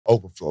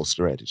overflow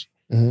strategy.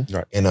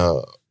 Right. And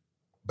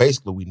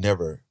basically we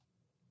never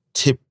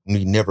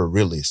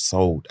really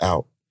sold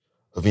out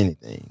of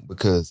anything,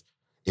 because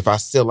if I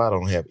sell out, I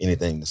don't have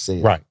anything to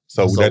sell. Right.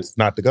 So that's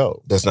not the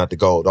goal. That's not the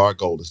goal. Our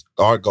goal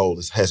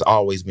has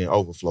always been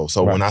overflow.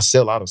 So when I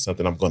sell out of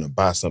something, I'm going to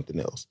buy something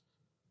else.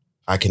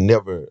 I can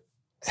never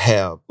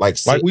have like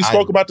we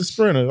spoke about the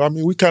sprinter. I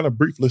mean, we kind of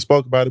briefly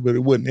spoke about it, but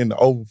it wasn't in the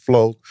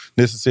overflow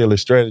necessarily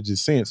strategy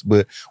sense.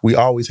 But we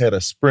always had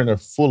a sprinter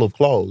full of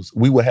clothes.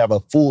 We would have a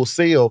full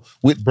sale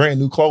with brand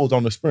new clothes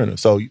on the sprinter.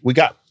 So we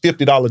got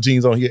 $50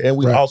 jeans on here, and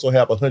we also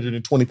have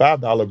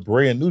 $125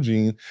 brand new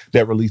jeans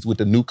that released with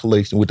the new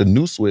collection, with the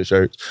new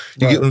sweatshirts.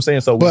 You get what I'm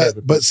saying? So,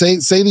 but say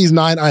these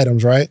 9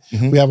 items, right?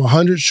 We have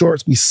 100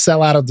 shorts. We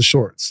sell out of the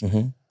shorts.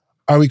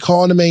 Are we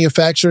calling the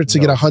manufacturer to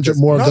get 100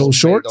 more of those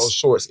shorts? Those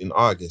shorts in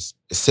August.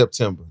 It's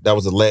September. That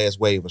was the last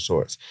wave of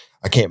shorts.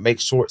 I can't make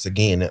shorts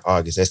again in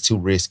August. That's too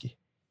risky.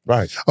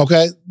 Right.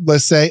 Okay.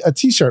 Let's say a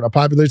t-shirt, a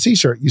popular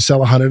t-shirt. You sell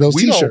 100 of those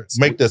t-shirts.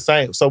 We don't make the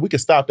same. So we can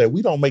stop that.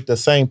 We don't make the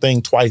same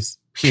thing twice,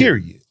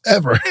 period.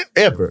 Ever.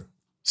 Ever.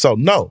 So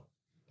no.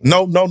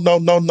 No. Even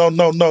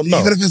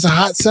if it's a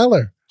hot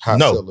seller.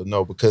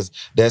 No, because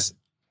that's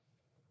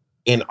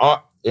in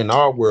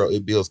our world,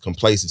 it builds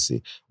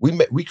complacency.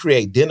 We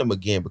create denim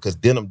again because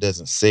denim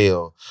doesn't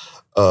sell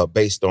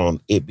based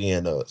on it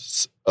being a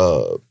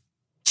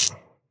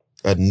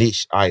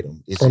niche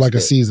item. It's or like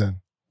a season.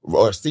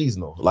 Or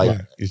seasonal. Like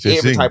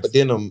every type of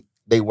denim,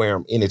 they wear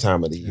them any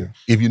time of the year.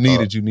 If you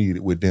need it, you need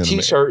it with denim.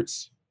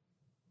 T-shirts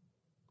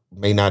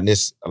may not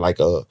necessarily,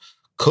 like a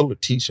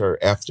colored T-shirt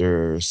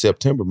after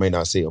September may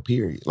not sell,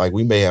 period. Like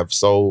we may have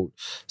sold.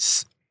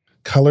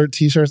 Colored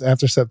T-shirts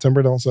after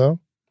September don't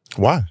sell?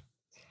 Why?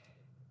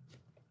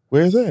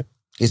 Where is that?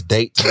 It's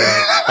date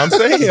time. I'm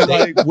saying,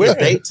 like, where? It's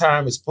date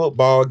time, it's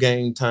football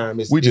game time.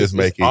 We just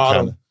make it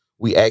kind of.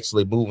 We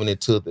actually moving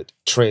into the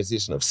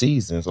transition of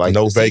seasons. Like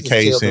no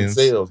vacations.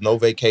 No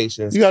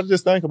vacations. You got to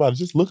just think about it.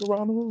 Just look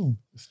around the room.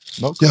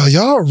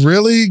 Y'all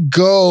really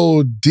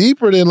go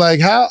deeper than like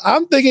how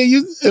I'm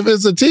thinking. If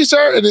it's a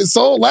T-shirt and it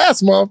sold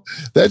last month,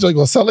 that you're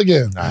gonna sell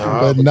again,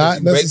 but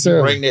not necessarily.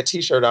 You bring that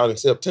T-shirt out in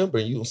September,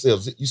 and you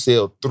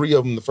sell 3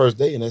 of them the first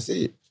day, and that's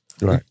it.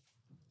 Right.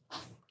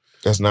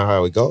 That's not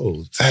how it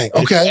goes. Dang,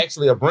 okay.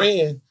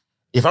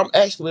 If I'm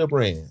actually a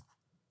brand,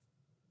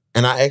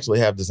 and I actually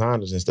have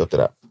designers and stuff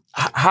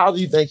how do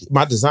you think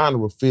my designer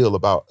will feel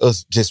about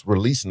us just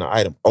releasing the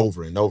item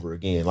over and over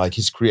again? Like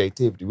his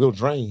creativity will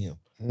drain him.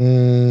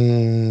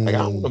 Like I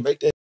don't want to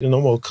make that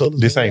no more colors.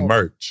 This ain't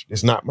merch.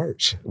 It's not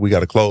merch. We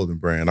got a clothing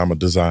brand. I'm a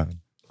designer.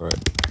 Right.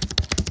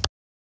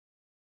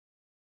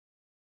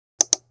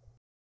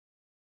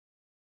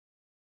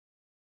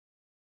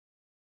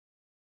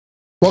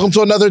 Welcome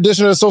to another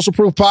edition of the Social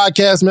Proof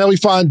Podcast, man. We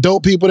find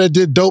dope people that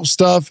did dope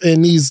stuff,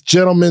 and these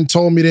gentlemen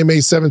told me they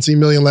made $17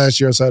 million last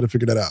year, so I had to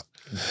figure that out.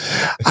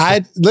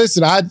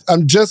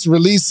 I'm just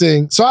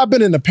releasing, so I've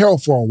been in apparel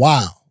for a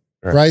while,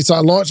 right? So I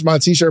launched my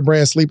t-shirt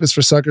brand, Sleep is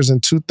for Suckers, in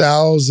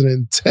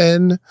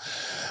 2010.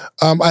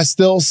 I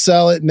still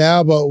sell it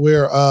now, but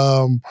we're,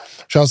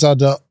 shouts out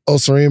to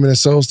Osarim and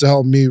Souls to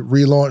help me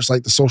relaunch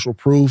like the Social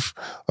Proof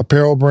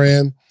apparel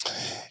brand.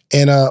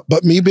 And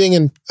but me being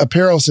in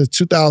apparel since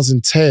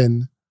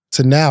 2010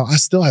 to now, I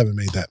still haven't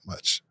made that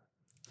much.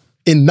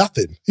 In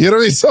nothing. You know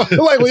what I mean? So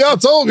like when y'all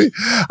told me,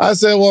 I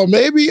said, well,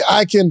 maybe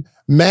I can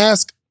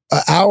mask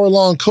an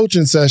hour-long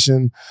coaching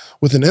session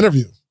with an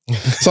interview.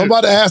 So I'm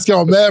about to ask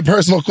y'all mad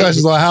personal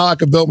questions on how I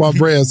can build my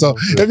brand. So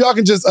if y'all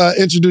can just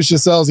introduce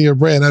yourselves and your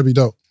brand, that'd be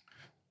dope.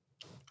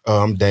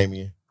 I'm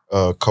Damien,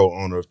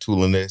 co-owner of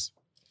Tulones.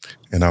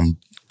 And I'm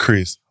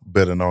Chris,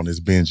 better known as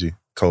Benji,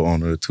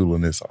 co-owner of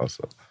Tulones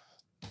also.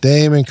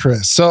 Damon and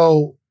Chris.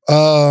 So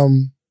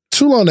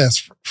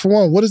Tulones, for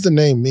one, what does the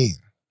name mean?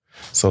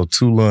 So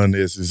Tulones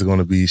is going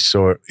to be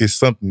short. It's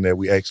something that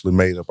we actually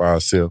made up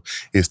ourselves.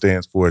 It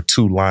stands for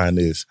two line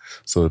is.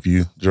 So if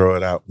you draw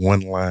it out,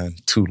 1 line,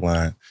 2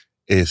 line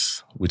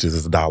is, which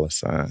is a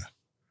 $.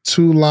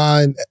 2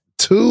 line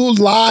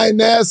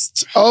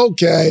S.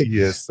 Okay.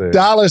 Yes, sir.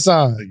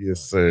 $.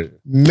 Yes, sir.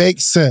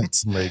 Makes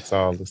sense. Makes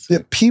all the sense.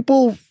 Did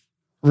people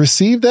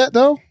receive that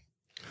though?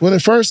 When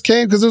it first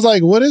came? Because it was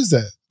like, what is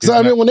that? So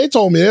I mean, when they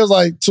told me, it was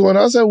like 200.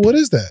 I said, what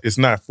is that? It's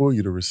not for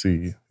you to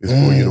receive. It's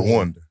for you to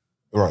wonder.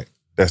 Right.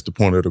 That's the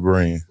point of the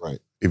brand. Right.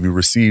 If you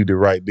received it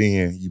right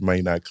then, you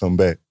may not come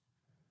back.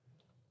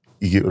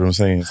 You get what I'm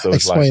saying? So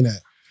explain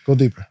that. Go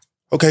deeper.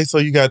 Okay, so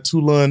you got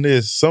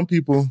Tulones. Some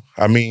people,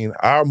 I mean,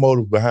 our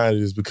motive behind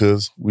it is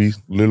because we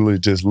literally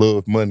just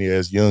loved money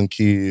as young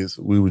kids.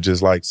 We were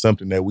just like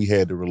something that we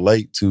had to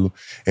relate to.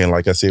 And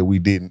like I said,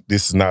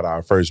 this is not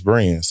our first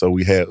brand. So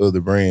we had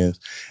other brands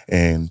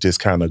and just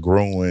kind of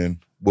growing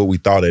what we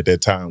thought at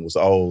that time was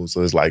old.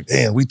 So it's like,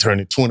 damn, we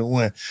turning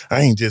 21.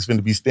 I ain't just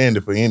finna be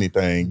standing for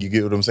anything. You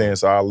get what I'm saying?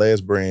 So our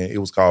last brand, it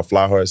was called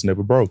Fly Hearts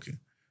Never Broken.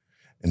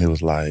 And it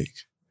was like...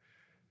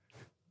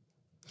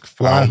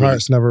 Fly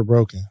Hearts Never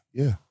Broken.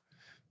 Yeah.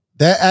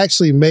 That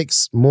actually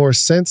makes more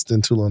sense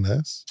than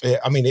Tulones. Yeah,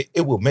 I mean,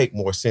 it will make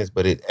more sense,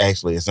 but it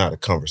actually is not a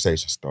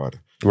conversation starter.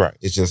 Right.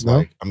 It's just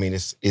like, I mean,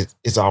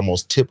 it's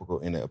almost typical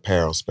in the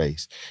apparel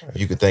space. Right.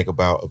 You can think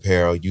about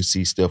apparel, you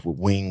see stuff with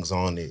wings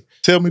on it.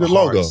 Tell me the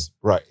logo.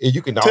 Right. And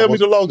you can tell me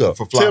the logo.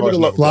 Tell me the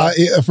logo.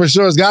 Yeah, for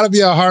sure. It's got to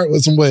be a heart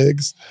with some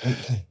wigs.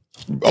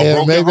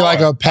 And maybe like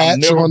a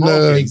patch on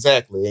the...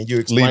 Exactly. And you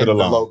explain the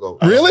logo.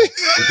 Really?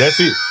 That's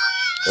it.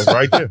 That's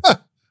right there.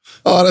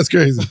 Oh, that's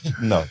crazy.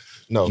 No.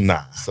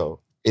 Nah. So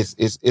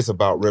it's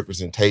about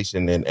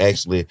representation and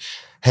actually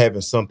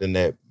having something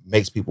that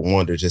makes people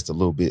wonder just a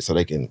little bit so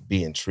they can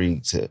be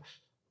intrigued to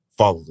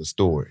follow the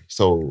story.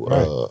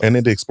 So and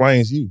it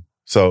explains you.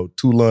 So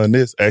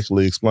Tulones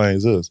actually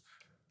explains us.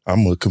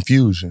 I'm a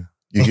confusion.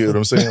 You get what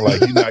I'm saying? Like,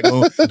 you're not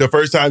going the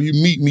first time you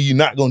meet me, you're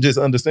not gonna just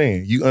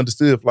understand. You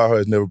understood Flower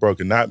Has Never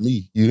Broken, not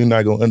me. You're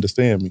not gonna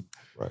understand me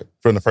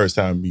from the first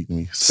time meeting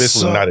me,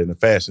 especially not in the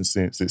fashion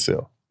sense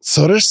itself.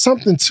 So there's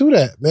something to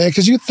that, man.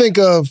 Because you think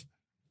of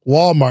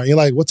Walmart, you're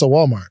like, what's a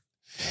Walmart?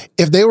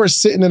 If they were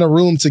sitting in a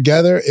room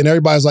together and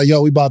everybody's like,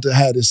 yo, we about to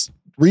have this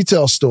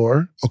retail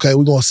store, okay,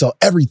 we're gonna sell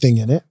everything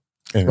in it,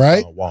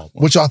 right?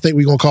 What y'all think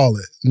we're gonna call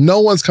it?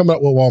 No one's coming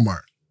up with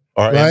Walmart.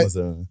 Or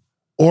Amazon.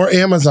 Or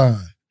Amazon.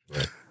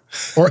 Right.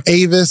 Or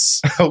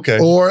Avis. Okay.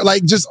 Or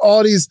like just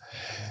all these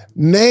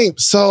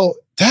names. So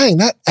dang,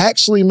 that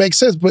actually makes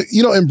sense. But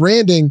you know, in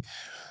branding,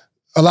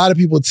 a lot of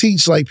people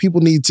teach like people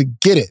need to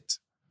get it.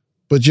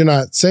 But you're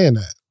not saying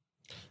that.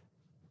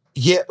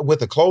 Yeah,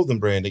 with a clothing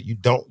brand that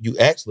you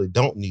actually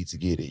don't need to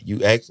get it.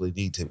 You actually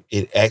need to,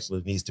 it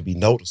actually needs to be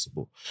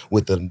noticeable.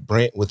 With the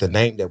brand, with the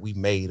name that we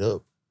made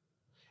up,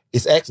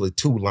 it's actually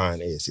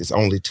Tulones. It's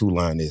only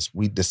Tulones.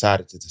 We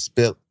decided to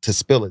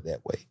spell it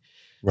that way.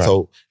 Right.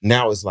 So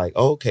now it's like,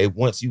 okay,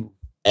 once you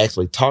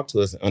actually talk to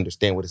us and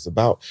understand what it's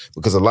about,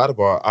 because a lot of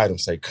our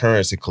items say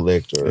currency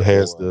collector. It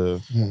has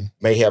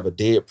may have a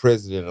dead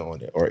president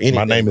on it or anything.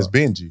 My name is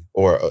Benji.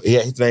 Or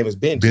his name is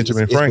Benji.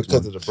 Benjamin Franklin. It's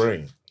because of the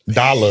brand.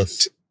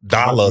 Dollars.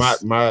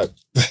 My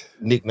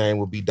nickname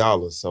would be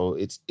Dollars. So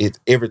it's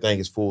everything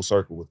is full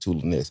circle with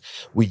Tulones.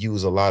 We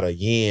use a lot of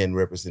yen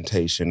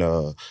representation,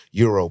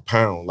 euro,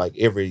 pound, like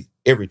every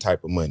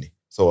type of money.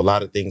 So a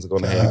lot of things are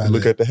going to happen.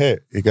 Look at the hat.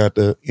 It got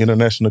the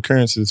international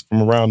currencies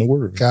from around the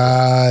world.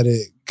 Got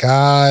it.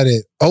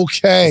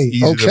 Okay. It's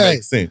easy to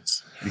make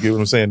sense. You get what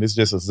I'm saying? It's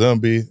just a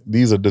zombie.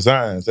 These are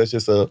designs. That's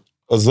just a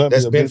zombie.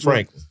 That's Ben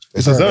Franklin.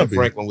 It's a zombie. Ben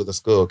Franklin with a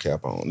skull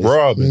cap on.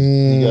 Robin.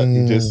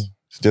 It's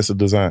just a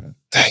design.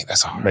 Dang,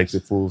 that's hard. Makes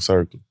it full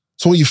circle.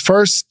 So when you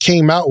first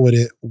came out with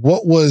it,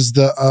 what was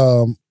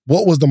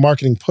the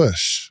marketing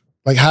push?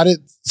 Like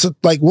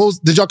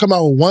did y'all come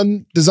out with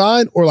one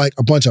design or like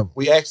a bunch of them?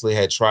 We actually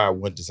had tried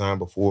one design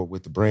before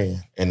with the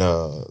brand, and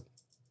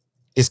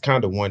it's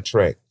kind of one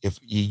track. If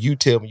you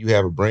tell me you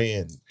have a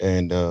brand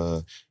and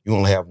you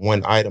only have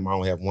one item, I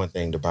only have one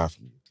thing to buy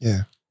from you.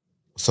 Yeah.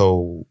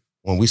 So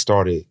when we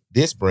started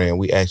this brand,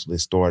 we actually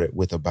started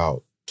with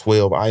about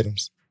 12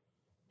 items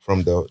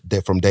from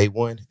day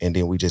one, and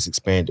then we just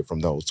expanded from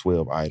those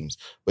 12 items.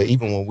 But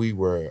even when we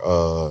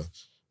were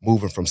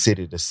moving from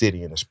city to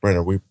city in the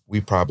Sprinter,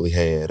 we probably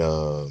had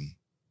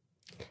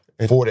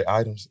 40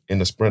 items in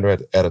the Sprinter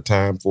at a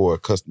time for a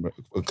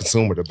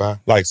consumer to buy.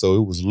 Like, so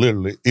it was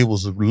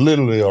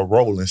literally a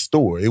rolling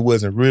store. It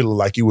wasn't really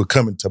like you were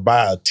coming to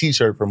buy a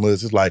t-shirt from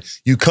us. It's like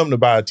you come to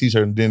buy a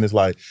t-shirt, and then it's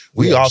like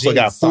we also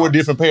got 4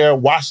 different pair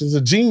of washes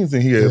of jeans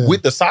in here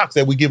with the socks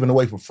that we're giving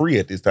away for free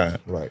at this time.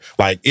 Right.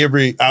 Like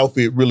every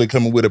outfit really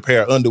coming with a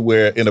pair of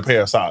underwear and a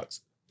pair of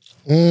socks.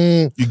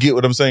 You get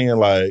what I'm saying?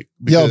 Like,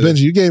 yo, Benji,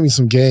 you gave me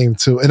some game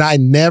too. And I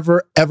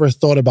never, ever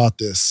thought about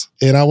this.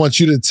 And I want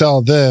you to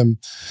tell them,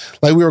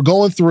 like, we were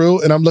going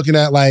through and I'm looking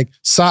at like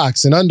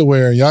socks and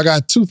underwear and y'all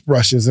got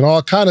toothbrushes and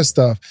all kind of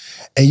stuff.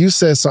 And you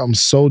said something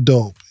so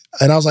dope.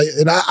 And I was like,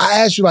 and I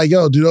asked you like,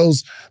 yo, do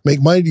those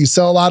make money? Do you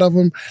sell a lot of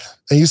them?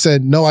 And you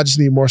said, no, I just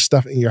need more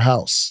stuff in your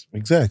house.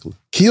 Exactly.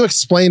 Can you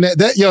explain that?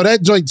 That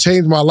joint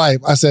changed my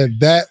life. I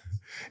said that.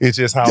 It's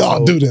just how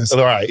y'all do this.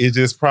 All right. It's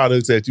just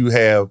products that you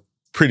have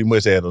pretty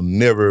much that'll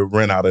never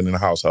run out in the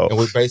household. And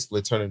we're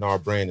basically turning our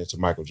brand into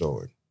Michael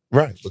Jordan.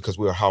 Right. Because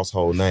we're a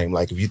household name.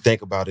 Like, if you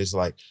think about it, it's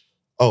like,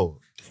 oh,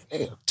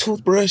 damn,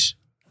 toothbrush.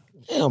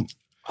 Damn,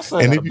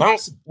 and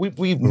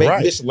we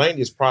make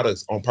miscellaneous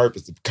products on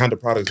purpose, the kind of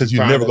products because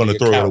you're never going to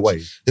throw it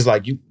away. It's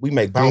like we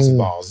make bouncy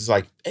balls. It's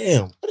like,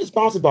 damn, where does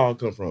bouncy ball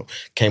come from?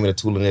 Came in a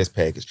Tulones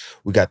package.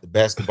 We got the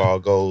basketball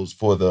goals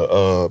for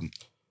the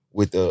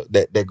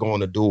that go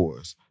on the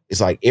doors. It's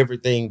like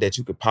everything that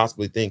you could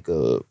possibly think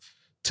of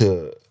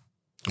to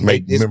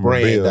make this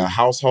brand a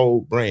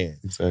household brand.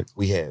 Exactly.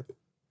 We have it.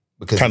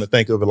 Because kind of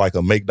think of it like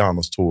a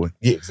McDonald's toy.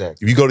 Yeah,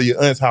 exactly. If you go to your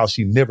aunt's house,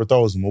 she never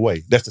throws them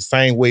away. That's the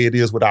same way it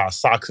is with our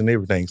socks and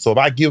everything. So if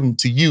I give them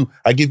to you,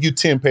 I give you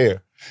 10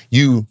 pair.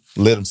 You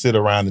let them sit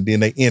around and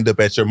then they end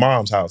up at your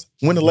mom's house.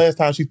 When the last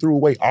time she threw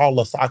away all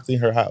the socks in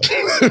her house?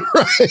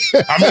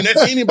 Right. I mean,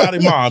 that's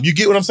anybody's mom. You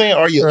get what I'm saying?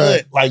 Or your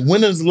aunt. Like,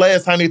 when is the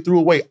last time they threw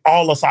away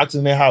all the socks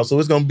in their house? So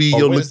it's going to be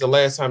when is the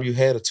last time you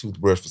had a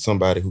toothbrush for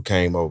somebody who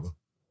came over?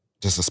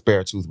 just a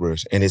spare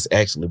toothbrush, and it's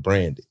actually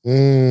branded.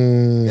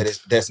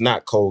 That's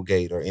not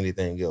Colgate or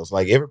anything else.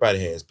 Like, everybody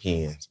has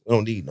pens. We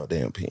don't need no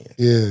damn pens.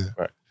 Yeah.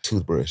 Right.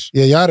 Toothbrush.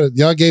 Yeah,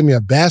 y'all gave me a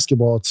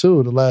basketball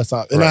too the last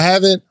time. And I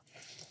haven't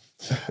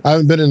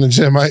been in the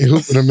gym. I ain't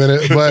hooped in a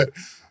minute, but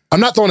I'm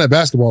not throwing that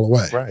basketball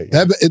away. Right.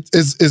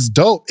 It's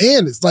dope.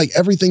 And it's like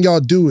everything y'all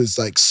do is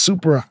like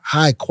super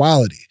high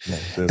quality. Yeah,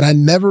 and I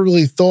never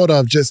really thought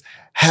of just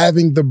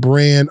having the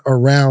brand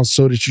around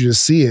so that you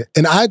just see it.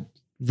 And I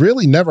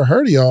really never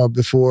heard of y'all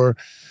before.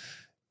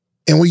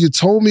 And when you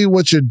told me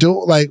what you're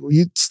doing, like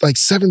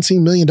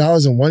 $17 million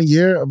in 1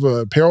 year of an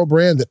apparel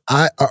brand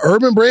an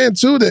urban brand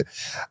too, that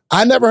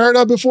I never heard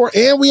of before,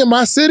 and we in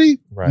my city,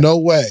 no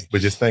way. But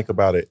just think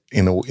about it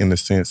in the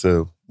sense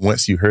of,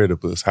 once you heard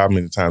of us, how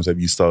many times have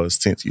you saw us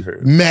since you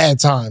heard? Mad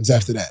times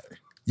after that.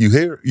 You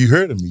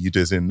heard of me, you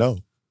just didn't know.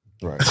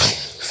 Right.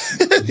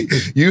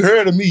 You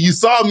heard of me, you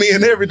saw me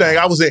and everything.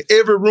 I was in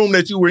every room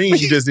that you were in,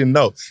 you just didn't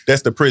know.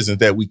 That's the presence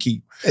that we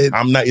keep.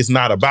 It's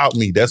not about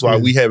me. That's why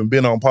we haven't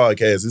been on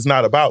podcasts. It's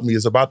not about me,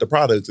 it's about the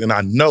products. And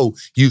I know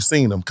you've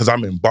seen them because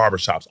I'm in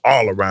barbershops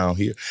all around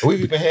here.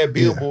 We've even had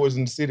billboards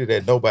in the city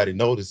that nobody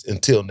noticed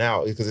until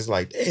now, because it's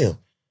like, damn.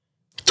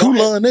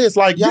 Tulones,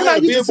 like, y'all you know,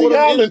 you see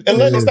y'all in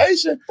Atlanta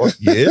Station?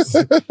 Yes,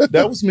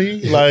 that was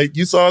me. Like,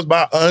 you saw us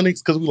by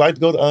Onyx because we like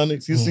to go to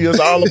Onyx. You see us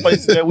all the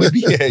places that we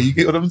be at. You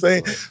get what I'm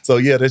saying? So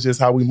yeah, that's just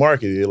how we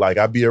market it. Like,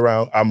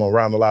 I'm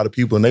around a lot of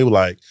people, and they were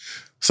like,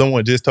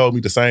 someone just told me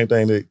the same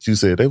thing that you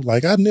said. They were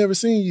like, I've never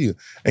seen you.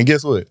 And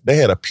guess what? They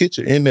had a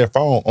picture in their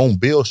phone on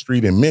Beale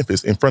Street in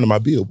Memphis in front of my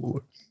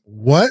billboard.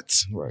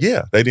 What? Right.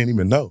 Yeah, they didn't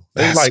even know.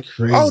 They were like,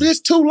 crazy. Oh, this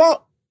too long.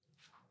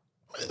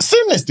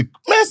 Send this to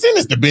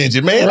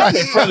Benji, man. I'm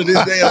in front of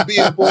this damn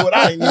billboard.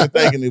 I ain't even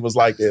thinking it was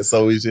like that.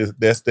 So it's just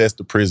that's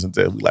the presence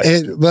that we like.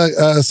 And like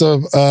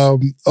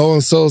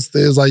Owen Sost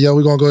is like, yo,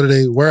 we're gonna go to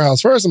the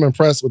warehouse. First, I'm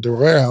impressed with the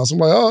warehouse. I'm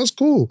like, oh, it's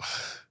cool.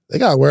 They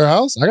got a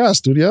warehouse. I got a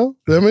studio.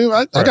 You know what I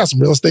mean? I got some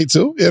real estate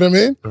too. You know what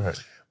I mean?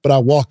 Right. But I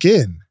walk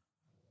in,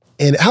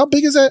 and how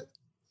big is that?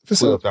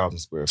 12,000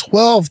 square feet.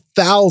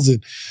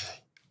 12,000.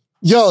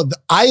 Yo, the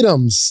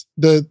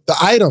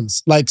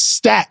items like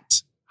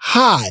stacked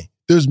high.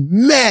 There's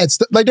mad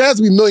stuff. Like, there has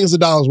to be millions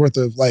of dollars worth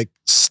of like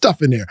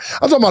stuff in there.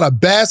 I'm talking about a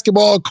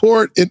basketball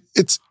court.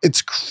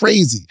 It's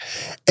crazy.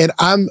 And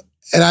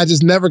I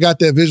just never got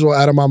that visual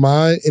out of my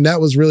mind. And that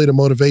was really the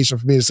motivation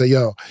for me to say,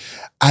 yo,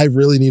 I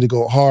really need to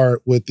go hard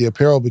with the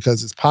apparel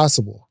because it's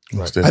possible.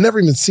 Right. I never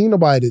even seen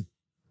nobody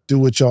do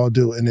what y'all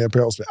do in the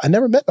apparel space. I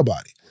never met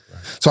nobody.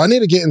 Right. So I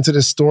need to get into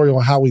this story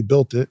on how we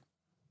built it.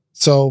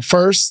 So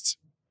first,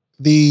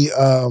 you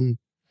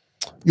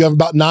have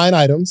about 9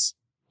 items.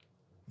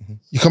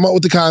 You come up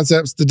with the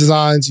concepts, the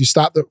designs, you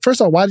stop first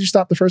of all, why did you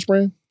stop the first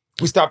brand?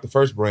 We stopped the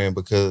first brand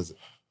because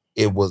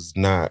it was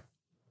not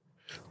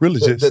really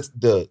just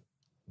the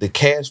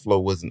cash flow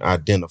wasn't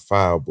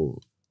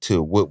identifiable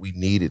to what we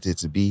needed it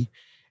to be.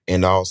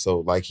 And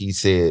also, like he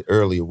said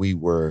earlier, we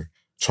were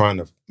trying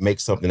to make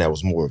something that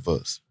was more of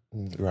us.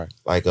 Right.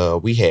 Like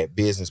we had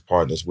business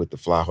partners with the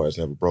Fly Hearts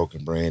Never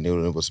Broken brand.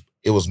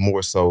 It was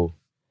more so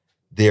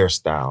their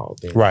style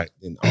than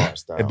our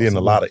style. And then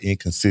a lot of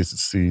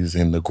inconsistencies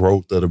in the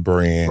growth of the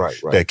brand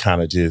that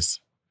kind of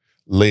just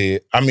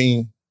led. I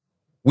mean,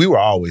 we were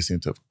always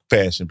into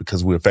fashion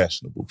because we're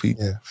fashionable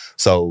people. Yeah.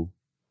 So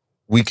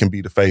we can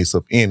be the face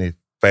of any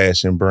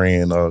fashion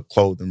brand or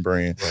clothing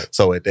brand. Right.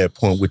 So at that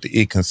point with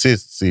the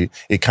inconsistency,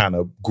 it kind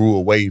of grew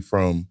away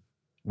from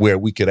where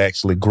we could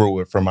actually grow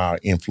it from our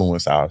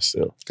influence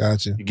ourselves.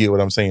 Gotcha. You get what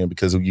I'm saying?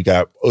 Because you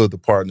got other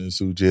partners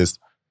who just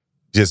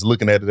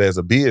looking at it as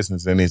a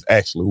business, and it's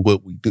actually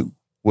what we do,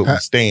 what we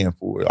stand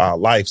for, our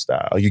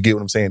lifestyle. You get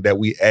what I'm saying? That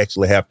we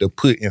actually have to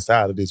put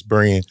inside of this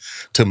brand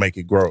to make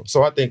it grow.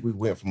 So I think we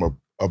went from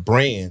a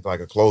brand, like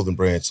a clothing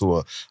brand, to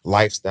a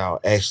lifestyle,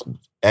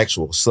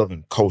 actual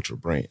Southern culture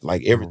brand.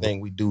 Like everything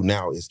we do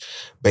now is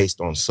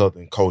based on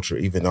Southern culture,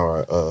 even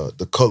our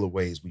the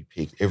colorways we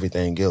pick,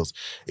 everything else.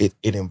 It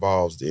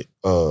involves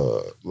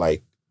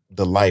like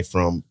the life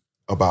from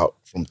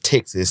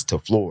Texas to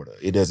Florida.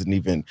 It doesn't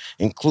even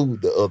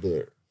include the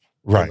other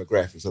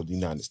demographics of the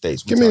United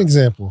States. Give me an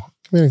example.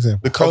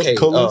 The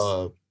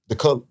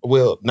colors?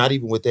 Well, not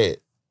even with that.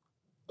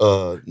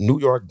 New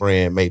York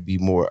brand may be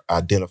more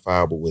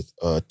identifiable with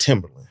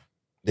Timberland.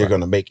 They're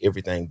going to make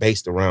everything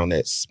based around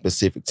that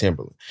specific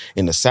Timberland.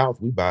 In the South,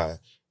 we buy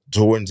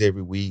Jordans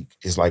every week.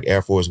 It's like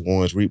Air Force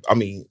Ones.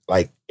 And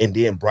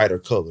then brighter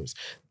colors.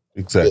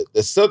 Exactly.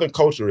 The Southern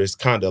culture is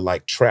kind of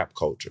like trap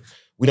culture.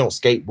 We don't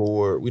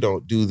skateboard. We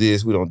don't do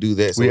this. We don't do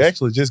that. So we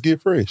actually just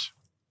get fresh.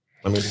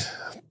 I mean,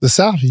 the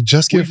South, you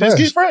just get fresh. Just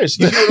get fresh.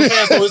 You know what I'm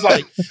saying? So it's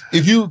like,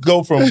 if you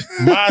go from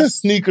my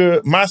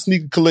sneaker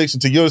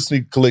collection to your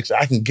sneaker collection,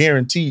 I can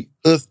guarantee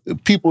us,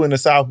 people in the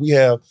South, we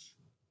have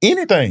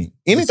anything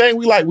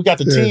we like. We got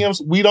the Timbs.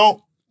 We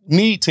don't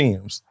need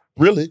Timbs.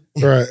 Really.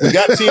 Right. We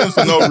got Timbs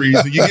for no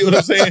reason. You get what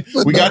I'm saying?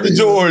 We got the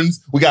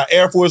Jordans. We got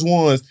Air Force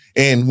Ones.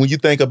 And when you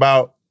think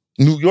about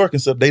New York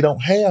and stuff, they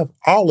don't have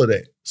all of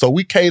that. So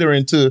we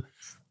catering to,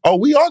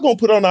 we are going to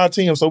put on our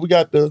team. So we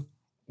got the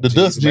The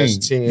dust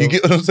jeans. You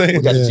get what I'm saying?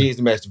 We got the jeans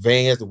to match the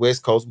Vans, the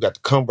West Coast. We got the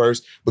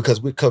Converse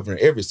because we're covering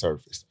every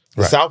surface.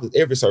 The South is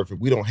every surface.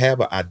 We don't have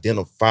an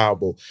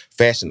identifiable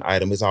fashion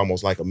item. It's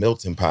almost like a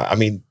melting pot. I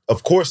mean,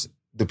 of course,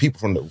 the people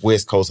from the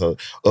West Coast or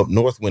up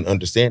north wouldn't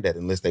understand that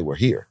unless they were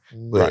here.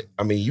 But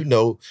I mean, you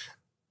know,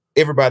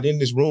 everybody in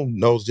this room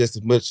knows just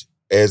as much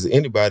as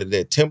anybody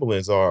that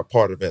Timberlands are a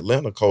part of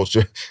Atlanta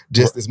culture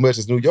just as much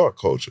as New York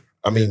culture.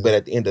 I mean, but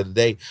at the end of the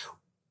day,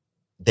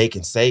 they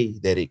can say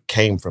that it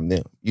came from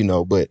them, you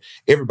know, but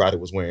everybody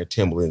was wearing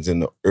Timberlands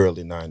in the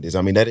early 90s.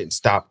 I mean, that didn't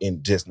stop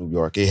in just New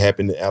York. It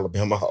happened in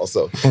Alabama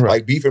also.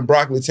 Like beef and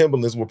broccoli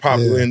Timberlands were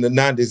popular in the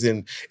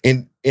 90s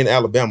in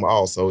Alabama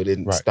also. It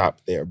didn't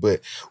stop there.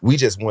 But we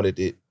just wanted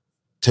it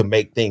to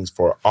make things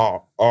for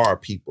our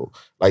people,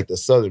 like the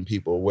Southern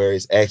people, where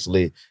it's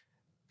actually,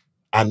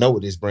 I know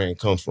where this brand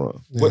comes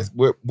from.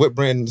 What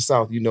brand in the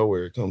South, you know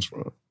where it comes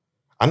from?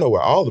 I know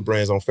where all the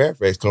brands on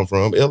Fairfax come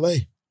from,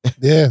 L.A.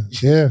 Yeah.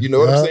 You know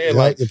what I'm saying?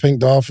 Like the Pink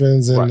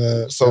Dolphins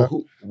and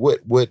so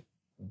what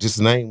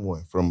just name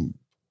one from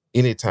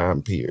any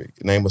time period.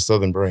 Name a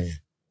Southern brand.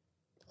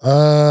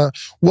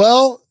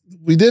 Well,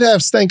 we did have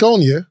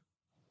Stankonia.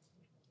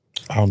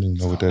 I don't even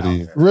know what that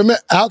is.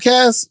 Remember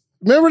Outkast?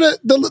 Remember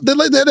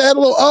that they had a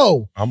little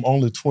O. I'm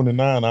only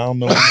 29. I don't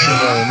know.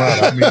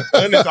 I mean,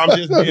 honest, I'm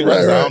just being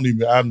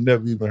honest. I've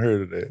never even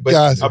heard of that.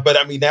 But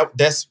I mean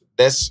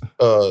that's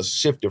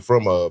shifted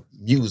from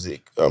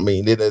music. I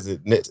mean, it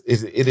isn't.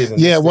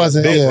 Yeah, it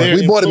wasn't.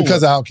 We bought it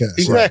because of Outkast.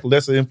 Exactly.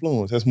 That's an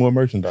influence. That's more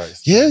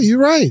merchandise. Yeah, you're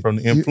right. From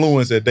the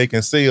influence that they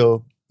can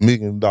sell $1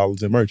 million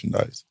in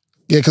merchandise.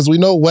 Yeah, because we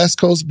know West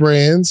Coast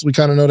brands. We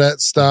kind of know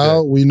that style.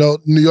 Okay. We know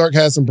New York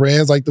has some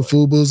brands like the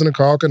Fubu's and the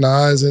Carl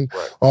Kanais and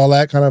all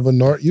that kind of a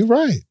North. You're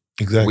right.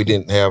 Exactly. We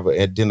didn't have an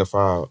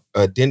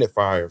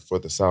identifier for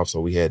the South,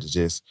 so we had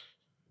to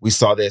we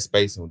saw that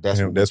space and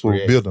that's what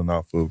we're building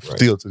off of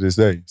still to this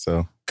day.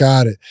 So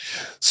got it.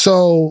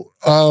 So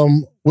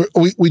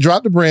we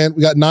dropped the brand.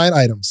 We got 9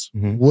 items.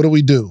 What do?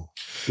 We do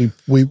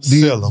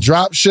you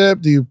drop ship?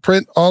 Do you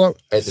print all of?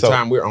 At the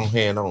time, we're on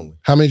hand only.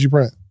 How many did you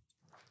print?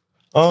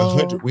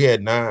 100. We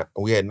had 9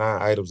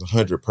 items,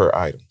 100 per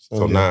item.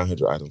 So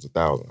 900 items,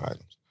 1,000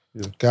 items.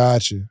 Yeah.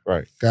 Got you.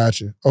 Right.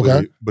 Got you.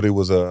 Okay. But it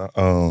was a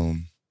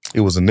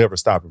never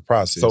stopping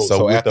process.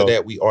 So after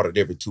that, we ordered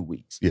every 2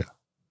 weeks. Yeah.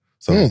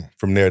 So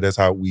from there, that's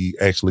how we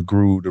actually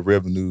grew the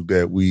revenue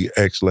that we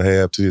actually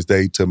have to this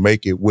day to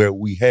make it where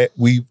we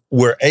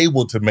were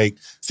able to make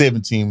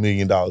 $17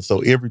 million.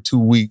 So every 2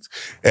 weeks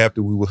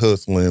after we were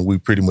hustling, we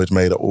pretty much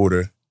made an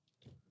order.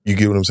 You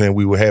get what I'm saying?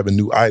 We were having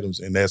new items,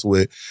 and that's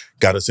what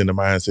got us in the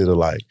mindset of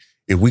like,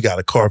 if we got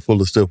a car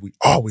full of stuff, we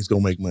always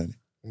gonna make money.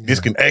 Yeah. This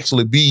can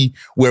actually be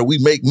where we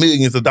make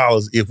millions of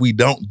dollars if we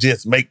don't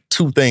just make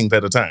 2 things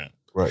at a time.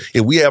 Right.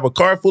 If we have a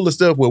car full of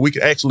stuff where we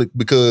can actually,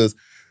 because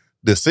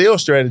the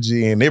sales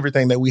strategy and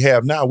everything that we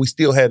have now, we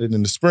still had it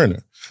in the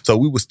Sprinter. So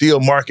we would still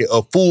market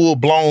a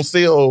full-blown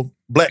sale,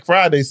 Black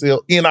Friday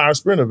sale in our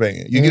Sprinter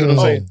van. You get what I'm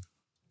saying?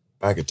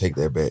 I could take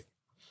that back.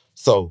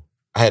 So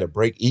I had a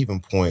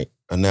break-even point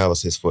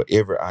analysis for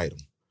every item.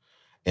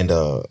 And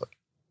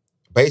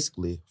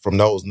basically, from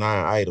those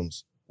 9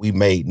 items, we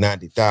made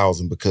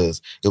 $90,000 because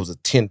it was a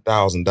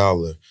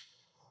 $10,000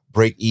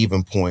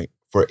 break-even point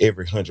for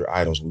every 100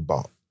 items we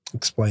bought.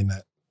 Explain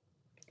that.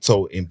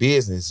 So in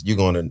business, you're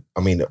going to,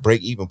 the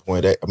break-even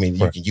point,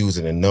 you can use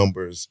it in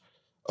numbers,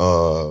 just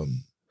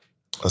on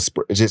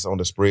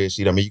the spreadsheet.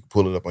 You can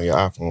pull it up on your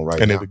iPhone right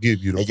now. And it'll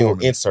give you the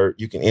formula.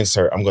 You can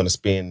insert, I'm going to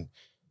spend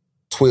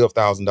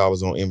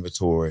 $12,000 on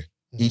inventory.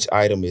 Each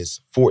item is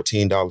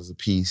 $14 a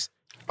piece.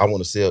 I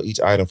want to sell each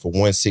item for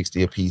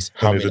 $160 a piece.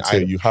 How many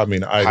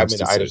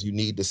items you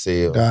need to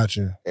sell.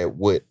 Gotcha.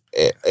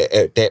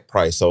 At that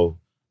price. So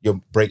your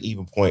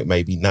break-even point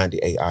may be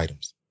 98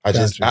 items. I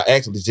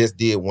actually just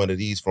did one of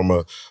these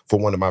for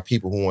one of my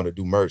people who want to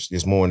do merch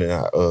this morning.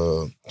 I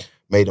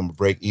made him a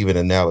break-even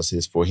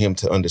analysis for him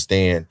to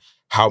understand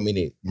how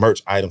many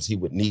merch items he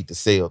would need to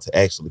sell to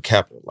actually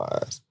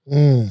capitalize.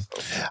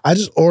 I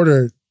just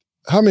ordered,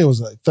 how many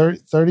was it?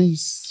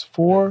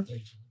 34?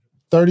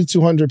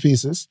 3,200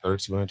 pieces.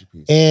 3,200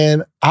 pieces.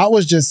 And I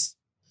was just,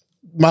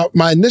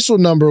 my initial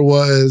number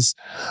was,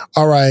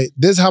 all right,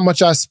 this is how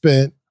much I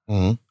spent.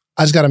 I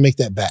just got to make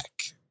that back.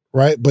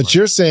 Right? But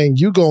you're saying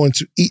you go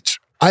into each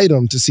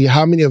item to see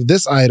how many of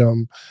this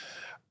item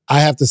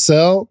I have to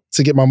sell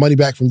to get my money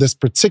back from this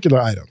particular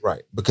item.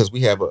 Right. Because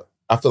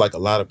I feel like a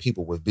lot of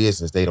people with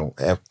business, they don't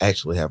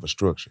actually have a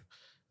structure.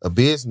 A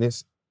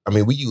business,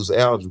 we use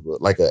algebra,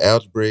 like an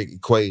algebraic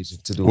equation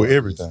to do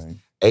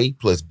everything. A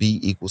plus B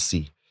equals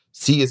C.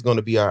 C is going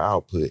to be our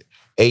output.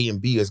 A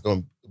and B is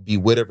going to be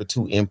whatever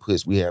 2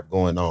 inputs we have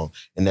going on.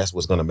 And that's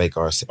what's going to make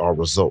our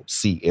result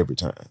C every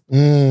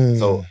time.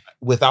 So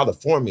without a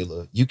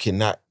formula, you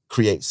cannot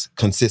create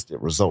consistent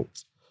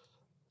results.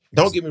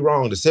 Don't get me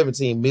wrong, the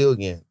 17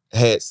 million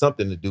had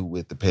something to do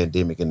with the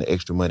pandemic and the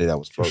extra money that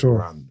was floating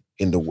around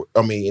in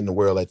the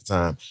world at the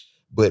time.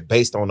 But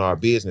based on our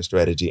business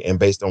strategy and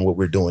based on what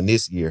we're doing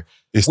this year,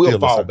 we'll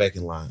fall back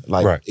in line,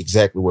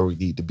 exactly where we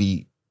need to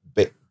be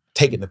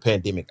taking the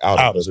pandemic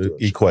out of the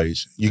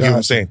equation. You get what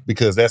I'm saying?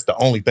 Because that's the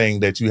only thing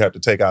that you have to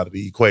take out of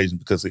the equation,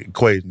 because the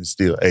equation is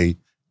still A,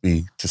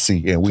 B to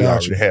C, and we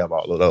already have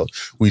all of those.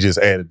 We just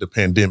added the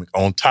pandemic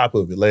on top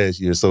of it last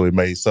year, so it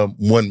made some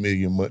 $1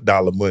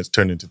 million months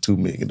turn into $2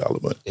 million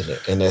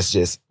months. And that's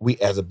just, we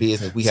as a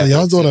business, we so have. So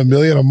y'all doing $1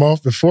 million a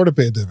month before the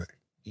pandemic?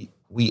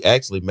 We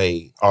actually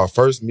made our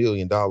first $1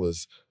 million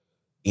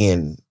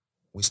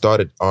we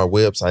started our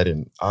website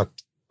in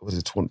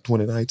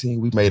 2019.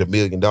 We made $1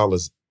 million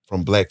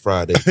from Black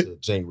Friday to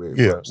January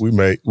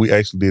 1st. We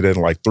actually did that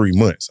in like 3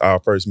 months. Our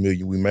first $1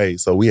 million we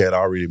made. So we had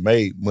already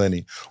made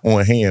money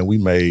on hand. We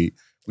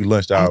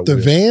launched our the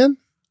van?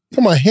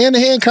 Come on,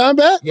 hand-to-hand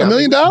combat? $1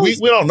 million? We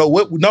don't know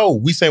what. No,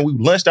 we saying we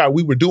launched out.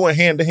 We were doing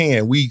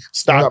hand-to-hand. We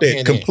stopped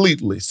that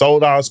completely.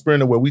 Sold our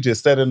Sprinter, where we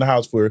just sat in the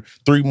house for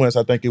 3 months.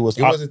 I think it was.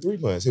 It wasn't 3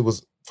 months. It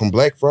was from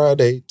Black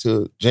Friday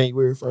to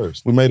January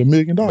 1st. We made $1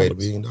 million. Made $1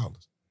 million.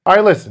 All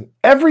right, listen,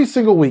 every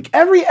single week,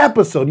 every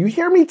episode, you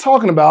hear me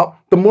talking about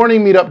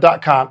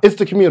themorningmeetup.com. It's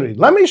the community.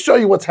 Let me show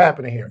you what's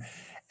happening here.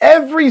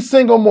 Every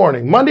single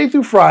morning, Monday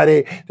through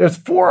Friday, there's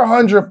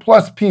 400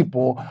 plus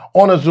people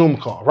on a Zoom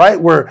call,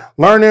 right? We're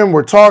learning,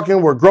 we're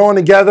talking, we're growing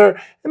together,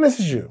 and this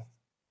is you.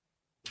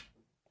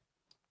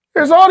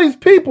 There's all these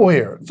people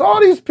here. It's all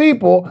these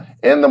people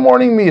in the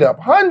morning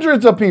meetup.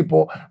 Hundreds of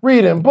people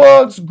reading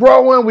books,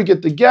 growing. We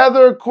get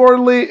together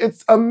quarterly.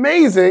 It's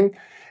amazing.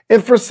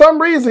 And for some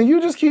reason,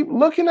 you just keep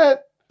looking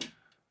at,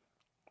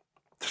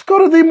 just go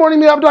to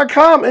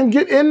themorningmeetup.com and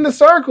get in the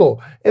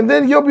circle. And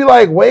then you'll be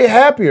like way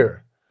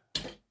happier.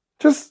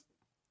 Just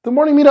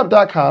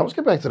themorningmeetup.com. Let's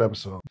get back to the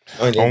episode.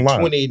 In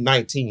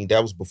 2019,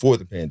 that was before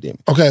the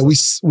pandemic. Okay, we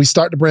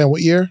start the brand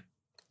what year?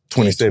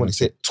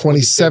 2017.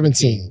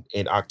 2017.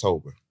 In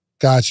October.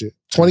 Gotcha.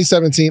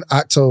 2017,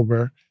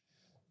 October.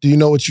 Do you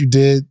know what you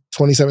did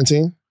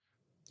 2017?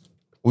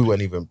 We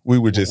weren't even. We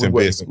were just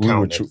investing. We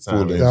were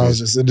fully invested. I was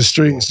just in the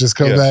streets. Just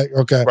come back.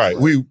 Okay. Right.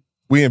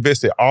 We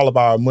invested all of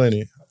our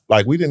money.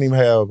 Like we didn't even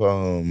have.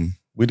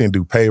 We didn't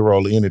do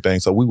payroll or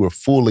anything. So we were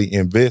fully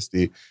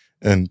invested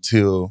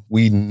until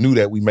we knew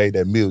that we made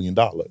that $1 million.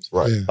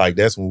 Right. Yeah. Like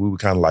that's when we were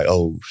kind of like,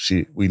 oh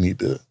shit, we need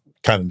to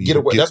kind of get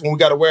away. That's when we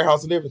got a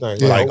warehouse and everything.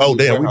 Yeah. Like, oh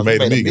damn, we made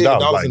 $1 million.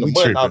 Like in we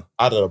the month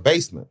out of the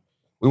basement.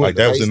 We like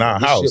that was in our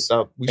house,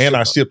 and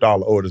I shipped all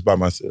the orders by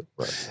myself.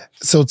 Right.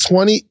 So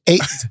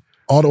 28.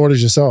 All the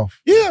orders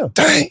yourself. Yeah.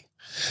 Dang.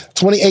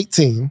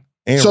 2018.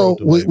 And so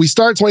we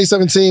start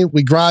 2017.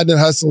 We grind and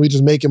hustle. We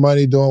just making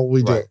money doing what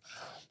we do.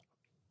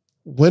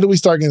 When do we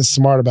start getting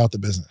smart about the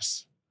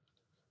business?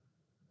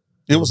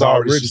 It was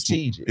already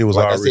strategic. It was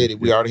like already, I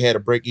said, we already had a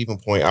break-even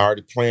point. I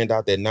already planned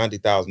out that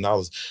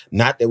 $90,000.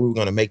 Not that we were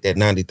going to make that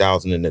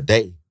 $90,000 in a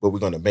day, but we're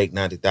going to make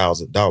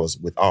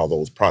 $90,000 with all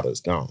those products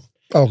gone.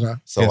 Okay.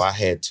 So I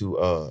had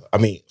to.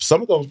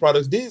 Some of those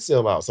products did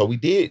sell out. So we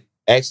did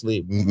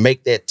actually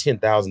make that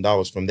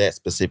 $10,000 from that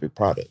specific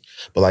product.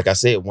 But like I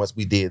said, once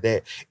we did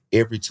that,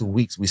 every 2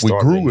 weeks we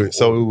started. We grew it.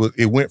 So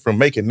it went from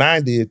making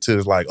 90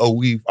 to like, oh,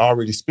 we've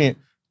already spent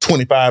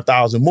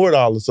 $25,000 more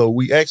dollars. So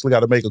we actually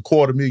got to make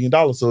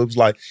 $250,000. So it was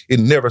like, it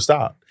never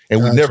stopped.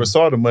 And we never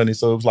saw the money.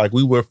 So it was like,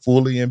 we were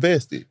fully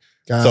invested.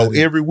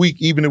 Every week,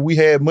 even if we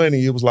had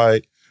money, it was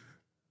like,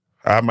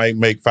 I might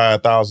make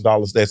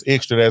 $5,000. That's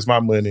extra. That's my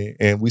money.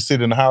 And we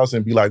sit in the house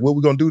and be like, what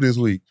we going to do this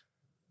week?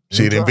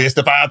 Shit, invest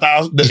the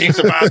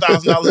extra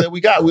 $5,000 that we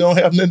got. We don't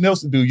have nothing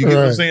else to do. You get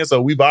what I'm saying? So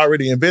we've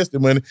already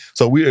invested money.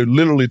 So we are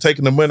literally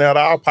taking the money out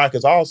of our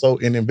pockets also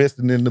and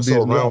investing in the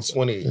business. So around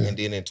 20, and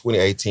then in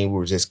 2018, we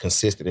were just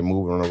consistent in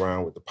moving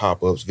around with the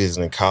pop-ups,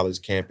 visiting college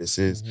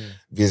campuses,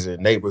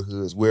 visiting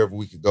neighborhoods, wherever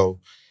we could go.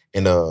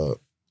 And so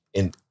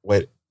it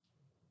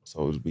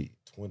would be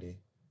 20.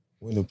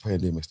 When did the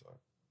pandemic start?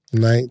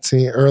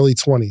 19, early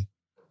 20.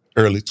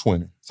 Early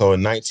 20. So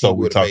in 19, so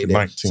we're talking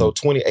 19. So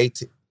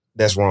 2018.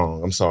 That's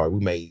wrong. I'm sorry.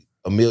 We made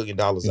 $1 million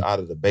out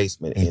of the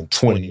basement in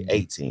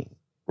 2018.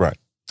 Right.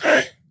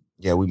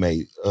 Yeah, we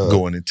made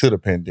going into the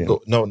pandemic.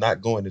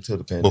 Not going into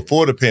the pandemic.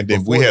 Before the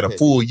pandemic, we had a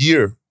full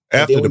year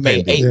after the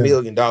pandemic. We made $8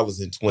 million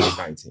in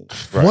 2019.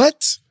 Right.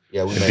 What?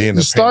 Yeah, we made.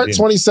 You start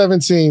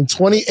 2017,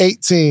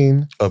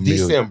 2018,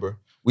 December.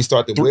 We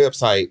started the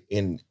website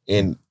in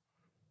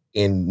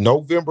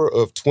November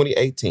of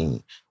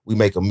 2018. We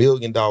make $1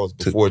 million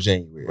before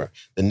January. Right.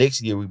 The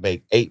next year we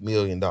make $8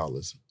 million.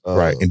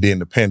 Right. And then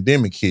the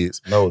pandemic hits.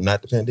 No,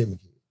 not the pandemic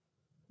hit.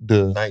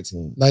 The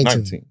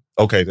 19.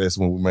 Okay, that's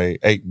when we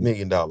made $8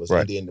 million. Right.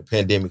 And then the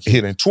pandemic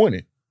hit in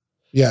 20.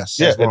 Yes.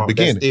 Yeah, at the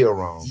beginning. That's still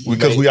wrong.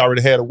 Because we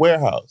already had a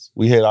warehouse.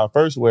 We had our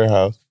first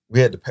warehouse.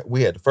 We had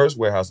the first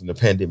warehouse and the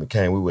pandemic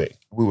came. We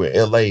were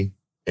in LA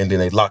and then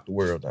they locked the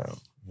world down.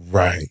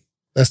 Right.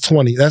 That's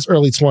 20. That's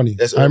early 20.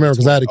 I remember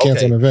because I had to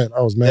cancel an event.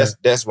 I was mad.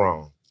 That's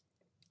wrong.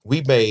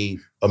 We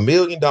made $1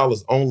 million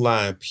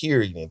online,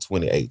 period, in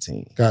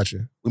 2018.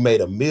 Gotcha. We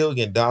made $1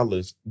 million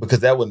because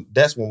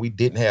that's when we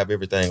didn't have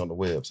everything on the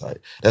website.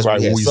 That's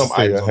right. When we had some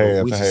items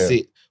on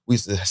we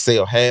used to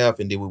sell half,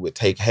 and then we would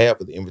take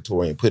half of the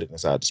inventory and put it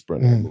inside the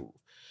Sprinter and move.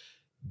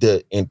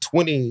 In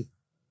 2019,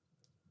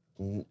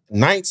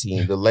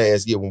 19, the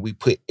last year when we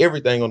put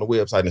everything on the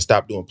website and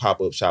stopped doing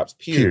pop-up shops,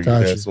 period.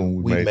 Gotcha. That's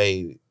when we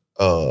made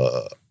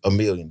 $1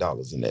 million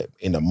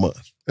in a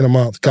month. In a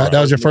month. God,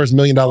 that was your first $1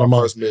 million month.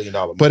 First $1 million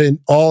month. But in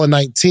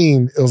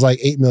 19, it was like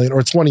 8 million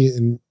or 20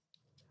 in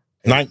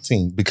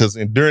 19, because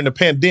during the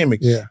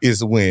pandemic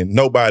is when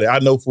I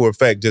know for a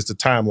fact, just the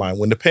timeline,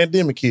 when the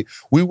pandemic hit,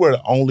 we were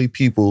the only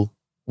people,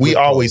 we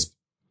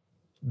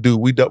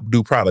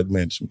do product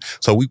management.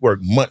 So we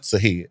work months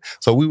ahead.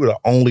 So we were the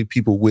only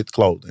people with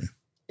clothing.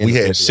 We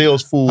had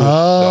shelves full. The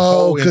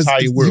whole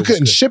entire world. You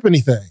couldn't ship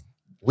anything.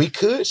 We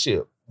could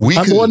ship.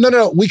 Well,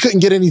 no. We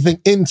couldn't get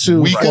anything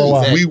into. We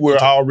were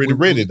already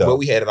ready though. But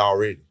we had it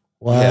already.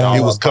 Wow. It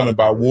was coming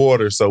by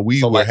water, so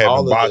we were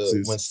having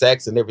boxes. When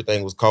Saks and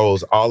everything was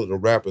closed, all of the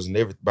rappers and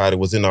everybody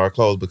was in our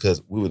clothes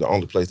because we were the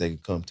only place they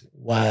could come to.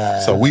 Wow.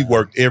 So we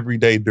worked every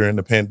day during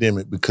the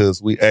pandemic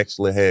because we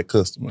actually had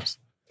customers.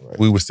 Right.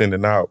 We were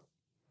sending out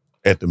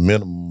at the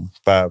minimum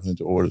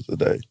 500 orders a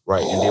day.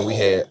 Right, and then we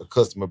had a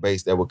customer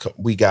base that would come.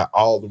 We got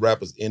all the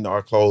rappers in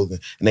our clothing,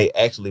 and they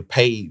actually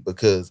paid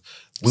because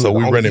we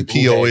running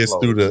POS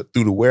through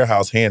the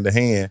warehouse hand to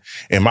hand,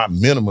 and my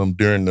minimum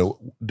during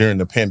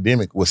the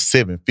pandemic was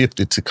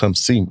 $750 to come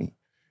see me,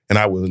 and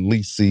I would at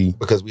least see,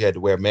 because we had to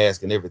wear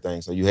masks and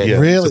everything. So you had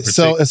really.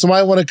 So if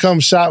somebody want to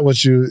come shop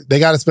with you, they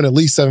got to spend at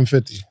least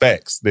 $750.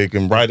 Facts. They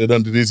can write it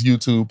under this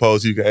YouTube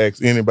post. You can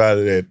ask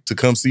anybody that to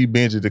come see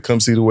Benji, to come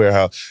see the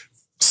warehouse.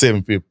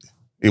 $750.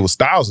 It was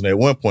 $1,000 at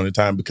one point in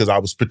time because I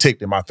was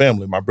protecting my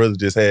family. My brother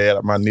just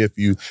had my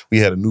nephew. We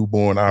had a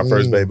newborn, our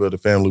first baby of the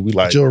family. We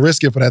like, you'll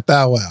risk it for that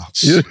thou wow.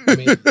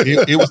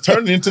 It was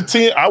turning into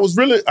 10. I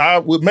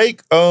would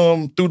make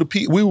through the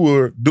peak. We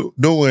were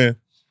doing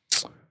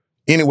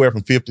anywhere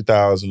from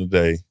 50,000 a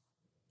day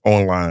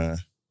online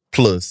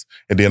plus,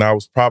 and then I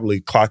was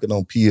probably clocking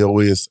on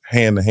POS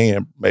hand to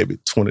hand, maybe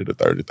 20 to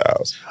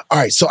 30,000. All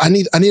right, so I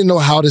need to know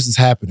how this is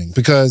happening,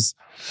 because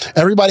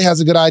everybody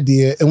has a good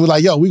idea, and we're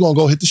like, yo, we're gonna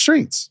go hit the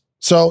streets.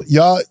 So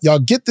y'all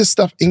get this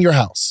stuff in your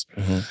house.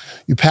 Mm-hmm.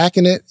 You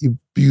packing it,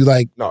 you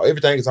like. No,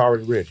 everything is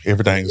already ready.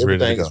 Everything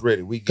is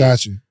ready. We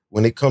got you.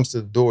 When it comes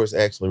to the door, it's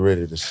actually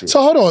ready to ship.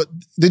 So hold on,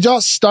 did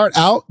y'all start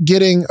out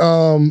getting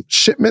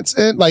shipments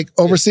in, like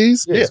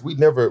overseas? Yes, we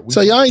never.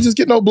 So y'all ain't just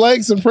get no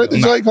blanks and print the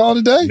joint, call it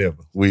a day? Never.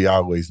 We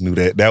always knew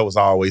that. That was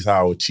always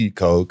our cheat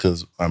code,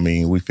 because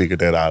we figured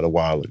that out a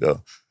while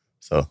ago.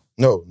 So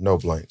no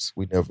blanks.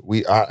 We never.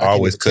 I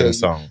always cut a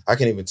song. I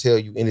can't even tell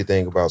you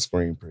anything about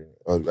screen printing.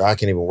 I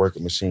can't even work a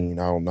machine.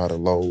 I don't know how to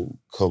load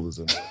colors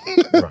and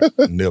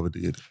right. Never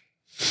did.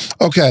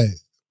 Okay.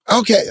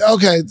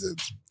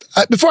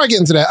 Before I get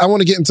into that, I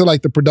want to get into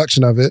like the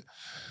production of it,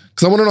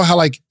 because I want to know how,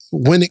 like,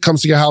 when it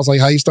comes to your house,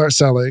 like how you start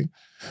selling.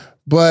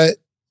 But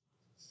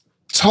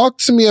talk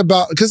to me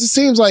about, because it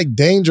seems like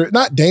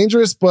not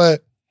dangerous,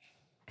 but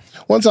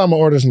one time I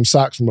ordered some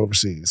socks from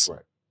overseas.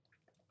 Right.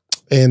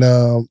 And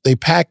they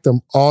packed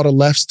them, all the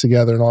lefts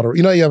together, and all the,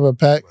 you have a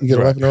pack, you get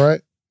a left and a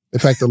right? They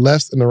pack the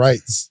lefts and the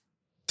rights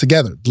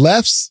together.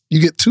 Lefts,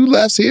 you get 2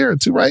 lefts here and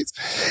 2 rights.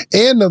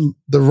 And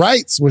the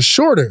rights was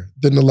shorter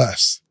than the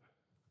lefts.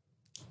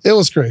 It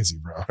was crazy,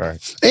 bro.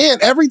 Right.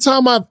 And every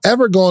time I've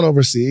ever gone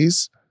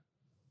overseas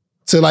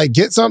to like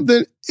get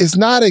something, it's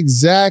not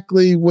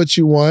exactly what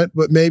you want,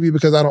 but maybe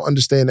because I don't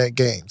understand that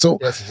game. So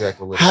that's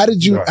exactly what how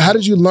did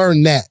you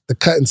learn that, the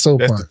cut and sew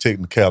part? That's the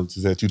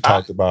technicalities that you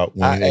talked about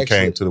when it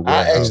came to the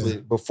warehouse.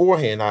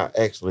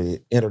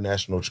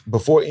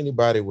 Before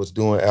anybody was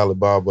doing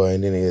Alibaba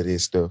and any of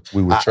this stuff,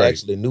 I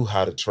actually knew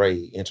how to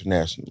trade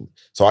internationally.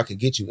 So I could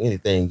get you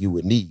anything you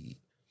would need.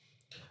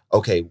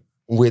 Okay.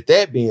 With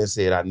that being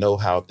said, I know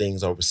how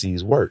things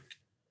overseas work.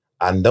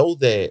 I know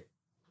that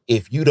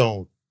if you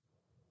don't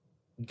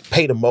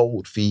pay the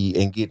mold fee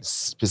and get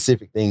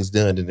specific things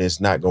done, then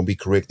it's not going to be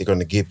correct. They're going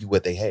to give you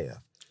what they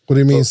have. What do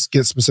you mean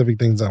get specific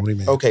things done? What do you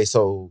mean? Okay,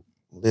 so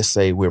let's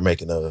say we're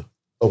making a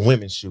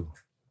women's shoe.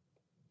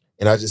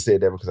 And I just said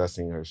that because I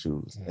seen her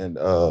shoes. And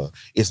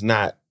it's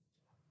not,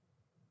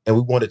 and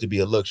we want it to be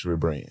a luxury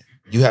brand.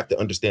 You have to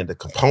understand the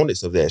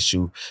components of that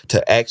shoe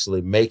to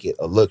actually make it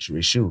a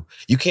luxury shoe.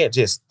 You can't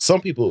just,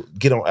 some people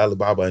get on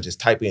Alibaba and just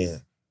type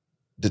in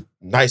the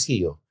nice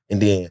heel, and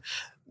then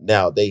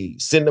now they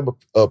send them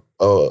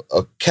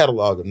a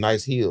catalog of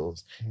nice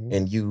heels,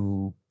 and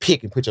you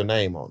pick and put your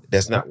name on it.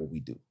 That's not what we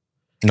do.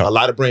 No. A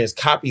lot of brands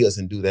copy us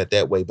and do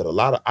that way, but a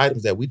lot of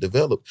items that we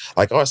develop,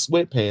 like our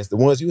sweatpants, the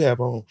ones you have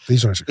on,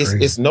 these are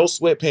crazy. It's no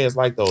sweatpants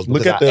like those.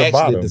 Look at the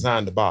bottom.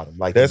 Designed the bottom.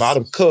 Like the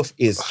bottom cuff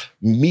is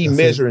me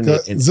measuring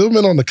it. And zoom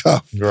in on the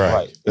cuff.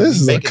 Right. This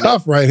is a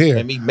cuff right here.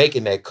 And me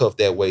making that cuff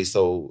that way,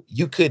 so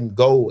you couldn't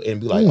go and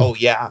be like, oh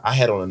yeah, I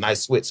had on a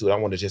nice sweatsuit. I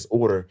want to just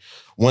order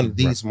one of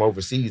these from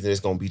overseas, and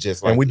it's going to be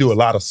just like. And we do a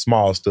lot of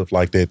small stuff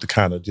like that to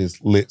kind of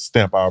just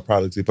stamp our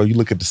products. If you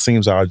look at the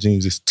seams of our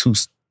jeans, it's two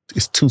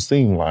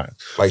seam lines.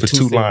 Like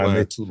two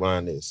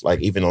line is.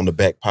 Like even on the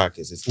back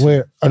pockets. It's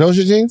Where are those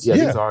your jeans? Yeah,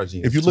 these are our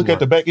jeans. If you look at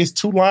the back, it's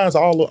 2 lines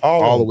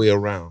all the way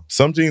around.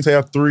 Some jeans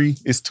have 3.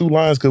 It's 2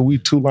 lines because we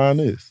 2 line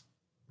this.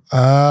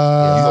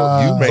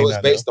 So may it's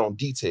not based on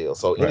details.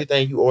 So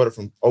anything you order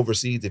from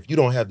overseas, if you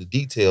don't have the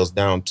details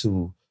down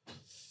to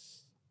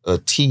a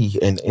T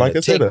and like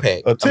a tick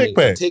pack. A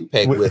tick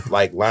pack with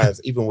like lines,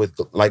 even with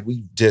like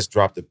we just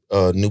dropped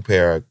a new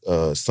pair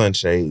of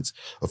sunshades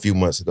a few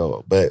months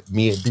ago. But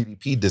me and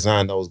BDP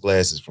designed those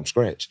glasses from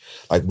scratch.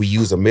 Like we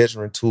use a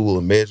measuring tool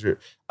and measure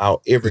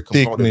out every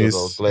component of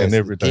those glasses, and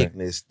everything. the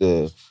thickness,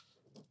 the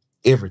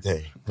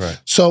everything.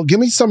 Right. So give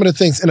me some of the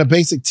things in a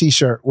basic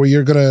t-shirt where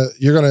you're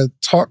gonna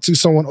talk to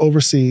someone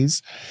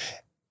overseas.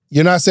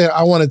 You're not saying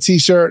I want a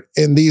t-shirt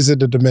and these are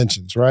the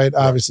dimensions, right?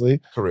 Obviously.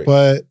 Correct.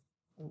 But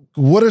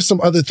what are some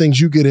other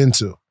things you get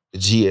into? The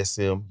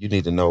GSM, you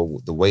need to know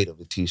the weight of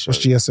the t-shirt.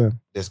 What's GSM?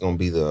 That's going to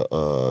be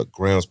the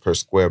grams per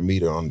square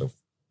meter on the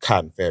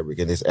cotton fabric,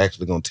 and it's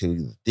actually going to tell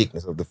you the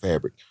thickness of the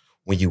fabric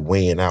when you're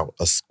weighing out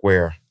a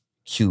square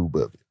cube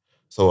of it.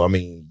 So, I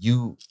mean,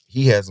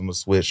 he has him a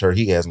sweatshirt,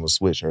 he has him a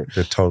sweatshirt.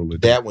 They're totally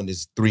different. That one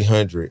is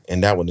 300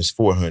 and that one is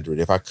 400.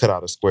 If I cut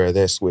out a square of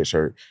that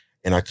sweatshirt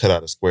and I cut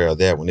out a square of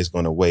that one, it's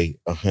going to weigh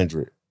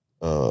 100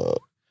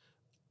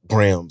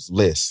 grams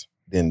less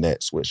than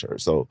that sweatshirt.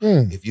 So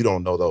if you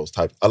don't know those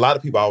types, a lot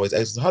of people always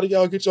ask, how do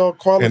y'all get y'all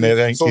quality? And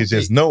it's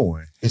just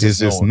knowing. It's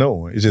just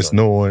knowing. It's just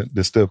knowing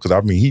the stuff. Because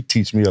I mean, he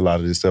teach me a lot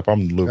of this stuff.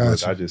 I'm a little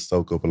bit, I just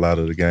soak up a lot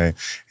of the game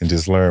and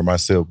just learn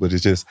myself. But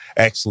it's just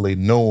actually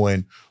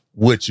knowing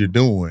what you're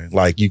doing.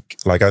 Like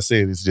I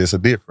said, it's just a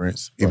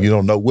difference. Right. If you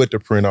don't know what to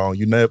print on,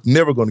 you're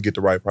never going to get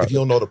the right product. If you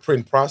don't know the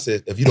print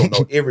process, if you don't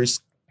know every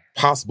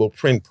possible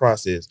print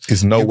process,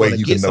 there's no way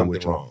you can know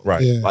what's wrong.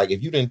 Right. Yeah. Like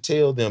if you didn't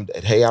tell them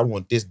that, hey, I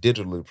want this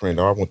digitally print,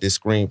 or I want this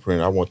screen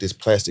print, I want this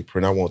plastic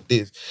print, I want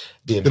this,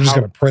 then they're just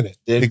going to print it.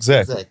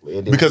 Exactly.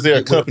 And because they're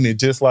a company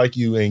just like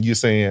you, and you're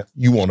saying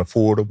you want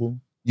affordable,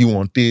 you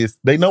want this.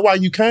 They know why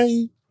you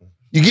came.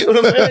 You get what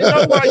I'm saying? They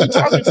know why you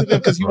talking to them,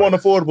 because you want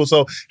affordable.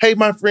 So, hey,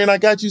 my friend, I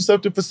got you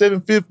something for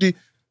 $750,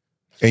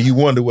 and you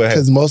wonder what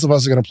happened. Because most of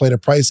us are going to play the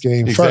price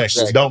game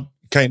first.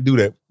 Can't do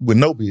that with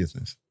no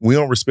business. We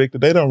don't respect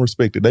it. They don't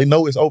respect it. They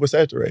know it's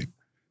oversaturated.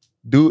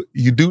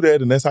 You do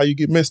that, and that's how you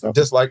get messed up.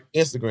 Just like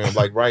Instagram,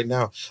 like right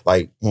now,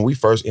 like when we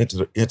first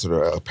entered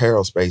the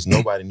apparel space,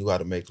 nobody knew how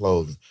to make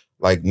clothing.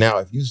 Like now,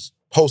 if you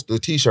post a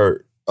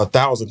t-shirt,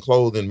 1,000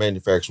 clothing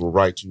manufacturers will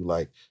write you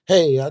like,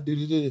 hey, I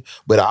do this.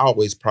 But I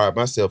always pride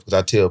myself because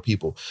I tell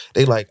people,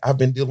 they like, I've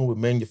been dealing with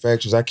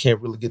manufacturers. I can't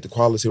really get the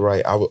quality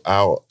right.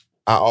 I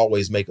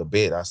always make a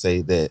bet. I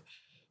say that,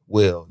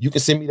 well, you can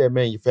send me that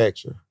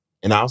manufacturer,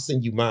 and I'll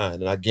send you mine,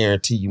 and I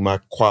guarantee you my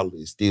quality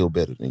is still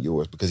better than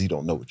yours because you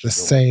don't know what you're doing.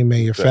 The same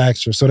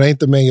manufacturer. So it ain't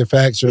the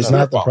manufacturer. It's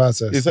not the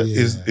process.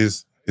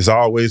 It's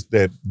always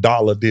that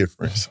dollar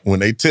difference.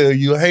 When they tell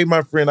you, hey,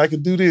 my friend, I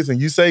can do this, and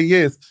you say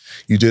yes,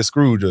 you just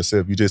screwed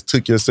yourself. You just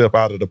took yourself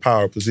out of the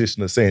power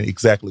position of saying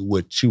exactly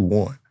what you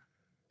want.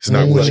 It's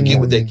not what you get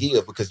want. what they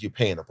give because you're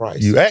paying the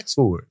price. You ask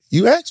for it.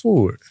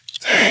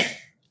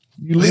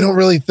 We don't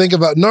really think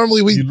about.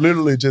 Normally, you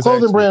literally just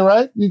clothing brand,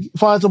 right? You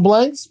find some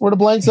blanks. Where the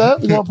blanks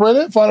at? You gonna print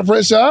it? Find a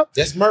print shop.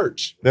 That's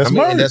merch. Merch.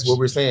 And that's what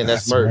we're saying.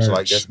 That's merch.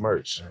 Like that's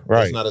merch.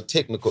 Right. It's not a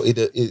technical.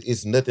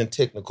 It's nothing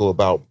technical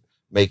about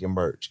making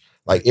merch.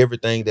 Like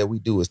everything that we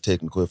do is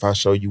technical. If I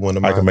show you one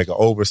of mine, I can make an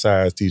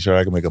oversized t-shirt.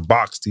 I can make a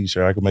box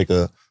t-shirt. I can make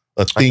a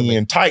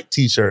thin tight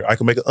t-shirt. I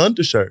can make an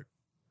undershirt.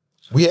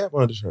 We have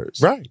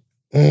undershirts. Right.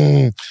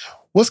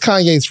 What's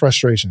Kanye's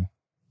frustration?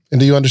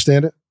 And do you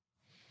understand it?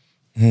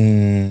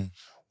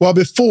 Well,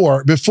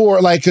 before,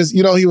 like, because,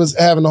 you know, he was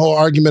having the whole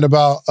argument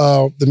about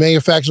the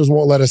manufacturers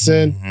won't let us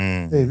in.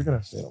 Hey, we're going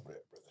to stand over there,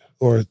 brother.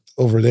 Or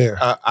over there.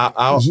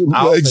 I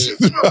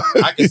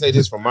can say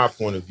this from my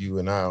point of view,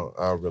 and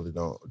I really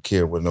don't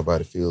care what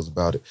nobody feels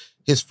about it.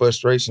 His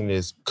frustration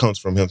comes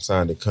from him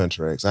signing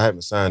contracts. I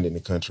haven't signed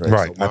any contracts.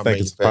 Right. So I think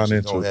it's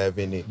financial. Don't have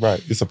any.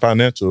 Right. It's a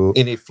financial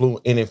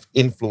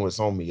influence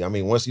on me. I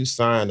mean, once you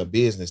sign a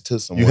business to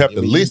someone, you have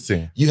to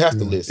listen. You have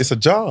to listen. It's a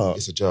job.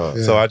 Yeah.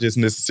 So I just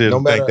necessarily no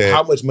matter think that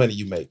how much money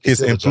you make,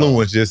 his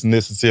influence just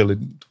necessarily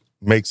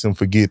makes him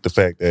forget the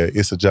fact that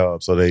it's a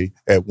job. So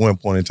at one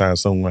point in time,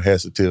 someone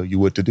has to tell you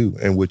what to do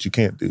and what you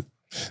can't do.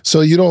 So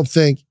you don't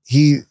think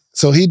he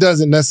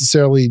doesn't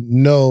necessarily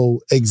know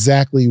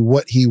exactly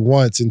what he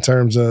wants in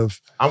terms of,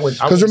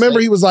 because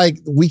remember he was like,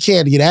 we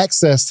can't get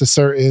access to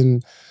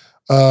certain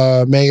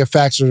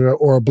manufacturers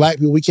or black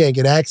people. We can't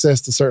get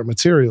access to certain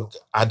material.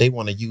 They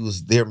want to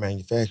use their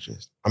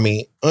manufacturers. I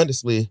mean,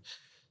 honestly,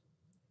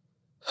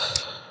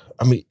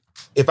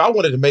 if I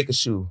wanted to make a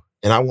shoe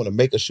and I want to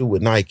make a shoe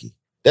with Nike,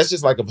 that's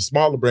just like if a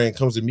smaller brand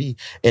comes to me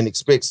and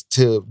expects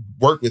to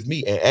work with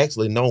me and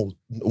actually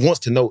wants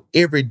to know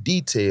every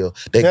detail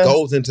that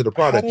goes into the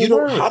product.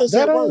 How does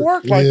that don't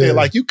work like that?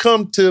 Like you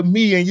come to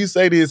me and you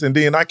say this, and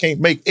then I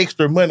can't make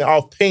extra money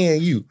off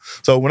paying you.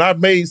 So when I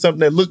made something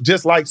that looked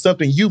just like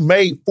something you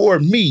made for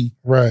me,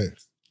 right?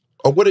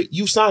 Or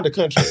you signed a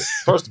contract.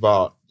 First of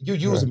all,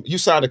 you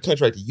signed a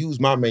contract to use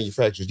my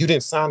manufacturers. You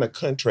didn't sign a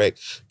contract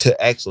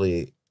to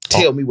actually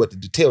tell me what to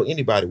do. Tell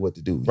anybody what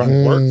to do.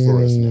 You work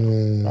for us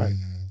now, right?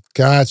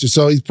 Gotcha.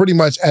 So he's pretty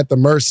much at the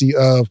mercy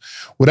of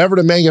whatever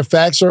the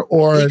manufacturer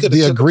or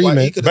the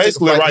agreement.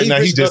 Basically, right now,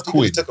 he just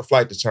quit. He took a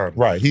flight to China.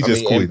 Right, he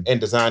just quit. And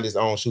designed his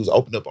own shoes,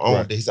 opened up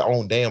his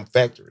own damn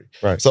factory.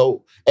 Right.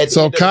 So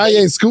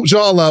Kanye scoops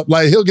y'all up.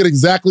 Like, he'll get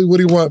exactly what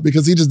he wants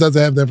because he just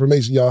doesn't have the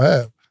information y'all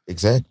have.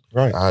 Exactly.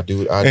 Right.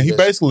 And he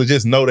basically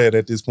just know that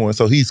at this point.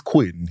 So he's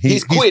quitting.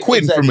 He's quitting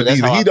exactly. from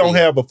it. He don't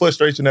have a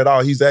frustration at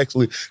all. He's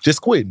actually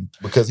just quitting.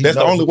 Because that's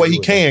the only way he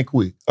can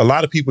quit. A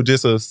lot of people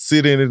just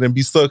sit in it and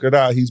be suckered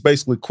out. He's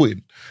basically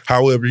quitting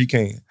however he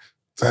can.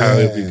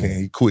 However he can.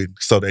 He quit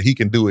so that he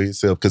can do it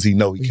himself because he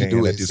know he can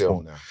do it at this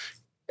point. Now.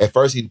 At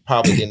first, he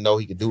probably didn't know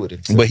he could do it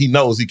himself. But he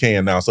knows he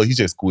can now, so he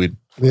just quit.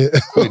 Yeah.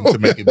 Quitting to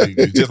make it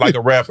big. Just like a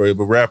rapper. If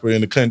a rapper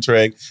in the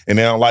contract and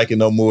they don't like it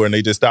no more and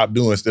they just stop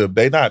doing stuff,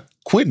 they not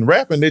quitting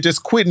rapping, they're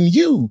just quitting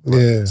you.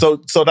 Yeah. So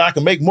that I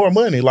can make more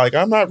money. Like,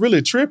 I'm not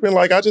really tripping.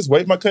 Like, I just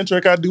wait my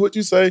contract, I do what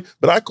you say,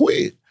 but I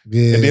quit.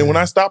 Yeah. And then when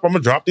I stop, I'm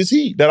going to drop this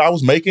heat that I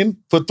was making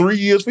for 3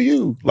 years for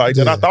you. Like,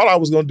 that I thought I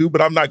was going to do,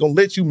 but I'm not going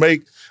to let you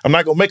make, I'm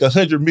not going to make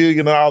 $100 million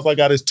and all I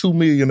got is $2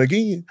 million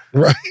again.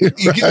 Right. You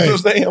get what I'm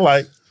saying?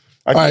 Like,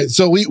 all right,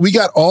 so we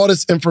got all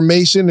this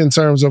information in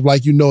terms of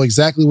like, you know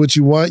exactly what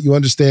you want. You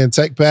understand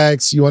tech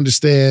packs. You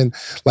understand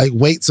like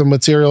weights of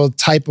material,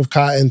 type of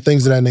cotton,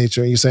 things of that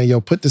nature. And you're saying,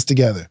 yo, put this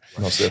together.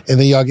 No, sir. And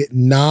then y'all get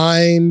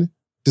 9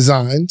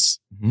 designs,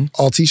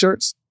 all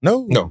t-shirts?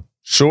 No.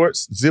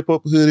 Shorts,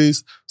 zip-up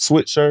hoodies,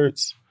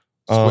 sweatshirts,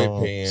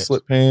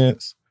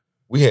 sweatpants.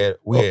 We had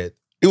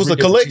It was a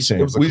collection.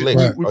 It was a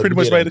collection. We pretty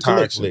much made a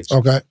collection.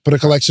 Okay, put a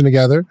collection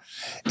together.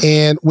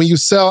 And when you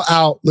sell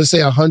out, let's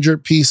say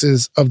 100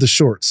 pieces of the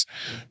shorts,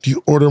 do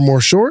you order more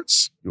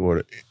shorts? You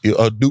order.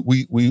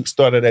 We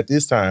started at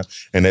this time,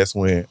 and that's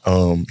when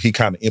he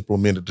kind of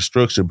implemented the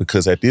structure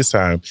because at this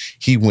time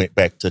he went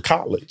back to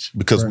college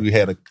because we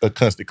had a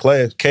constant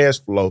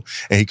cash flow,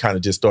 and he kind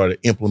of just started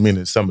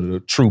implementing some of the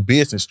true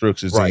business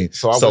structures. Right.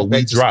 So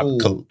we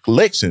dropped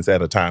collections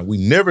at a time. We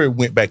never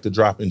went back to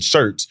dropping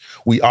shirts.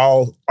 We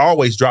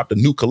always dropped a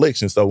new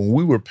collection. So when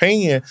we were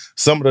paying,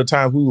 some of the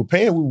times we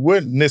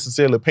weren't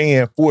necessarily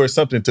paying for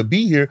something to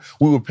be here.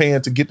 We were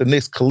paying to get the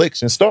next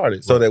collection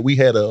started so that we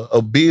had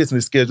a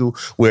business schedule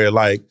where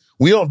like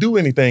we don't do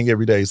anything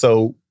every day.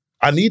 So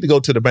I need to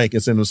go to the bank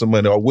and send him some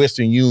money or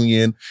Western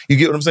Union. You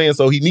get what I'm saying?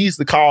 So he needs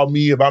to call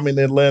me if I'm in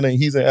Atlanta and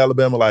he's in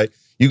Alabama. Like,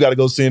 you got to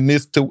go send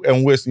this to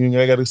Western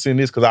Union. I got to send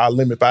this because I'll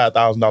limit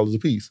 $5,000 a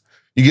piece.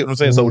 You get what I'm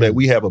saying? So that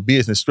we have a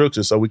business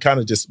structure. So we kind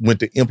of just went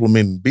to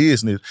implementing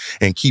business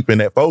and keeping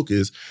that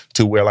focus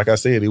to where, like I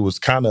said, it was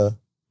kind of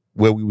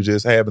where we were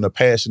just having a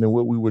passion in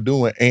what we were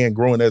doing and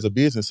growing as a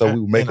business. So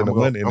we were making the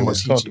money. And I'm going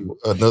to teach you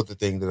another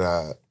thing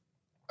that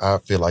I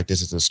feel like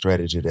this is a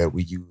strategy that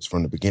we use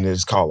from the beginning.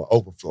 It's called an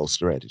overflow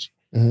strategy.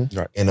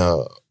 Right. And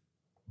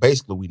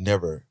basically we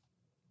never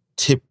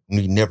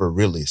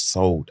really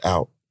sold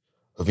out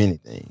of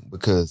anything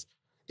because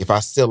if I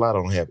sell out, I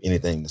don't have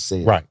anything to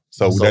sell. Right.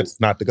 So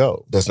that's not the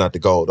goal. That's not the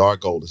goal. Our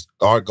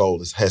goal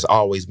has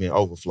always been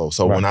overflow.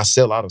 So when I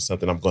sell out of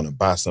something, I'm going to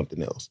buy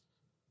something else.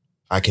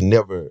 I can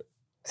never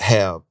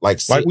have like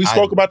we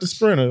spoke about the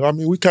sprinter. I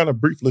mean, we kind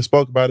of briefly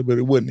spoke about it, but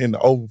it wasn't in the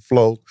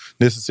overflow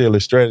necessarily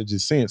strategy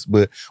sense.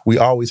 But we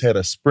always had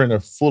a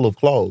sprinter full of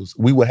clothes.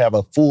 We would have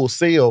a full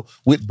sale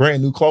with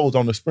brand new clothes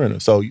on the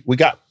sprinter. So we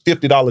got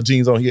 $50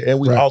 jeans on here, and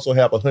we also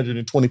have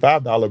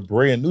 $125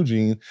 brand new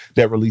jeans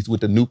that released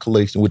with the new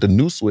collection with the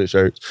new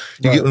sweatshirts.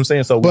 You get what I'm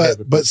saying? So,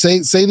 but say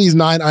these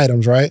 9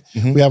 items, right?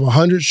 We have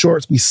 100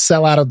 shorts. We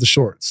sell out of the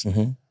shorts.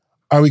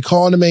 Are we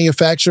calling the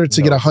manufacturer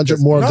to get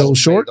 100 more of those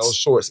shorts? Those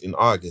shorts in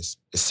August.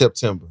 It's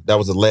September. That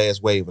was the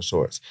last wave of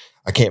shorts.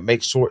 I can't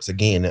make shorts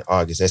again in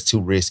August. That's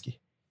too risky.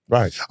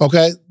 Right.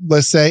 Okay.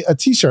 Let's say a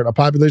t-shirt, a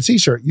popular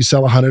t-shirt. You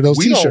sell 100 of those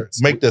t-shirts.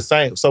 We don't make the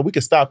same. So we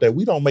can stop that.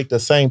 We don't make the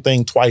same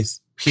thing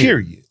twice,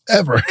 period.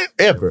 Ever.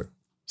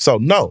 So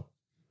no.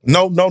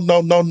 No. Even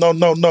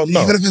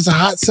if it's a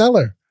hot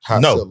seller.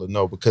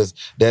 No, because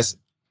that's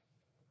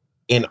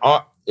in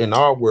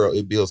our world,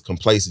 it builds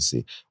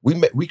complacency.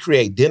 We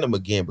create denim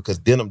again because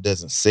denim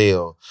doesn't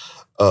sell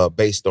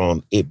based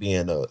on it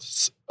being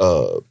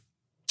a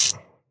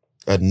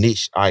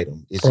niche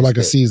item. It's or like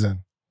a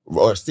season.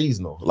 Or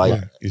seasonal.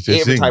 Like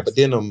every type of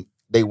denim,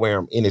 they wear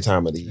them any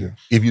time of the year.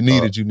 If you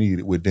need it, you need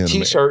it with denim.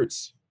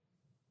 T-shirts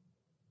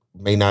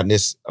may not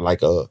necessarily,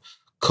 like a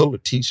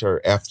colored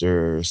t-shirt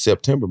after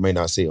September may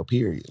not sell,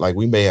 period. Like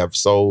we may have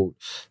sold.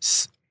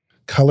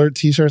 Colored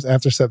t-shirts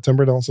after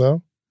September don't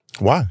sell?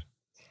 Why?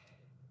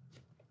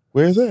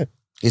 Where is that?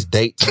 It's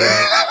date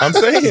time. I'm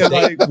saying,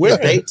 like, where?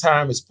 It's date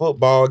time. It's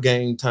football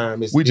game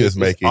time. We just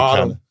make it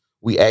kind of.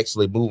 We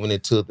actually moving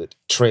into the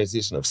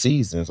transition of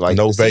seasons. Like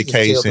no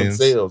vacations.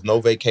 No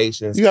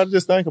vacations. You got to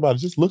just think about it.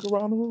 Just look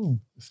around the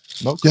room.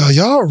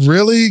 Y'all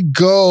really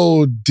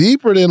go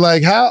deeper than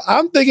like how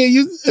I'm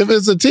thinking. If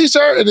it's a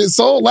t-shirt and it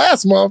sold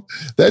last month,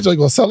 that joint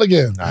gonna sell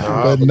again,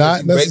 but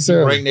not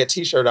necessarily. You bring that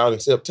t-shirt out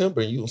in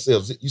September and you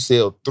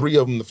sell 3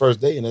 of them the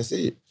first day and that's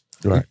it.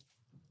 Right.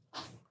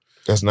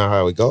 That's not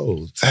how it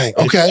goes. Dang,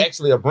 okay.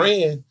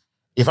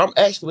 If I'm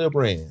actually a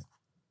brand,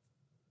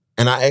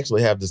 and I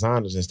actually have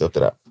designers and stuff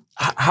that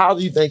How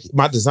do you think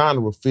my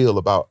designer will feel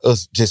about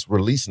us just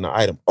releasing the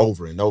item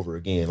over and over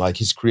again? Like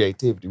his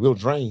creativity will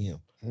drain him.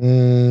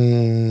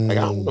 Like,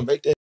 I don't want to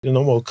make that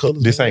no more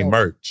colors. This ain't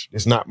merch.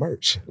 It's not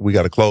merch. We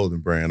got a clothing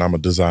brand. I'm a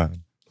designer.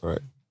 Right.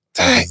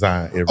 I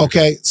design everything.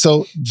 Okay,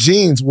 so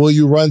jeans, will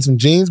you run some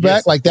jeans back,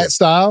 Yes, like that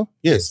style?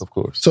 Yes, of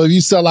course. So if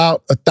you sell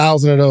out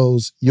 1,000 of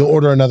those, you'll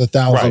order another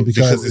 1,000 Right,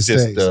 because it's it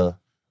just stays. the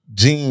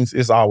jeans.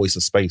 It's always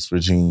a space for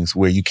jeans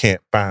where you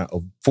can't find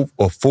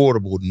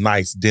affordable,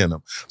 nice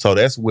denim. So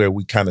that's where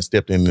we kind of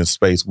stepped in this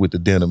space with the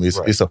denim. It's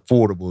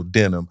affordable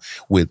denim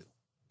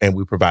and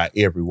we provide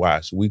every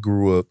wash. We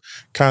grew up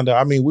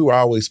we were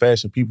always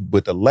fashion people,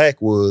 but the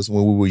lack was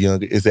when we were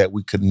younger is that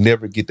we could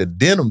never get the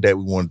denim that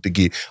we wanted to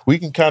get. We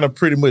can kind of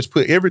pretty much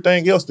put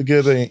everything else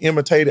together and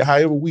imitate it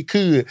however we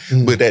could,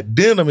 but that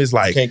denim is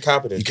like, You can't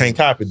copy that. you can't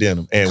copy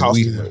denim. And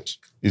Cost too much.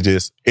 it's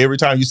just, every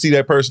time you see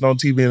that person on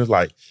TV and it's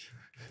like,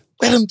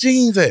 where them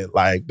jeans at?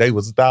 Like, they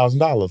was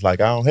 $1,000. Like,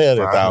 I don't have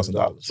that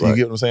 $1,000. You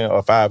get what I'm saying?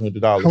 Or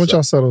 $500. How much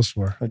y'all sell those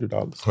for? $100.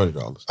 $100.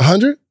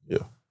 100? Yeah.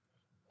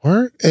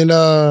 Word? And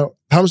how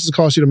much does it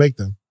cost you to make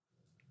them?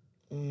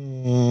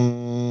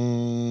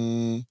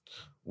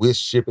 With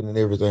shipping and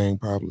everything,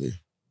 probably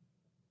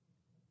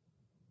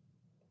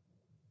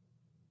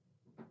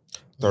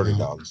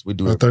 $30. We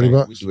do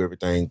 $30? We do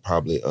everything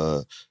probably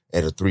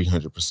at a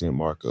 300%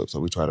 markup.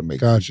 So we try to make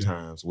 3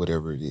 times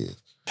whatever it is.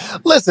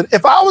 Listen,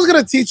 if I was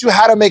going to teach you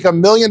how to make $1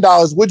 million,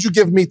 would you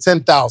give me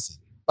 10,000?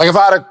 Like if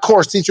I had a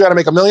course teach you how to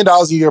make $1 million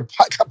a year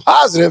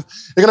positive,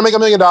 you're going to make $1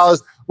 million,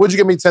 would you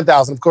give me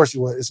 10,000? Of course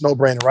you would. It's no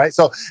brainer, right?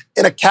 So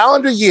in a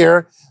calendar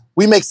year,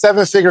 we make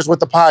 7 figures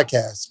with the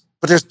podcast.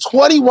 But there's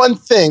 21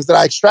 things that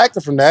I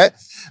extracted from that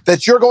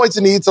you're going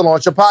to need to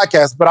launch a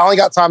podcast. But I only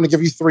got time to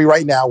give you 3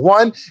 right now.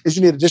 One is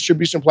you need a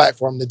distribution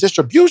platform. The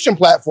distribution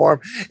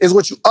platform is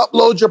what you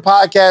upload your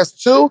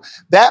podcast to.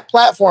 That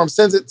platform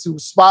sends it to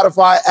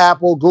Spotify,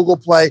 Apple, Google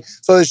Play,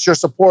 so that your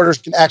supporters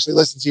can actually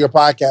listen to your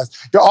podcast.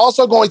 You're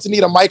also going to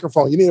need a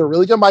microphone. You need a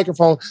really good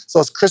microphone so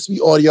it's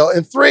crispy audio.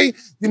 And 3,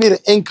 you need an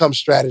income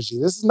strategy.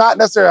 This is not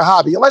necessarily a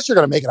hobby, unless you're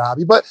going to make it a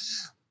hobby. But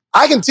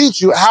I can teach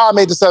you how I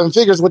made the 7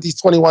 figures with these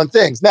 21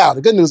 things. Now,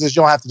 the good news is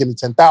you don't have to give me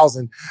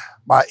 10,000.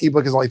 My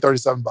ebook is only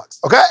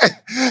 $37,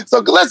 okay? So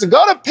listen,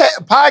 go to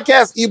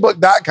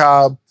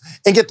podcastebook.com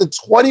and get the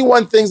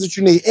 21 things that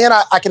you need. And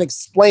I can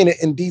explain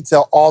it in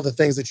detail, all the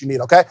things that you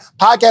need, okay?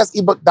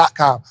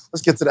 Podcastebook.com.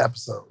 Let's get to the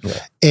episode.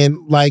 Yeah.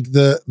 And like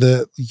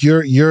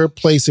you're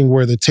placing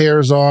where the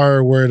tears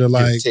are, where the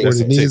where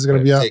the knees are going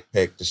to be out.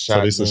 The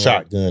so this is a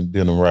shotgun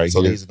denim right here.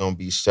 So these are going to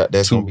be shot.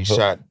 That's going to be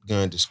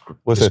shotgun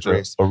What's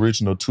distress. That? The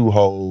original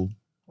 2-hole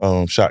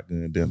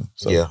shotgun denim.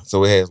 So. Yeah,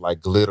 so it has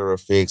like glitter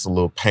effects, a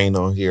little paint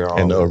on here.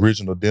 And the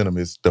original denim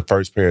is the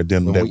first pair of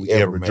denim that we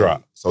ever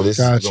dropped. So this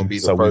is going to be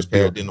the first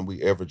pair of denim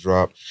we ever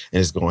dropped, and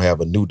it's going to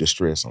have a new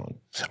distress on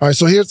it. All right,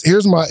 so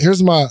here's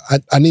my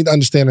I need to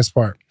understand this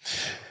part.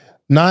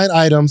 9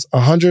 items,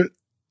 100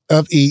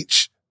 of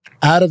each.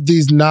 Out of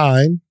these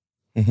 9,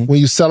 when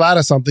you sell out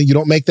of something, you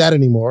don't make that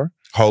anymore.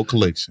 Whole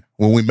collection.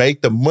 When we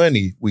make the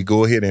money, we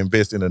go ahead and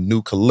invest in a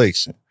new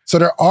collection. So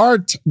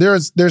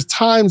there's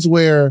times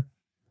where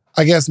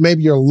I guess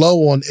maybe you're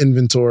low on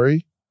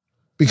inventory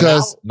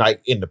because now,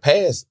 like in the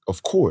past,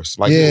 of course,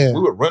 like we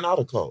would run out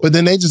of clothes. But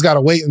then they just got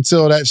to wait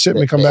until that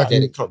shipment come back.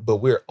 But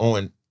we're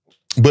on.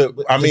 But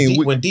I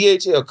mean, when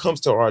DHL comes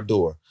to our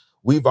door,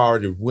 we've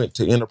already went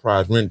to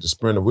Enterprise, rented the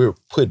Sprinter. We're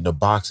putting the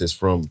boxes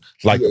from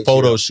like the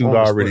photo shoot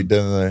already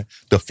done,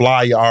 the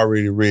flyer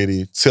already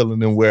ready, telling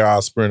them where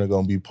our Sprinter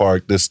gonna be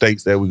parked, the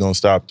states that we're gonna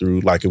stop through,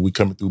 like if we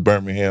coming through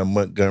Birmingham,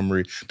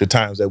 Montgomery, the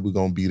times that we're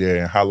gonna be there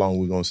and how long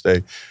we're gonna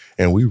stay.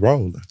 And we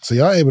rolling. So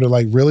y'all able to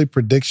like really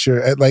predict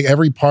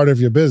every part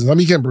of your business. I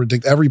mean, you can't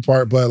predict every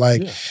part, but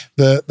like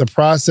the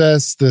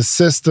process, the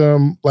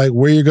system, like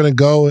where you're gonna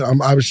go.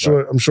 I'm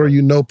sure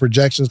you know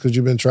projections because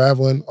you've been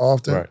traveling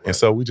often. Right. And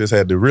so we just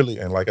had to really,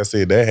 and like I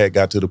said, that had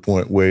got to the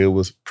point where it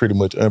was pretty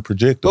much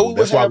unpredictable.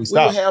 That's why we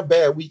stopped. We would have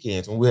bad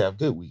weekends and we have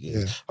good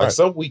weekends. Yeah. Like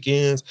some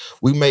weekends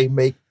we may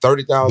make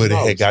 $30,000. But it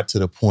had got to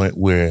the point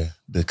where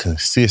the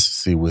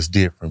consistency was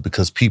different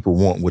because people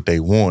want what they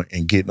want,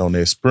 and getting on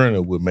that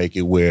Sprinter would make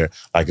it where,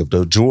 like if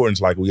the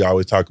Jordans, like we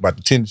always talk about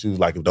the tennis shoes,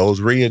 like if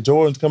those red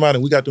Jordans come out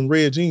and we got them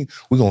red jeans,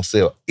 we're going to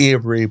sell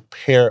every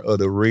pair of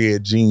the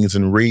red jeans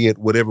and red,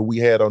 whatever we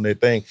had on that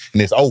thing,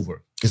 and it's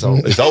over. It's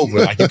over.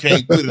 Like you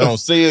can't put it on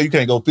sale. You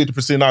can't go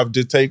 50% off,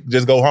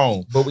 just go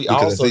home. But we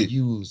also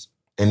use,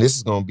 and this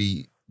is going to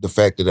be the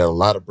factor that a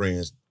lot of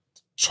brands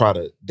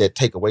that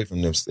take away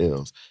from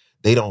themselves.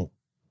 They don't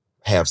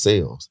have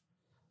sales.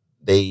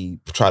 They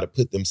try to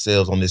put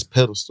themselves on this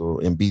pedestal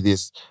and be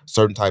this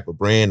certain type of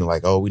brand and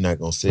like, oh, we're not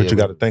going to sell. But you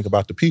got to think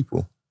about the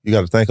people. You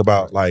got to think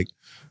about like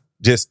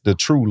just the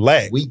true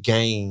lack. We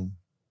gain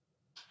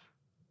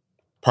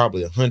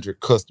probably 100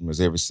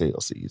 customers every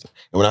sales season.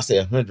 And when I say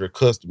 100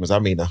 customers, I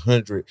mean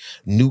 100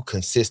 new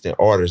consistent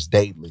orders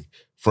daily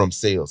from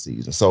sales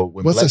season. So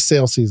when what's a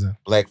sales season?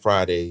 Black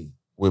Friday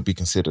would be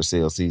considered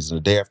sales season.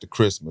 The day after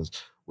Christmas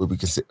what we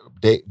consider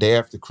day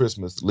after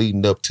Christmas,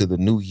 leading up to the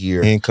New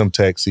Year. Income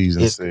tax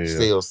season,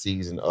 sales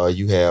season.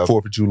 You have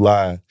 4th of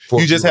July.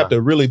 You just have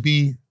to really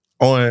be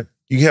on.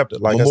 You have to,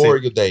 like Memorial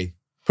I said, Day.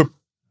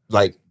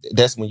 Like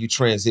that's when you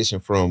transition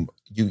from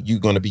you're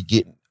going to be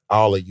getting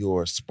all of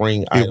your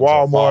spring items. If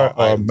Walmart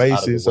or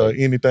Macy's or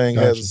anything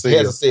has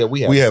a sale,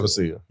 we have a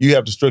sale. You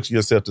have to structure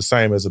yourself the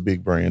same as a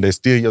big brand. They're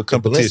still your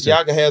competition.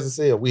 If Balenciaga has a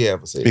sale, we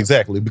have a sale.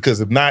 Exactly. Because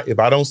if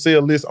I don't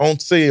sell this on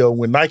sale,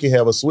 when Nike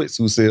have a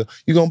sweatsuit sale,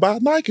 you're going to buy a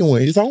Nike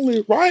one. It's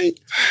only right.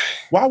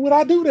 Why would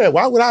I do that?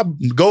 Why would I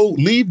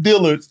leave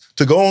Dillard's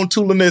to go on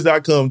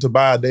Tulones.com to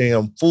buy a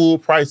damn full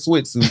price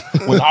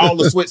sweatsuit when all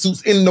the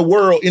sweatsuits in the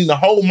world, in the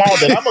whole mall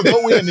that I'm going to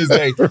go in this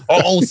day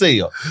are on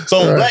sale? So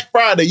on Black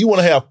Friday, you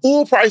want to have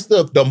full price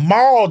stuff. The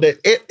mall that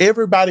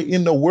everybody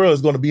in the world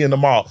is going to be in the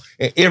mall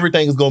and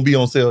everything is going to be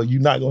on sale.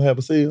 You're not going to have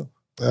a sale?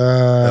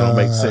 That don't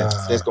make sense.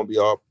 That's going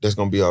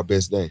to be our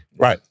best day.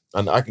 Right.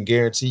 And I can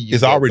guarantee you.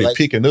 It's already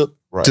picking up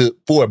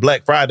for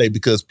Black Friday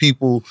because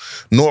people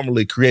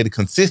normally create a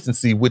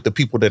consistency with the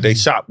people that they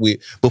shop with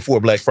before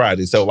Black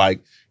Friday. So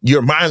like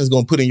your mind is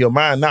going to put in your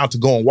mind now to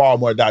go on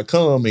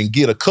Walmart.com and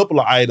get a couple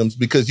of items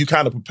because you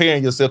kind of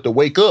preparing yourself to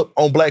wake up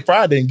on Black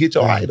Friday and get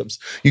your items.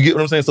 You get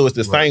what I'm saying? So it's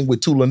the same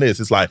with Tulones.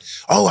 It's like,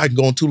 oh, I can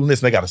go on Tulones and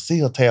they got a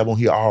sale tab on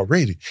here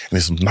already. And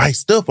there's some nice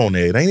stuff on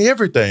there. It ain't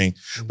everything,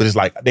 but it's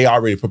like they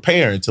already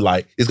preparing to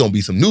like, it's going to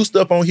be some new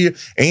stuff on here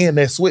and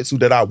that sweatsuit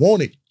that I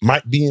wanted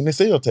might be in the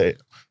sale tab.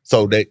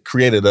 So that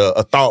created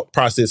a thought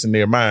process in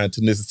their mind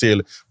to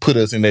necessarily put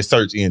us in their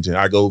search engine.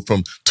 I go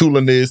from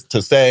Tulones to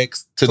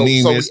Saks to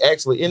Neiman's. So we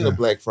actually in the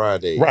Black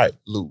Friday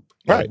loop.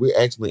 Like we're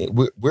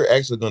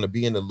actually going to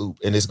be in the loop,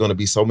 and it's going to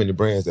be so many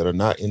brands that are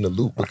not in the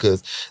loop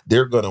because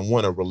they're going to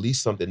want to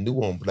release something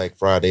new on Black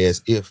Friday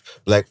as if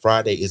Black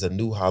Friday is a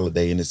new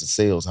holiday and it's a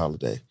sales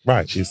holiday.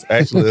 Right. It's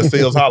actually a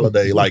sales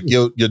holiday. Like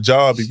your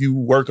job, if you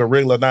work a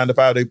regular 9 to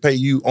 5, they pay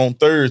you on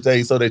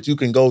Thursday so that you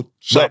can go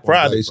Black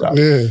Friday shop.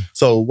 Yeah.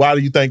 So why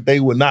do you think they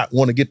would not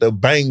want to get the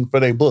bang for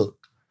their buck?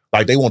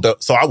 Like I want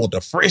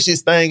the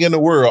freshest thing in the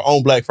world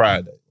on Black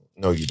Friday.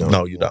 No, you don't.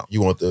 No, you don't. You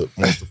want the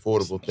most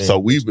affordable thing.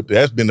 So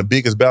that's been the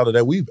biggest battle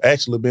that we've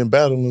actually been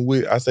battling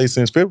with. I say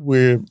since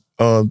February,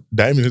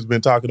 Damon has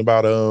been talking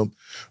about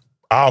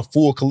our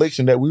full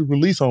collection that we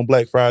release on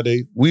Black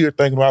Friday. We are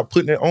thinking about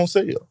putting it on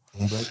sale.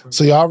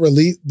 So y'all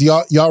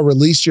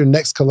release your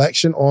next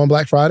collection on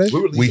Black Friday?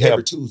 We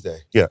every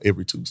Tuesday. Yeah,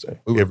 every Tuesday.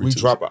 We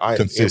drop an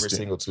item every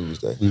single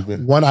Tuesday.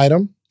 One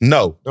item?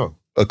 No.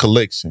 A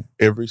collection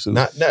every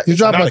Tuesday. You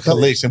drop not a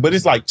collection, but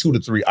it's like 2 to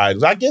 3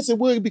 items. I guess it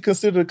would be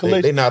considered a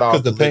collection. They're not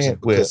all collection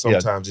because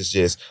sometimes it's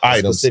just a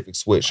specific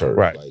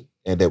sweatshirt,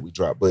 and that we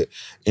drop. But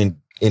in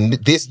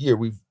this year,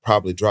 we've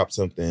probably dropped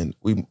something.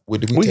 We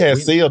had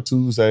sale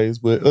Tuesdays,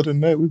 but other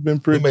than that, we've been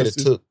pretty.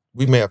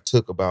 We may have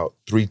took about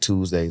 3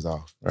 Tuesdays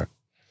off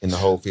in the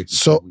whole 50.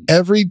 So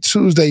every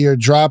Tuesday, you're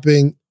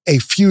dropping a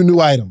few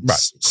new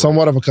items,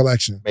 somewhat of a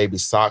collection. Maybe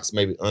socks,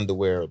 maybe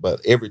underwear, but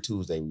every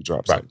Tuesday we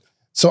drop something.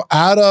 So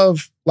out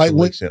of like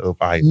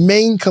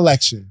main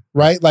collection,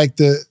 right? Like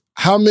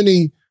how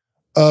many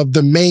of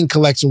the main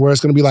collection where it's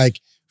going to be like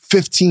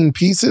 15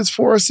 pieces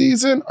for a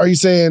season? Are you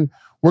saying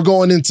we're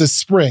going into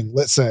spring,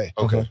 let's say?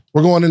 Okay.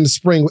 We're going into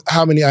spring with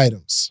how many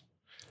items?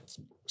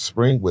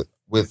 Spring with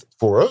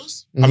for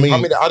us? Mm-hmm. I mean, how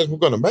many items we're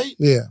going to make?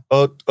 Yeah.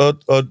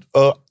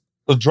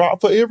 A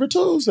drop for every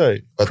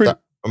Tuesday.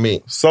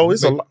 So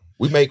it's a lot.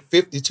 We make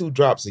 52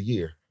 drops a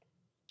year.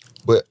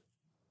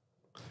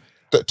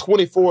 But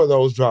 24 of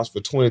those drops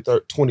for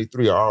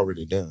 23 are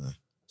already done.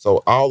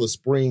 So all the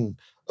spring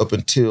up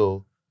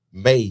until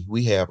May,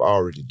 we have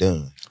already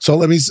done.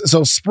 So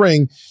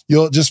spring,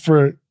 you'll, just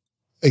for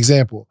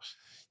example,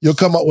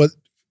 come up with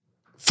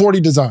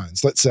 40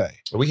 designs, let's say.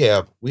 We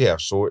have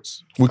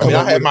shorts.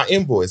 I have my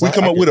invoice. We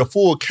come up with a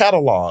full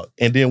catalog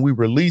and then we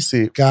release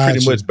it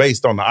pretty much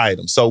based on the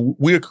item. So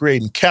we're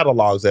creating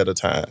catalogs at a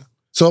time.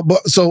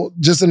 So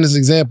just in this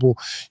example,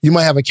 you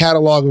might have a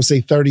catalog of say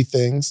 30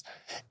 things,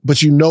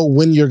 but you know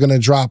when you're going to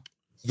drop.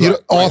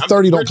 All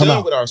 30 don't come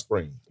out. With our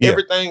spring. Yeah.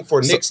 Everything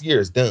for next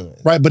year is done.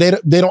 Right,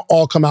 but they don't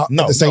all come out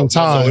at the same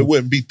time. No, it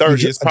wouldn't be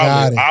 30. It's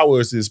probably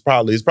ours is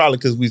probably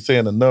because we're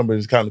saying the number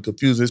is kind of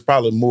confusing. It's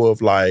probably more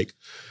of like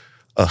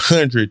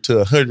 100 to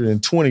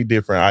 120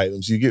 different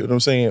items. You get what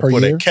I'm saying? For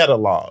that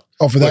catalog.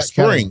 Oh, for that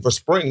spring. catalog. For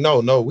spring,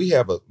 no. We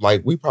have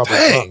we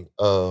probably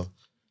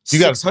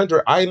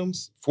 600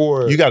 items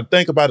for. You got to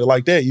think about it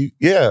like that.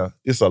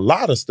 It's a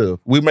lot of stuff.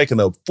 We're making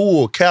a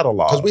full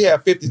catalog. Because we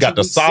have 50. You got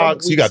the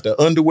socks, you got the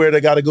underwear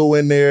that got to go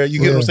in there. You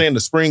get what I'm saying? The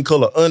spring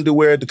color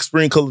underwear, the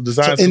spring color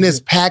design. So in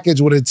this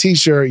package with a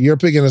t-shirt, you're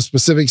picking a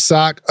specific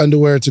sock,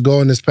 underwear to go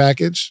in this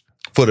package?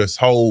 For this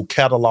whole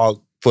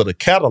catalog, for the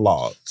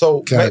catalog.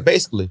 So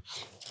basically,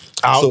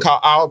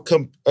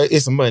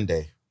 it's a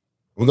Monday.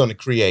 We're going to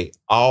create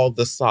all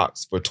the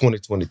socks for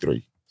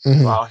 2023.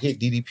 Mm-hmm. I'll hit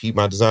DDP,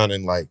 my designer,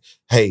 and like,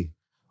 hey,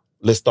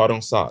 let's start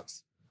on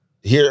socks.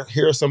 Here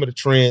are some of the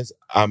trends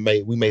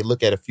we may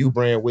look at a few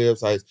brand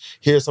websites.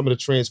 Here are some of the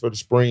trends for the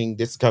spring.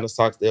 This is the kind of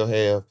socks they'll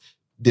have.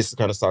 This is the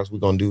kind of socks we're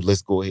going to do.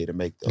 Let's go ahead and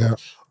make those. Yeah.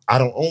 I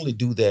don't only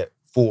do that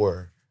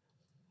for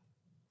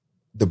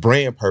the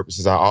brand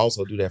purposes. I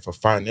also do that for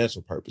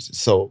financial purposes.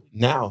 So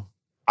now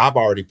I've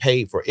already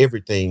paid for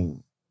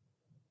everything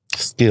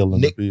Still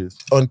in the business.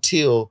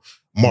 Until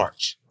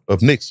March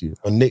of next year.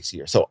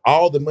 So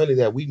all the money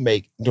that we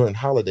make during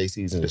holiday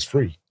season is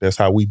free. That's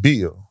how we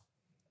build.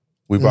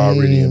 We've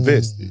already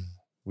invested.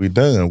 We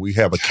done. We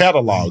have a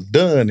catalog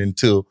done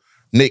until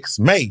next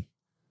May.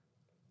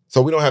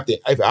 So we don't have to,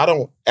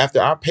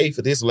 after I pay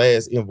for this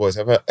last invoice,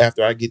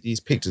 after I get these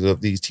pictures of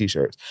these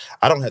t-shirts,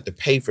 I don't have to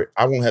pay for it.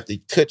 I won't have to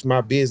touch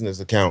my business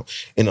account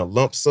in a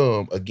lump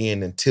sum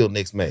again until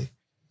next May.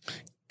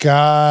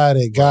 Got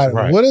it.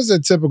 Right. What is a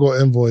typical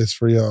invoice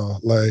for y'all?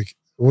 Like,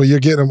 when you're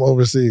getting them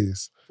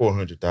overseas?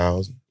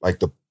 400,000. Like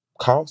the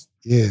cost?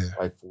 Yeah.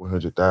 Like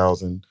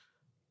 400,000.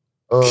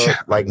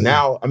 Like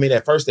now, I mean,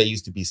 at first they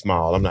used to be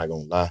small. I'm not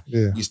gonna lie.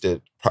 Yeah.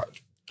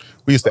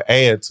 We used to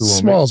add to them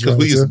Smalls because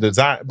we used to relative.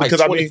 design. like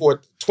Because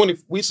 20.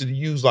 We used to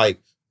use like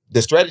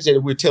the strategy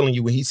that we're telling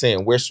you when he's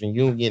saying Western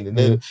Union, and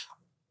then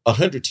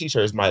 100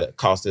 t-shirts might have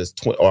cost us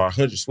or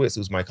 100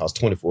 sweatsuits might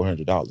cost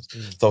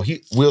 $2,400. So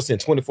we'll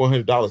send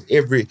 $2,400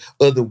 every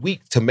other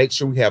week to make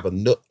sure we have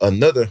another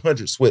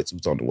 100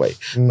 sweatsuits on the way.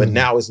 But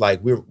now it's like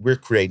we're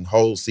creating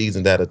whole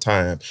seasons at a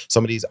time.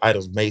 Some of these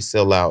items may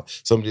sell out.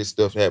 Some of this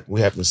stuff we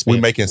have to spend.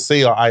 we're making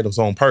sale items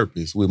on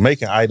purpose. We're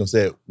making items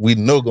that we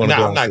know going to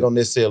go. I'm not going to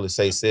necessarily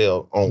say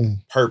sell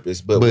on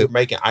purpose, but we're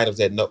making items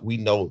that we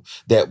know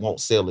that won't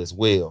sell as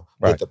well,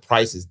 but the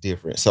price is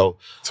different. So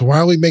why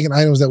are we making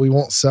items that we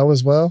won't sell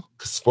as well?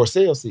 For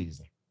sale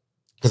season.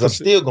 Because I'm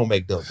still going to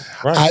make double.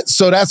 Right.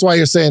 So that's why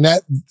you're saying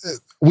that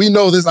we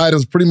know this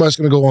item's pretty much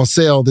going to go on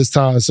sale this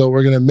time. So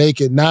we're going to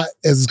make it not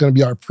as it's going to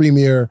be our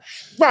premier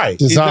design.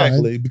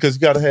 Exactly. Because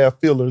you got to have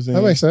fillers.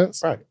 That makes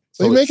sense. Right.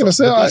 So you're making a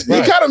sale.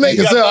 You got to make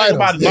a sale item.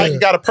 Like you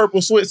got a purple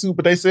sweatsuit,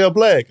 but they sell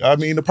black. I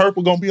mean, the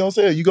purple going to be on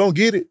sale. You going to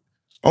get it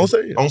on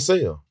sale. On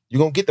sale. You're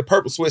going to get the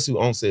purple sweatsuit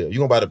on sale. You're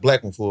going to buy the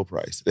black one full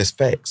price. That's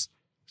facts.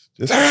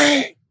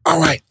 All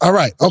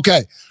right.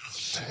 Okay.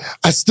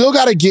 I still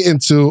got to get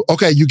into,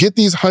 you get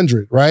these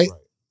 100, right?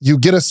 You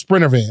get a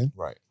Sprinter van.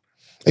 Right.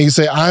 And you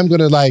say, I'm going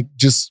to like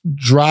just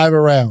drive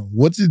around.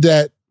 What did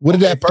that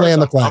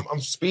plan look like?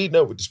 I'm speeding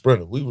up with the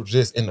Sprinter. We were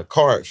just in the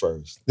car at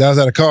first. That was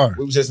at a car.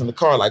 We were just in the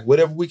car. Like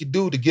whatever we could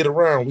do to get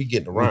around, we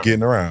getting around. We're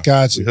getting around.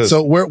 Gotcha.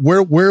 So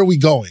where are we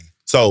going?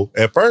 So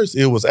at first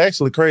it was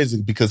actually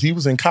crazy because he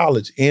was in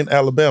college in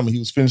Alabama. He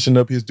was finishing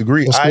up his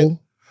degree. What school?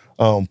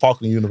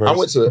 Falkland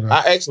University.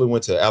 I actually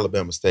went to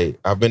Alabama State.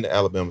 I've been to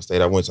Alabama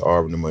State. I went to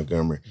Auburn and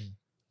Montgomery.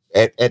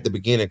 At the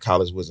beginning,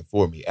 college wasn't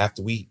for me.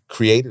 After we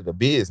created a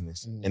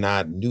business and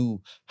I knew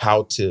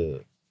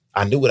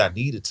what I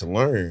needed to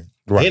learn,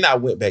 then I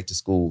went back to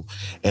school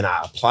and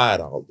I applied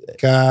all of that.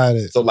 Got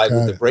it. So like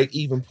with the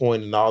break-even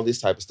point and all this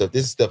type of stuff,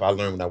 this is stuff I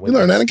learned when I went. You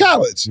learned that in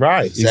college.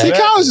 Right. Exactly.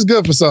 See, college is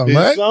good for something,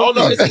 right? Oh,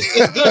 no, it's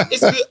good. It's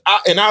good.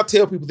 And I'll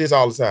tell people this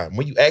all the time.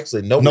 When you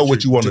actually know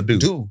what you want to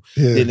do,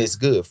 then it's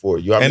good for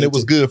you. And it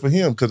was good for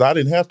him because I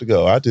didn't have to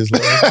go. I just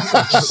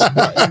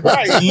learned.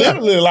 Right.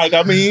 Literally. Like,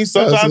 I mean,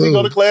 sometimes he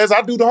go to class,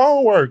 I do the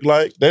homework.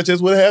 Like, that's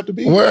just what it have to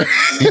be.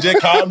 He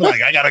just called me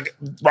like, I got to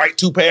write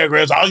 2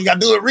 paragraphs. All you got to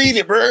do is read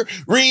it, bro.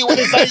 Read what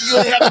it say. You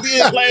don't have to be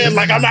in class.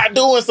 Like, I'm not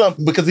doing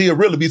something because he'll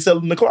really be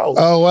selling the clothes.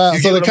 Oh, wow.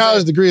 So the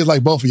college degree is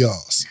like both of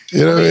y'all's.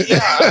 You know what I mean? Yeah,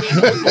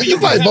 I mean, you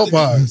like both of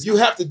ours. You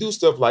have to do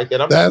stuff like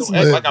that. I'm not going to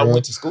act like I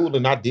went to school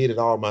and I did it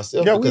all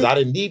myself because I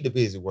didn't need the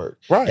busy work.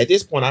 Right. At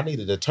this point, I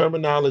needed the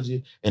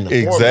terminology and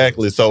the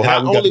formulas. So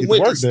I only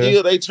went to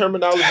steal their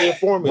terminology and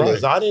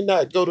formulas. I did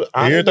not go to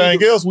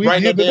everything else. We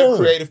write no damn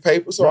creative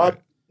paper. So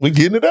we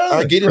getting it done.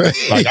 I get it.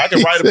 Like I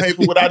can write a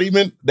paper without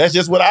even. That's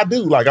just what I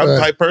do. Like I'm the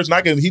type of person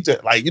I can. He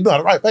just like you know how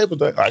to write papers.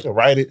 I can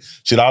write it.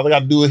 Shit, all I got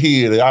to do is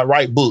here. I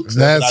write books.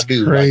 That's what I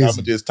do. Crazy. Like, I'm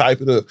gonna just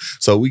type it up.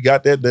 So we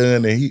got that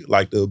done, and he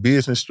like the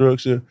business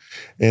structure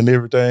and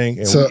everything,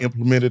 and we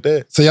implemented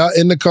that. So y'all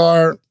in the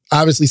car,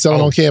 obviously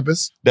selling on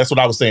campus. That's what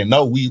I was saying.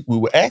 No, we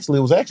were actually.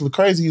 It was actually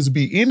crazy. He used to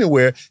be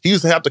anywhere. He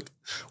used to have to.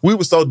 We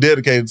were so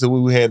dedicated to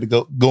what we had to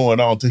go going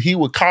on. Till he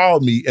would call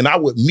me, and I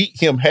would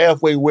meet him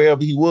halfway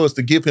wherever he was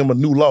to give him a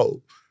new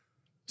load.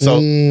 So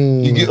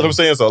you get what I'm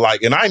saying? So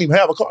like, and I didn't even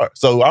have a car.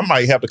 So I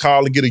might have to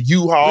call and get a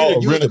U-Haul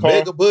or rent a car.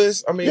 Mega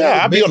bus. I mean,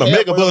 yeah, I'd be on a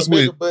mega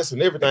bus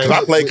and everything.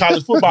 Because I played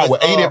college football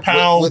with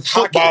 80-pound with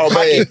football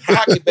bags.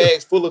 Hockey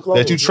bags full of clothes.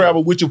 That you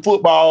travel with your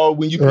football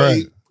when you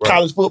play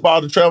college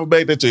football, the travel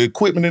bag, that your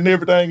equipment and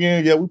everything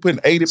in. Yeah, we putting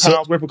 80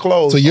 pounds worth of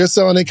clothes. So you're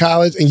selling in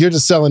college and you're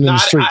just selling in the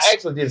streets. I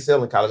actually didn't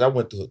sell in college. I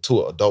went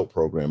to an adult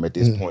program at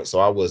this point. So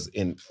I was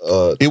in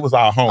it was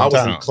our hometown. I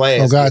was in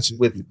class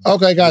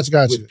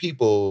with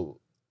people.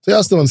 So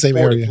y'all still in the same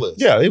area? Plus.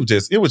 Yeah, it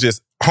was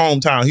just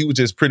hometown. He was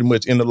just pretty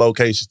much in the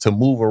location to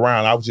move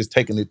around. I was just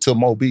taking it to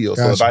Mobile.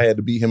 So if I had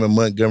to beat him in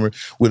Montgomery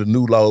with a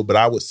new load, but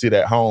I would sit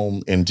at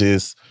home and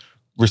just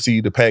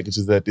receive the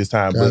packages at this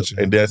time. Gotcha.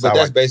 But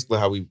that's basically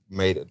how we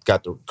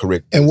got the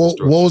correct. And what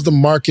was the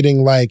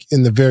marketing like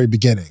in the very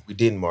beginning? We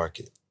didn't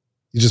market.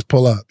 You just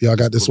pull up. Y'all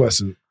got this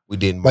sweatsuit. We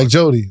didn't market. Like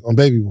Jody on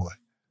Baby Boy.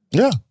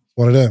 Yeah.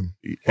 One of them.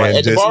 Right,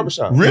 at the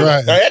barbershop. Really,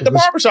 Right. at the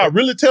barbershop,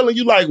 really telling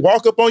you, like,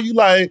 walk up on you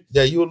like,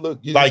 yeah, you'll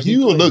look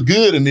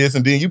good in this,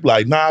 and then you be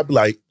like, nah, I be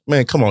like,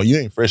 man, come on, you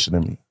ain't fresher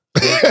than me.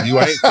 You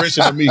ain't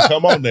fresher than me.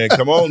 Come on, then.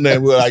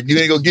 We're like, you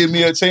ain't gonna give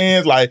me a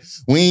chance. Like,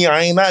 I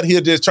ain't out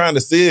here just trying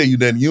to sell you.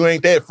 Then you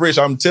ain't that fresh.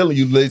 I'm telling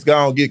you, let's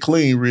go and get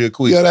clean real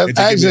quick. Yeah, that's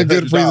actually a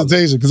good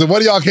presentation. Because if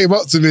one of y'all came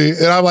up to me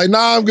and I'm like,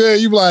 nah, I'm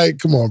good. You be like,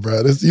 come on,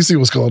 bro. You see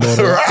what's going on.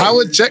 Right. I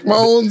would check my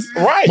own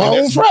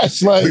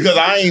fresh. Like, because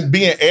I ain't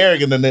being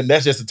arrogant, and then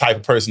that's just the type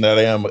of person that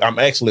I am. I'm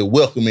actually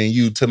welcoming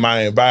you to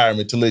my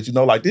environment to let you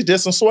know, like, this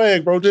just some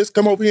swag, bro. Just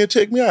come over here and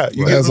check me out.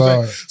 You get what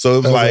I'm saying? So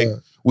it was like,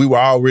 we were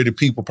already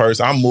people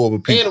person. I'm more of a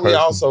people person. And we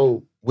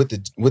also, with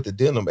the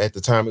denim, at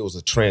the time, it was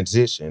a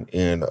transition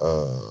in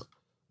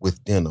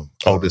with denim.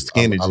 Oh, the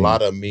skinny jeans. A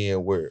lot of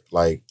men were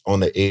like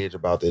on the edge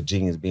about their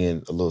jeans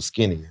being a little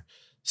skinnier.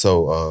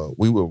 So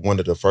we were one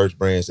of the first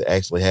brands to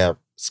actually have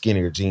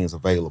skinnier jeans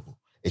available,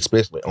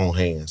 especially on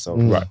hand. So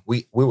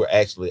we were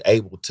actually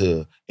able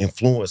to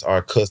influence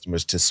our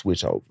customers to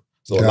switch over.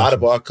 So a lot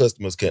of our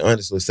customers can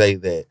honestly say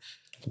that,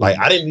 like,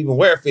 I didn't even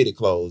wear fitted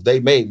clothes. They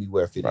made me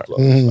wear fitted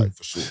clothes, like,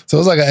 for sure. So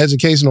it's like an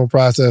educational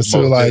process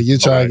too. Like, you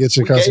try to get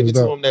your customers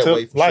done.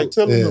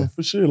 Telling them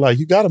for sure, like,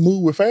 you got to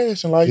move with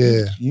fashion. Like,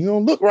 you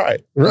don't look right.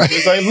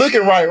 This ain't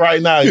looking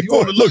right now. You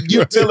want to look.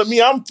 You telling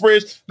me I'm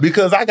fresh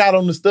because I got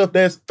on the stuff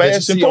that's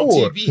fashion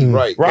forward. TV,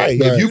 right?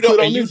 If you put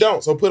on you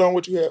don't, so put on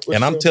what you have.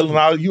 And I'm telling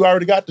all you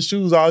already got the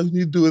shoes. All you need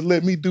to do is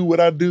let me do what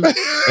I do,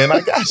 and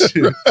I got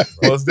you.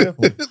 Most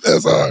definitely.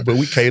 That's hard. But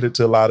we catered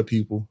to a lot of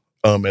people.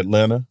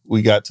 Atlanta,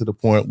 we got to the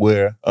point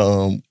where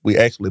we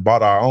actually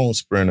bought our own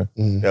Sprinter.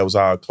 That was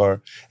our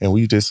car. And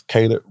we just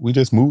catered. We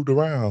just moved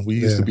around. We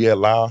used to be at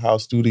Loud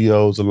House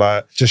Studios a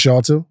lot. Just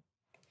y'all two?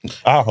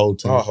 Our whole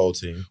team. Our whole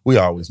team. We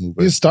always move.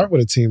 You start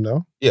with a team,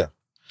 though. Yeah.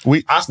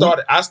 I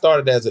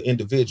started as an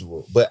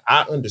individual, but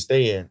I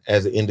understand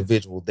as an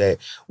individual that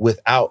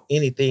without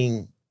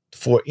anything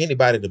for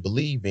anybody to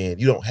believe in,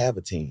 you don't have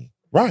a team.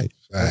 Right.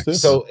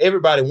 So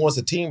everybody wants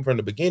a team from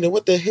the beginning.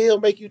 What the hell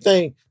make you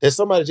think that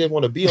somebody just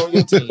want to be on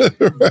your team?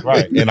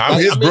 Right. And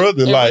I'm his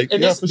brother.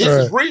 This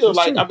is real.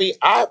 Like, I mean,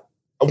 I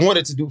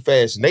wanted to do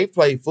fashion. They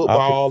played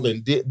football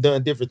and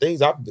done different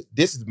things.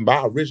 This is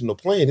my original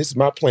plan. This is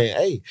my plan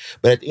A.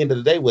 But at the end of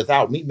the day,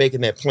 without me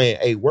making that plan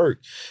A work,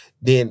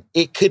 then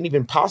it couldn't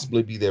even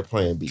possibly be their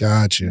plan B.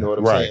 Gotcha. You know what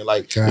I'm saying?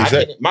 Like,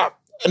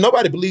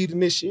 nobody believed in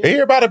this shit.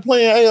 Everybody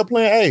playing A or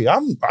playing A. I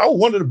was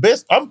one of the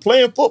best. I'm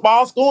playing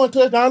football, scoring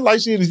touchdowns. Like,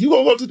 shit, is you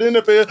gonna go to the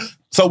NFL?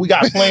 So we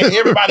got playing.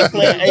 Everybody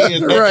playing A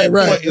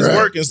is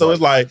working. So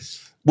it's like,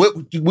 what,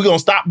 we gonna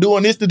stop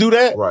doing this to do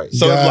that? Right.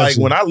 So it's like,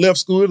 when I left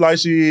school, like,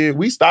 shit,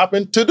 we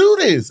stopping to do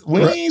this.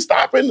 We ain't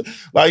stopping.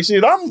 Like,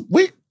 shit,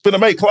 we finna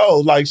make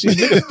clothes. Like, shit,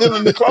 niggas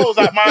stealing the clothes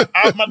out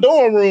my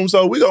dorm room.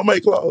 So we gonna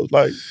make clothes.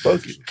 Like,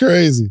 fuck it.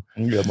 Crazy.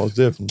 Yeah, most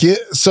definitely.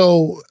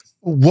 So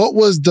what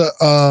was the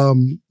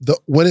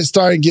when it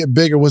started to get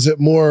bigger, was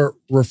it more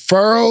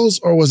referrals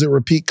or was it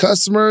repeat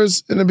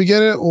customers in the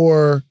beginning,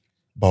 or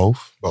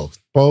both? Both.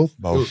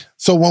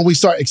 So when we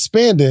start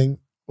expanding,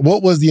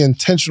 what was the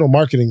intentional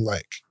marketing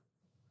like?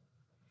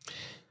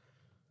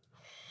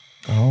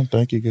 I don't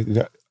think it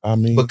got. I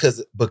mean,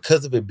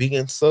 because of it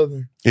being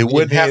Southern, it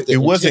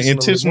wasn't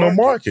intentional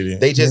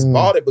marketing. They just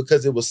bought it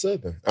because it was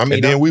Southern. I mean,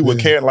 and then we were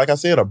carrying, like I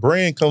said, a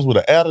brand comes with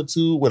an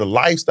attitude, with a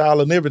lifestyle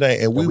and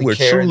everything, and we were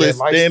truly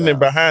standing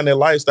behind that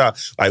lifestyle.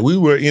 Like, we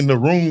were in the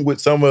room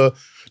with some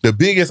of the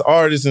biggest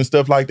artists and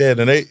stuff like that,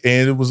 and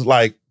it was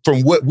like,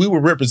 from what we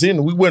were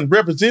representing, we weren't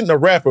representing a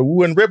rapper.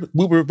 We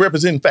were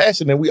representing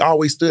fashion, and we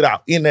always stood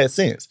out in that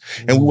sense.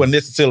 And we weren't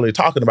necessarily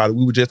talking about it.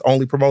 We were just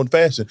only promoting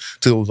fashion.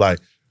 Till it was like,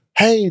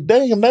 hey,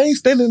 damn, they ain't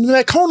standing in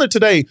that corner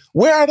today.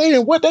 Where are they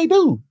and what they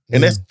do?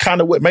 And that's kind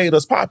of what made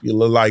us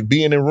popular, like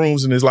being in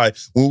rooms, and it's like,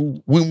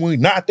 when we're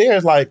not there,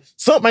 it's like,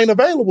 something ain't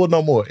available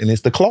no more, and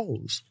it's the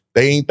clothes.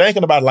 They ain't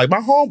thinking about it. Like,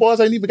 my homeboys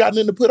ain't even got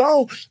nothing to put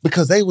on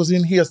because they was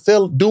in here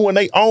doing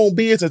their own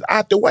business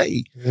out the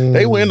way.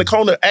 They were in the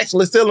corner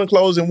actually selling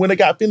clothes, and when they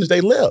got finished,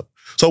 they left.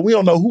 So we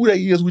don't know who they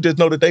is. We just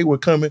know that they were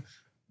coming,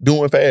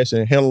 doing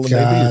fashion, handling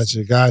their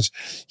business. Gotcha.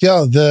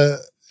 Yo,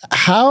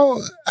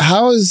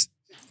 how is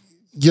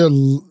your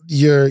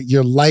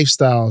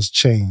lifestyles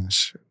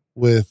change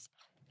with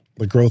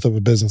the growth of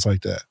a business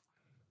like that?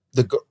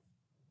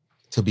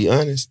 To be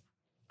honest,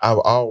 I've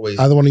always...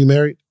 Either one of you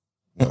married?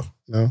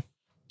 No.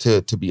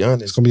 To be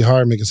honest, it's gonna be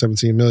hard making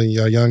 17 million.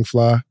 Y'all young,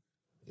 fly.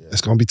 Yeah. It's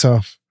gonna be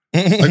tough.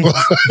 I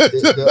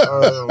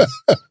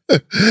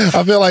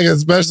feel like,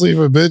 especially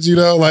for bitch, you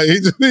know, like he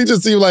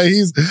just seems like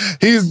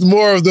he's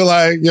more of the,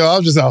 like, yo,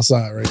 I'm just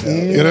outside right now.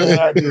 You know,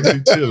 I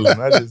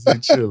just be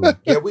chilling.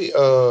 Yeah,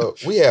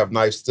 we have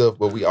nice stuff,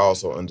 but we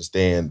also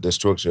understand the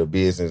structure of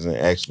business and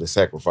actually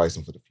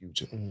sacrificing for the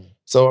future.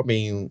 So I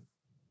mean,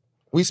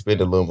 we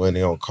spend a little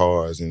money on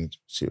cars and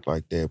shit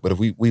like that, but if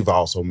we've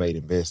also made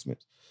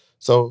investments.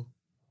 So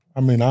I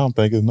mean, I don't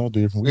think it's no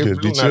different. We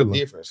just be chilling. Not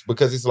difference,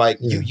 because it's like,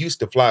 you used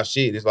to fly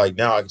shit. It's like,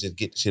 now I can just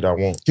get the shit I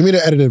want. Give me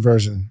the edited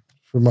version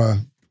for my...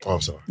 Oh, I'm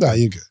sorry. Nah,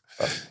 you good.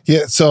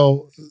 Yeah,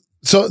 so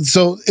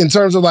So in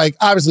terms of like,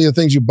 obviously the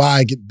things you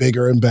buy get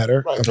bigger and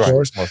better, of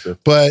course.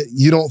 But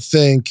you don't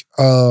think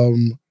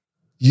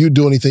you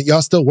do anything.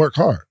 Y'all still work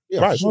hard.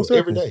 Yeah, right, sure.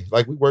 Every day.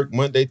 Like we work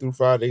Monday through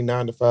Friday,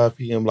 9 to 5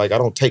 p.m. Like I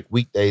don't take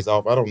weekdays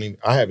off.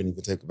 I haven't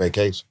even taken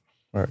vacation.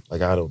 Right.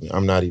 Like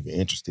I'm not even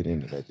interested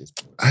in it at this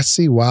point. I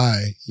see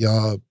why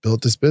y'all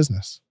built this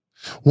business.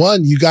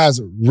 One, you guys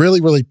are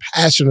really, really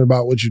passionate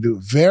about what you do.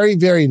 Very,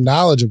 very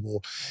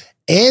knowledgeable.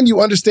 And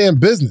you understand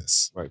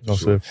business. Right.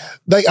 Sure.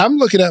 Like I'm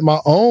looking at my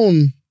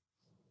own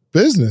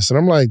business and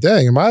I'm like,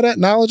 dang, am I that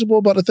knowledgeable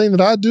about the thing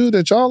that I do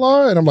that y'all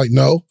are? And I'm like,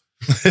 no.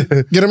 You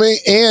know what I mean?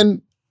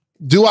 And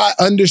do I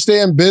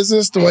understand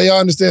business the way y'all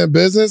understand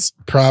business?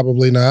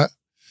 Probably not.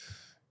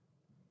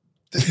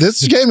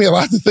 This gave me a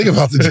lot to think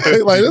about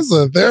today. Like this is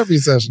a therapy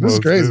session. This is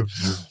crazy.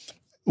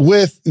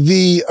 With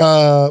the,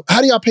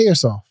 how do y'all pay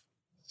yourself?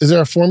 Is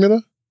there a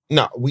formula?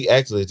 No, we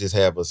actually just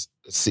have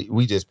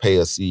we just pay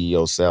a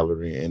CEO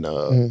salary and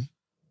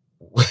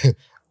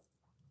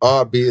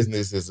our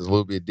business is a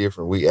little bit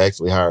different. We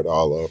actually hired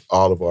all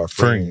of our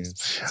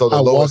friends. So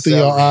the lowest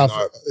salary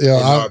in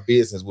our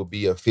business would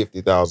be a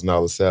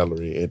 $50,000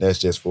 salary, and that's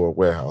just for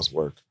warehouse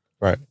work.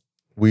 Right.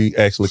 We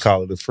actually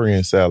call it a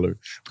friend salary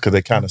because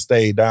they kind of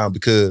stayed down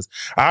because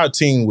our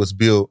team was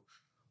built.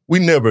 We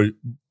never,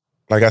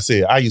 like I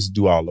said, I used to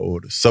do all the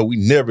orders. So we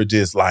never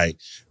just like,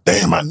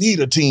 damn, I need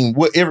a team.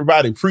 What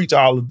everybody preach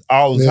all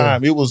the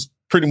time. It was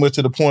pretty much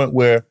to the point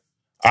where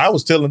I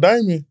was telling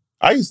Damon,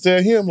 I used to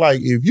tell him,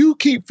 like, if you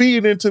keep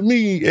feeding into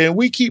me and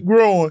we keep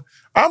growing,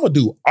 I'm going to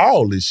do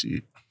all this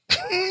shit.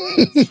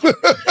 Real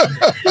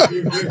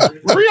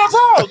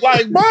talk.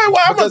 Like,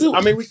 why am I do?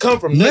 I mean, we come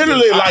from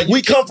literally, nothing.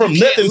 we come from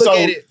nothing.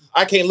 So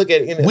I can't look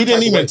at it. We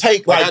didn't even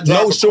take like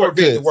no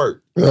shortcuts.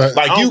 Work. Right.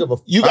 Like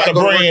you got a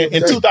brand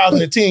in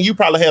 2010. You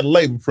probably had a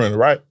label printer,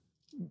 right?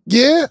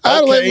 Yeah, I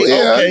had a label.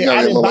 Yeah,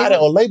 I didn't buy that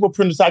or label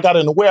printers. I got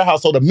in the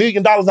warehouse. So the $1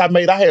 million I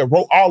made, I had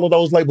wrote all of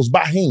those labels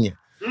by hand.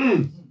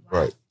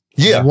 Right.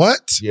 Yeah.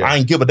 What? Yeah. I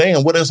ain't give a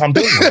damn what else I'm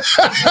doing.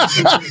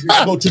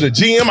 I go to the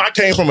gym. I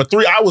came from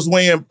I was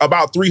weighing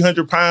about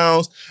 300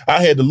 pounds.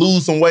 I had to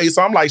lose some weight.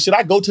 So I'm like, should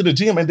I go to the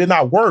gym and then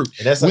not work?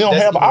 And we don't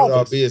have an office.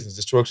 Our business,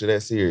 the structure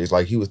that serious.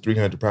 Like he was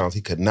 300 pounds. He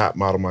could not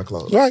model my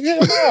clothes. Right, yeah.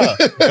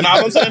 And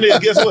all I'm saying is,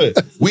 guess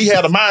what? We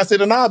had a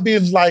mindset in our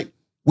business like,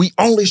 we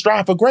only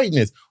strive for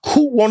greatness.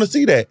 Who want to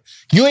see that?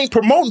 You ain't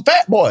promoting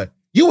Fat Boy.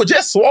 You were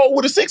just swole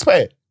with a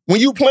six-pack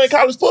when you playing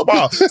college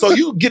football. So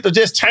you get to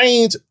just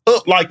change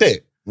up like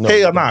that. No,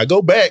 hell nah,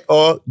 go back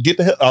or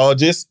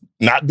just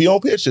not be on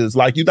pictures.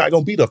 Like you're not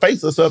gonna be the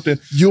face or something.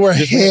 You are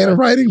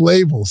handwriting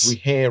labels. We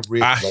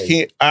handwritten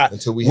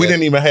labels. We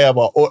didn't even have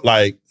all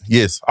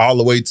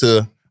the way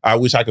to. I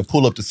wish I could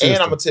pull up the system.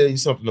 And I'm gonna tell you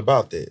something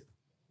about that.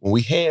 When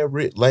we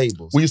handwritten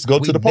labels, we used to go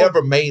to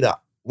the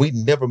we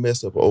never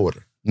messed up an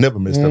order. Never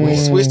missed that. We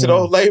switched to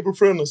those label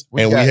printers.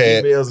 We got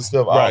emails and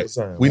stuff all the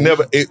time. We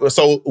never.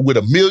 So with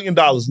 $1 million,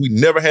 we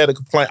never had a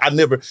complaint.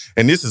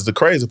 And this is the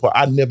crazy part.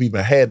 I never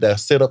even had to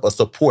set up a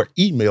support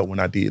email when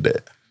I did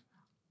that.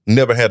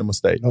 Never had a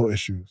mistake. No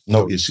issues.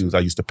 No issues. I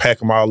used to pack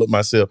them all up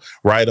myself,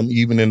 write them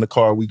even in the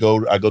car.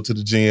 I go to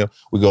the gym.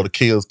 We go to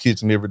Kale's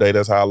Kitchen every day.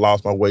 That's how I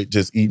lost my weight,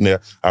 just eating there.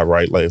 I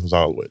write labels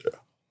all the way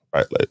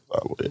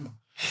there.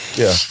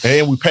 Yeah,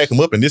 and we pack them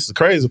up, and this is the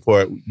crazy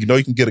part. You know,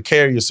 you can get a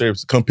carrier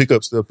service to come pick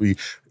up stuff for you.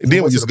 And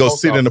then we just go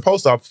sit in the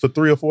post office for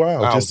 3 or 4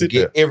 hours. Just sit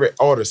there. Every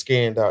order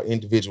scanned out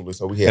individually,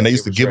 so we had. And they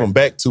used to give them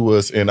back to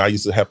us, and I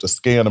used to have to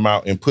scan them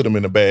out and put them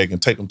in a bag and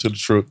take them to the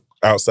truck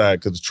outside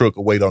because the truck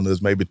would wait on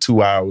us maybe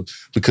 2 hours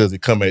because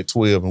it come at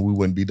 12 and we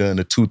wouldn't be done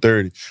at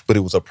 2:30. But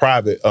it was a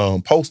private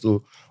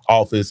postal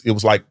office. It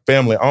was like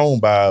family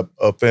owned by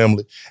a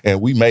family, and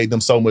we made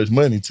them so much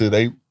money till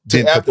they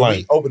didn't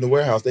complain. After we opened the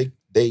warehouse,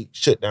 they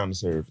shut down the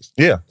service.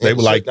 Yeah. They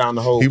were like, down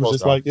the whole he was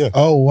just like, yeah.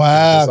 Oh,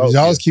 wow.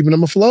 Y'all was keeping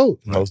them afloat.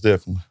 Most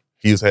definitely.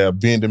 He used to have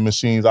vending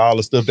machines, all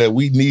the stuff that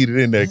we needed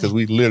in there because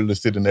we literally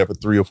sit in there for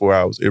 3 or 4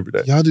 hours every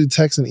day. Y'all do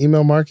text and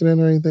email marketing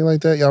or anything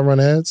like that? Y'all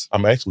run ads?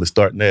 I'm actually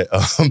starting that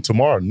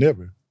tomorrow.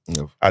 Never.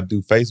 No. I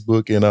do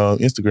Facebook and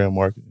Instagram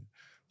marketing.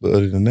 But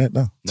other than that,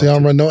 no. So y'all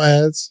run no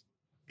ads?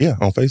 Yeah,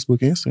 on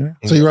Facebook and Instagram.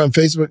 So you run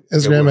Facebook,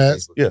 Instagram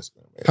ads? Yes.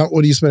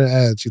 What do you spend in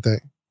ads, you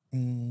think?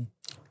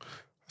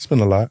 I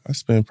spend a lot. I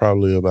spend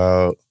probably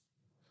about...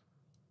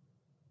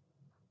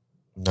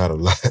 Not a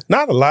lot.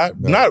 Not a lot.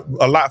 No. Not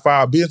a lot for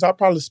our business. I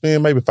probably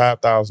spend maybe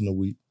 $5,000 a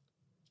week.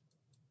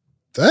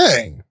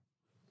 Dang.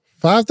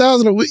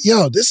 $5,000 a week.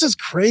 Yo, this is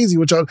crazy.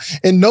 What y'all...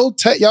 And no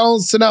y'all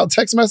don't send out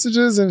text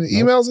messages and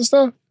emails and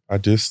stuff? I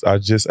just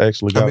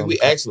actually got...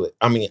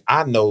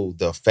 I know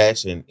the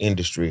fashion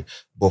industry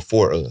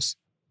before us.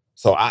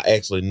 So I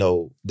actually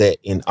know that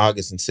in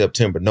August and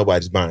September,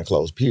 nobody's buying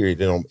clothes,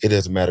 period. It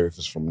doesn't matter if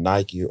it's from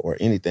Nike or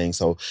anything.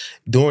 So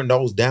during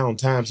those down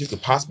times, you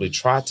could possibly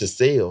try to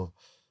sell,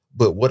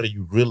 but what are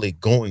you really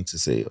going to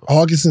sell?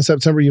 August and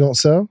September, you don't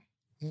sell?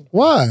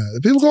 Why?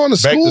 People going to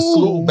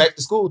school. Back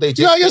to school. They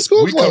just get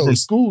school we clothes. Come from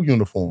school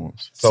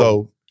uniforms.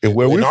 So if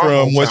where we're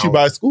from, once you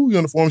buy school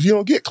uniforms, you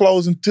don't get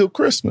clothes until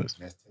Christmas.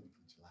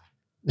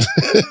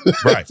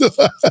 Right.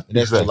 And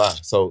that's July.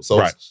 So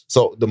Right.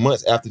 so the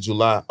months after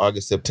July,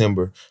 August,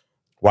 September,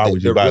 Why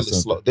would you they're buy really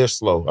something? slow. They're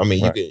slow. I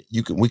mean, Right.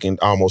 we can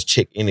almost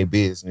check any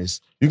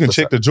business. You can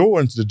check the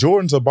Jordans. The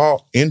Jordans are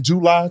bought in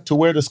July to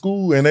wear to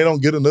school, and they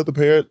don't get another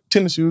pair of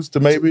tennis shoes to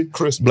maybe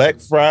Christmas. Black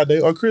Friday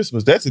or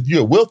Christmas. That's if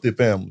you're a wealthy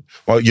family.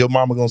 Well, your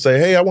mama gonna say,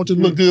 "Hey, I want you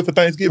to look good for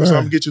Thanksgiving, so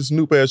I'm gonna get you some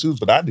new pair of shoes."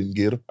 But I didn't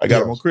get them. I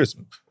got them on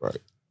Christmas.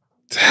 Right.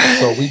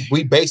 So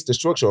we base the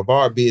structure of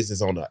our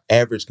business on the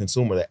average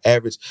consumer, the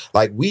average,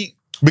 like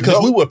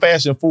because we were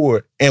fashion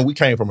forward and we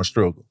came from a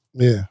struggle.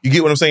 Yeah. You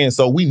get what I'm saying?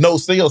 So we know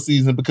sales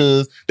season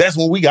because that's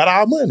when we got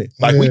our money.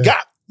 Like we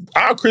got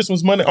our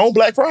Christmas money on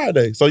Black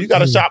Friday. So you got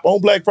to shop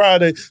on Black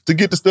Friday to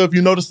get the stuff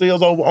you know the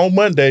sales over on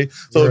Monday.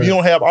 So if you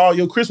don't have all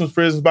your Christmas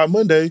presents by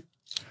Monday,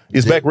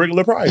 it's back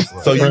regular price.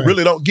 So you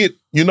really don't get,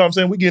 you know what I'm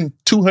saying? We're getting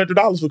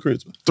 $200 for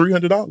Christmas,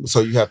 $300.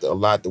 So you have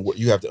to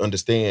you have to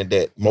understand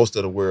that most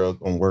of the world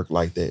gonna work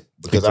like that.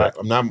 Because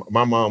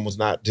my mom was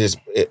not just,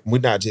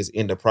 we're not just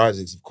in the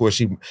projects. Of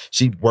course,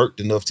 she worked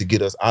enough to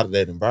get us out of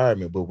that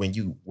environment. But when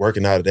you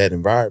working out of that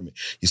environment,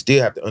 you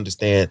still have to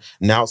understand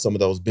now some of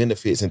those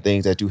benefits and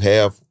things that you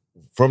have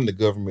from the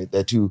government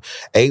that you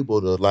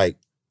able to like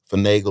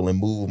finagle and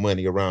move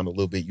money around a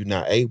little bit. You're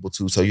not able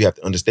to. So you have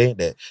to understand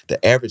that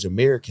the average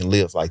American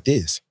lives like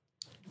this.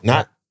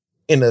 Not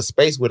in a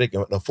space where they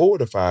can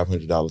afford a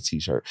 $500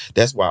 t-shirt.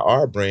 That's why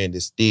our brand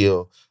is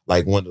still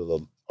like one of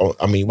the,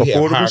 I mean, we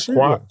have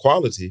high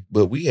quality,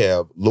 but we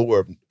have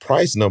lower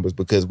price numbers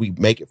because we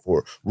make it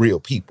for real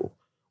people.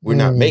 We're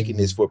not making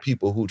this for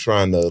people who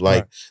trying to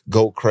like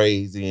go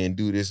crazy and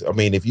do this. I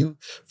mean, if you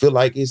feel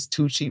like it's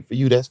too cheap for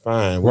you, that's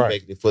fine. We're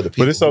making it for the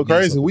people. But it's so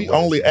crazy. We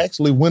only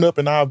actually went up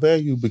in our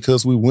value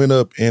because we went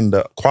up in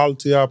the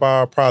quality of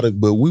our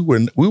product, but we were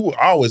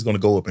always going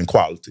to go up in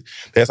quality.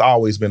 That's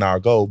always been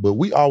our goal. But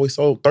we always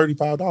sold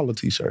 $35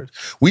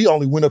 t-shirts. We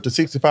only went up to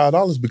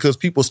 $65 because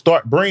people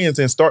start brands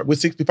and start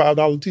with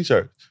 $65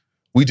 t-shirts.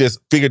 We just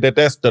figured that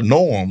that's the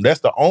norm.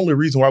 That's the only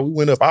reason why we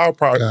went up. Our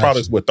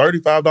products were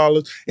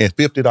 $35 and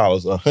 $50,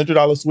 $100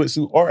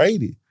 sweatsuit or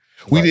 $80.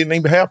 We didn't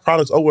even have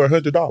products over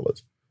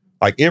 $100.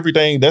 Like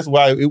everything, that's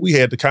why we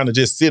had to kind of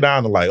just sit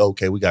down and like,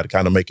 okay, we got to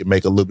kind of make it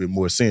make a little bit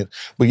more sense.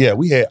 But yeah,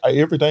 we had,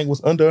 everything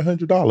was under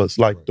 $100.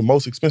 Like the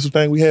most expensive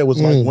thing we had was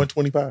like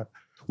 $125.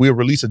 We'll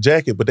release a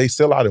jacket, but they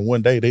sell out in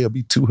one day. They'll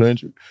be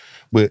 $200.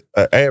 But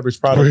an average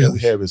product that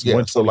we have is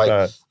 $125. So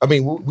like, I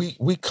mean,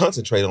 we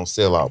concentrate on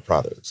sellout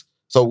products.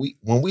 So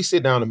when we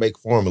sit down and make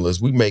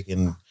formulas, we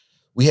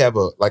have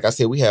a, like I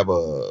said, we have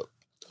a,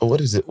 what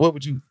is it? What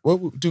would you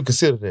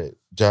consider that,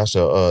 Josh?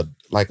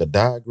 Like a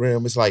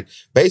diagram? It's like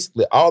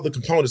basically all the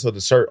components of the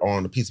shirt are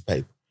on a piece of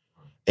paper.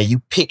 And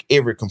you pick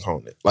every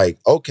component. Like,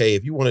 okay,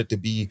 if you want it to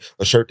be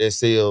a shirt that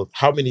sells,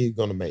 how many are you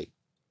going to make?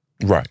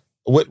 Right.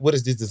 What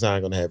is this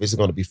design going to have? Is it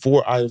going to be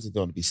 4 items? Is it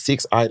going to be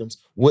 6 items?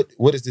 What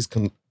does this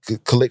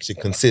collection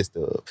consist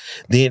of?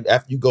 Then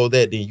after you go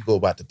there, then you go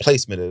about the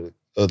placement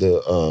of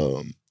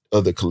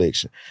the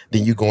collection.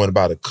 Then you going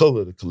about the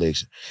color of the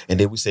collection. And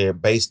then we saying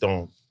based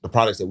on the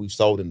products that we've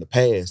sold in the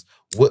past,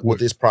 what will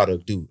this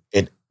product do?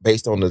 And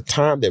based on the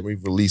time that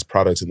we've released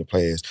products in the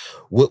past,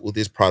 what will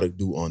this product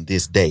do on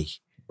this day?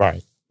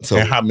 Right. So,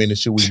 and how many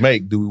should we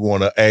make? Do we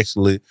want to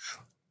actually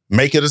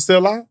make it a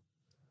sellout?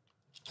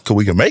 Because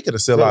we can make it a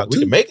sellout too.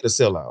 We can make it a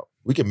sellout.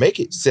 We can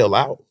make it sell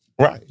out.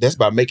 Right. That's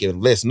by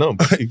making less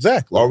numbers.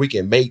 Exactly. Or we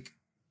can make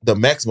the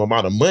maximum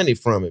amount of money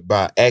from it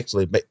by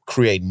actually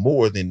creating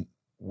more than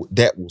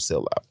that will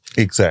sell out.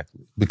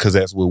 Exactly. Because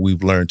that's what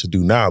we've learned to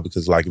do now.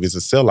 Because like if it's a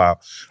sellout,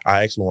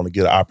 I actually want to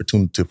get an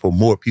opportunity for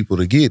more people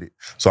to get it.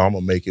 So I'm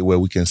going to make it where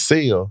we can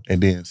sell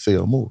and then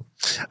sell more.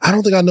 I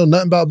don't think I know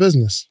nothing about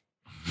business.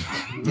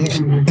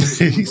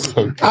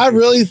 I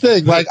really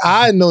think like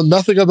I know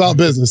nothing about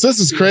business. This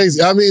is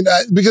crazy. I mean,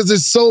 because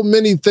there's so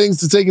many things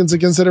to take into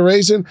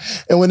consideration.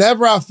 And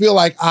whenever I feel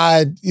like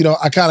I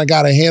kind of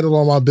got a handle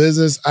on my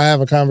business, I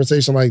have a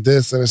conversation like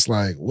this and it's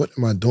like, what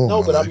am I doing?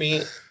 No, but I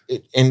mean,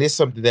 and it's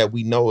something that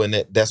we know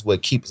and that's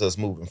what keeps us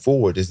moving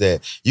forward is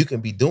that you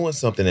can be doing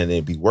something and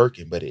it be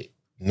working, but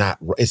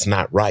it's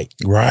not right.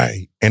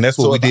 Right. And that's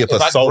what we did for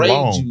so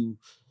long.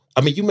 I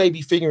mean, you may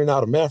be figuring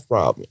out a math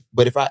problem,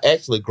 but if I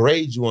actually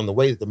grade you on the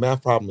way that the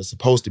math problem is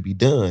supposed to be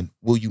done,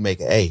 will you make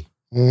an A?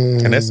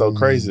 And that's so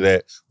crazy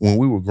that when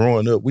we were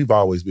growing up, we've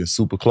always been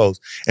super close.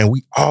 And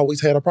we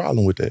always had a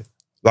problem with that.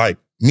 Like,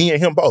 me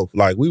and him both.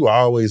 Like, we were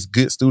always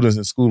good students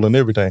in school and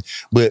everything.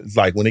 But,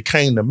 like, when it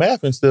came to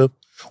math and stuff,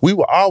 we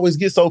would always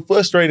get so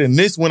frustrated. And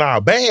this when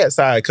our bad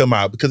side come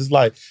out. Because it's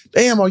like,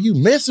 damn, are you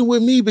messing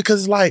with me?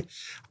 Because it's like,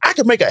 I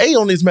could make an A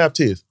on this math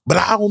test, but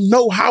I don't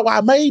know how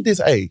I made this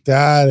A.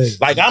 Got it.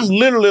 Like, I'm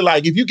literally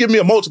like, if you give me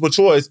a multiple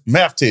choice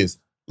math test,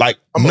 like,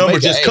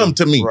 numbers just come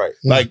to me. Right.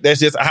 Like, that's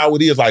just how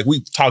it is. Like,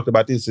 we've talked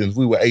about this since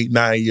we were 8,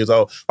 9 years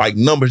old. Like,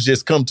 numbers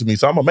just come to me.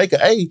 So I'm going to make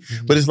an A.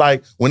 But it's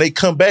like, when they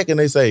come back and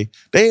they say,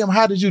 damn,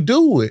 how did you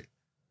do it?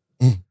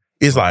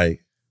 It's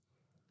like,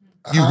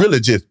 you really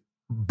just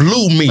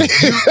blew me. You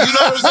know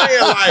what I'm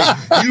saying?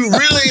 Like, you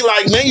really,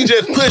 like, then you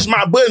just push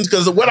my buttons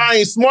because what I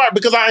ain't smart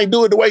because I ain't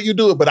do it the way you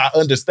do it. But I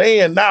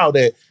understand now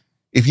that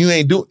If you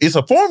ain't do, it's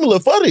a formula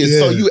for this.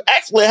 So you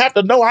actually have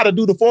to know how to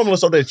do the formula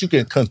so that you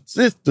can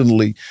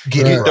consistently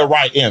get the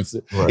right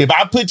answer. Right. If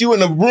I put you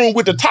in a room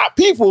with the top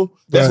people,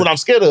 that's what I'm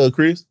scared of,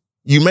 Chris.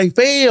 You may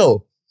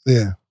fail.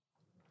 Yeah.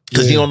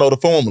 Because you don't know the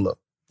formula.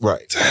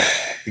 Right.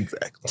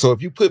 Exactly. So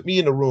if you put me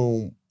in the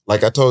room,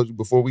 like I told you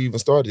before we even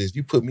started this,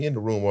 you put me in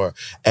the room or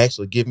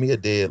actually give me a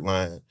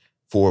deadline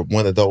for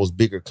one of those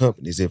bigger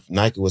companies. If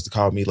Nike was to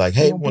call me like,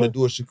 hey, we want to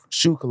do a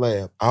shoe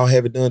collab, I'll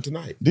have it done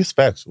tonight. This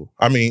factual.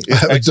 I mean,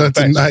 it's actual done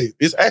tonight.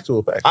 It's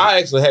actual factual. I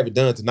actually have it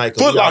done tonight.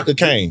 Foot Locker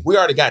came. We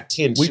already got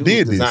 10 shoes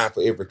designed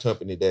for every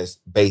company that's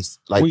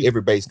based,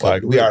 every base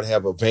company. We already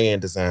have a van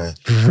design.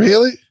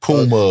 Really?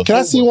 Puma. Can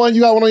I see one?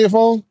 You got one on your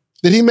phone?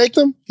 Did he make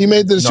them? He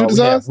made the shoe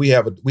designs? We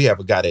have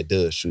a guy that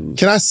does shoes.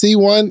 Can I see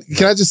one?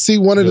 Can I just see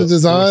one of the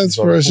designs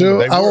for a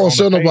shoe? I won't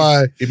show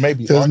nobody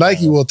because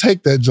Nike will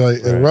take that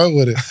joint and run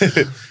with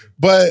it.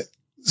 But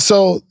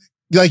so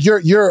like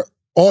you're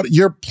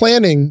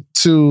planning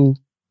to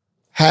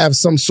have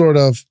some sort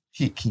of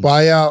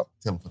buyout.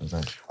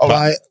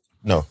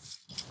 No.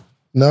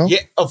 No? Yeah,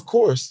 of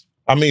course.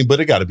 I mean, but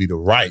it got to be the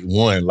right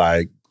one.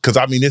 Like, because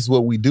I mean, this is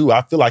what we do.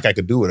 I feel like I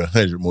could do it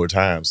 100 more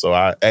times, so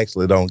I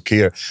actually don't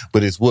care.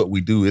 But it's what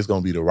we do. It's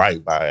gonna be the right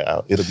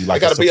buyout. It'll be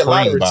like it gotta be a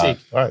lottery ticket.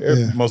 Right,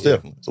 most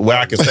definitely. So where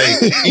I can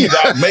say either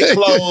I make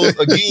clothes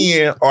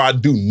again or I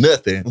do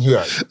nothing.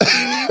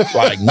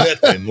 Like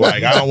nothing.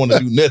 Like I don't want to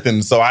do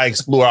nothing. So I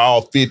explore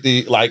all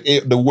 50, like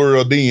the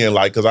world then,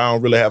 like because I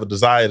don't really have a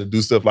desire to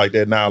do stuff like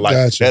that now.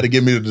 Like that'll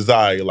give me the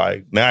desire.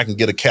 Like now I can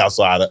get a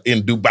castle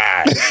in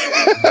Dubai.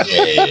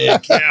 Yeah,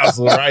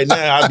 castle right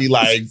now. I'd be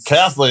like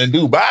castle in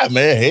Dubai.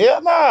 Man,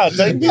 hell nah.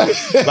 Take me.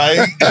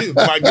 Like,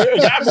 my girl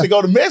got me to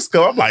go to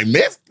Mexico. I'm like,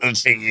 Mexico?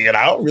 Shit,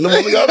 I don't really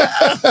want to go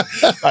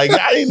there. Like,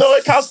 I didn't know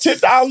it cost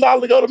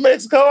 $10,000 to go to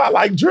Mexico. I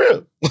like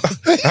drip.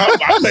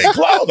 I make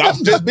clothes.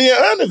 I'm just being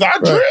honest. I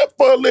drip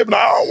for a living.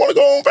 I don't want to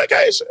go on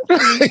vacation.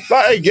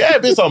 Like, yeah,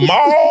 if it's a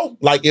mall,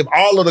 like if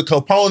all of the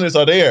components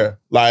are there,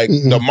 like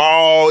the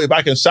mall, if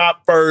I can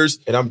shop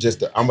first. And I'm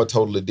a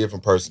totally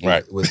different person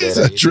with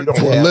that. If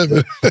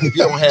you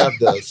don't have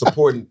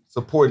the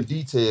supporting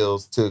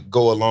details to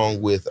go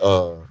along with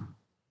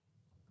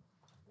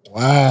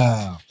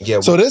wow. Yeah.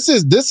 So this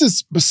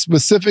is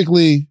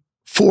specifically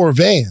for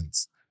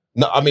Vans.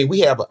 No, I mean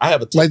I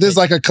have a tech like this is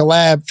like a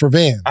collab for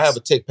Vans. I have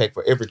a tech pack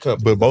for every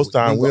company. But most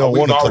times we don't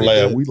want to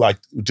collab. We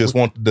just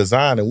want the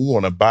design and we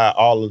want to buy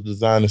all of the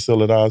design and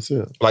sell it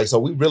ourselves. Like so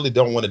we really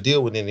don't want to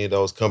deal with any of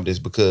those companies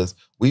because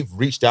we've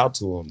reached out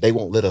to them. They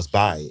won't let us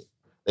buy it.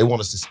 They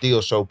want us to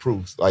still show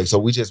proof. Like so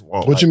we just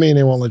want What you mean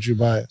they won't let you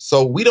buy it?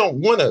 So we don't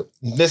want to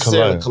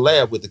necessarily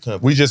collab with the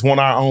company. We just want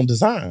our own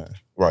design.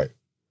 Right.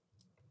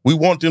 We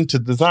want them to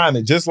design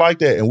it just like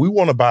that, and we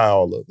want to buy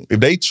all of them. If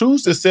they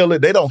choose to sell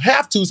it, they don't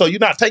have to, so you're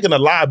not taking a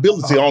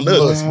liability on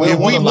us. If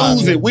we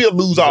lose it, we'll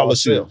lose all the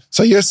shit.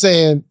 So you're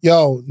saying,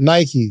 yo,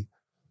 Nike,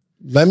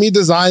 let me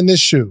design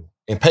this shoe.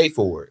 And pay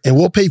for it. And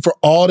we'll pay for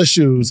all the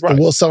shoes, and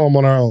we'll sell them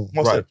on our own.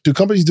 Right. Do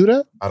companies do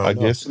that? I don't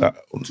know. Guess.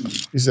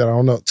 You said, I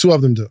don't know. 2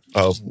 of them do.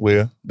 Oh,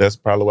 well, that's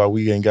probably why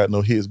we ain't got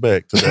no hits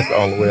back, because that's the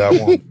only way I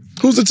want it.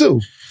 Who's the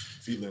 2?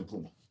 Fila and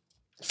Puma.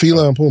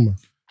 Fila and Puma.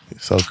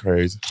 It's so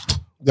crazy.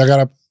 Y'all got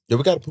a... Yeah,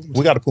 we got a Puma.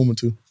 We got a Puma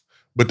too,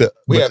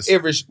 we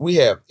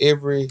have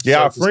every.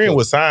 Yeah, our friend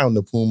was signed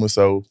to Puma,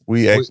 so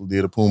we actually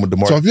did a Puma.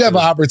 So if you have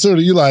an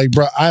opportunity, you like,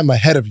 bro, I'm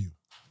ahead of you.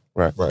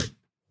 Right.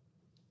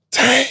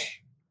 Dang.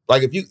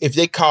 Like if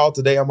they call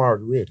today, I'm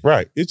already ready.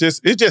 Right. It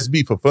just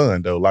be for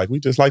fun though. Like we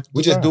just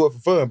do it for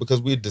fun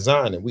because we're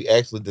designing. We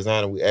actually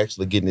designing. We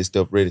actually getting this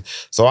stuff ready.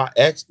 So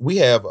we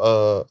have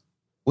a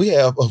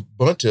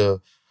bunch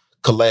of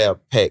collab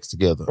packs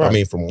together. Right. I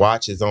mean, from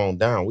watches on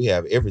down, we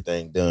have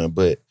everything done,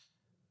 but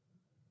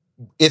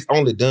it's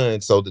only done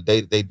so the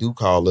day that they do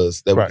call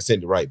us that we can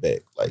send it right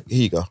back. Like,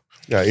 here you go.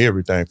 Yeah,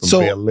 everything from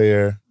Bel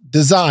Air.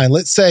 Design.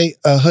 Let's say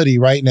a hoodie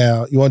right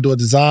now. You want to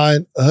do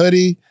a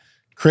hoodie,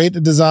 create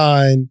the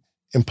design,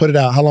 and put it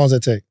out. How long does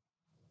that take?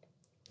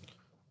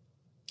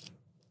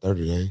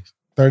 30 days.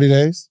 30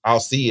 days?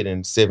 I'll see it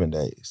in 7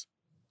 days.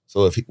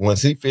 So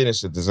once he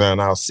finishes the design,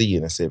 I'll see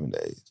it in 7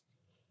 days.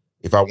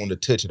 If I want to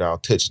touch it, I'll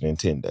touch it in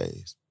 10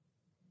 days.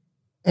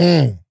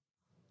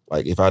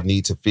 Like if I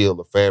need to feel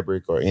the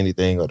fabric or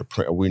anything or the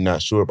print, or we're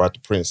not sure about the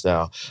print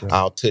style,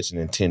 I'll touch it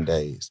in 10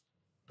 days.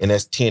 And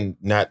that's 10,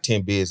 not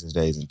 10 business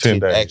days, and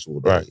 10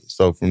 actual days. Right.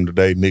 So from the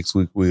day next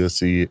week, we'll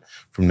see it.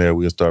 From there,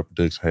 we'll start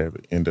production, have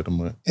it end of the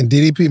month. And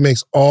DDP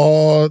makes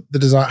all the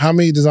design. How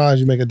many designs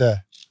you make a day?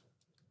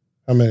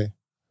 How many?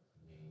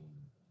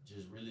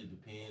 Just really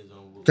depends on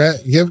what.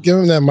 Okay, give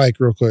him that mic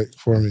real quick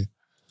for me.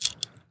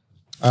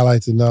 I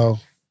like to know.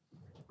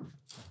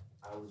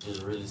 I would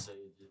just really say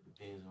it just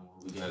depends on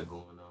what we got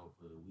going on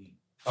for the week.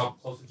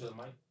 Talk closer to the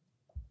mic.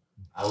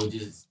 I would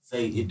just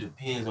say it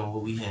depends on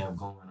what we have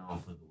going on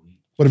for the week.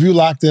 But if you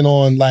locked in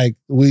on like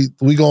we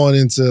going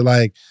into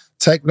like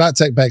not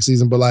tech pack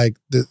season, but like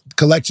the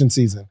collection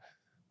season,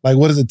 like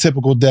what is a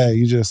typical day?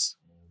 You just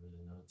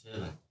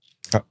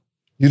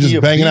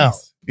banging out.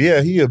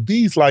 Yeah, he a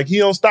beast. Like he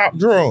don't stop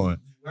drawing.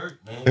 Work,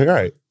 man.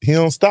 Right. He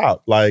don't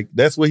stop. Like,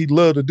 that's what he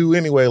loved to do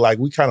anyway. Like,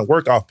 we kind of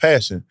work off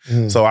passion.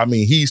 So, I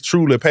mean, he's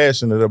truly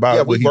passionate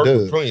about what he does. Yeah, we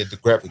work with plenty of the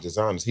graphic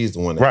designers. He's the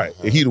one that right.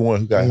 He the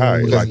one who got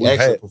hired. Because Like, he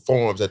actually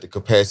performs at the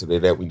capacity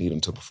that we need him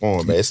to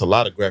perform. Man, it's a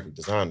lot of graphic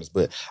designers,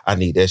 but I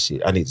need that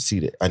shit. I need to see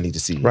that. I need to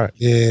see it. Right.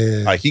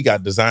 Yeah. Like, he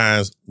got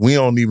designs. We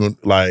don't even,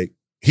 like,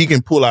 he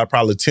can pull out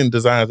probably 10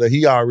 designs that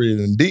he already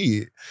done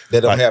did.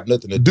 That don't have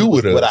nothing to do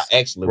with what I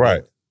actually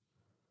want.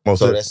 Most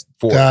so that's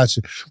for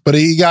Gotcha. But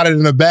he got it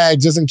in a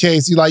bag just in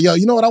case. He's like, yo,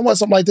 you know what? I want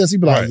something like this.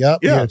 He'd be like, yep,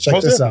 yeah, here,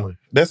 check this out.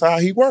 That's how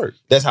he works.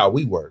 That's how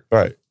we work.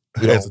 Right.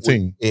 As a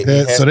team.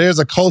 So there's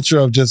a culture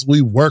of just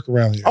we work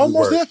around here. Oh,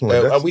 most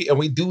definitely. And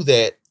we do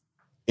that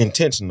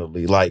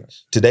intentionally. Like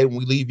today when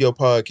we leave your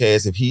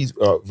podcast, if he's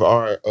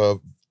our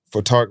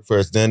photographer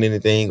has done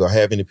anything or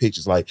have any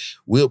pictures, like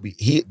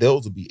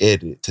those will be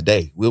edited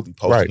today. We'll be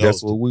posting. Right.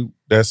 Those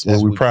that's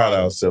what we pride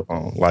ourselves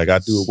on. Like I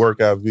do a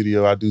workout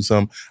video, I do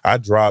something, I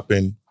drop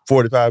in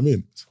 45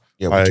 minutes.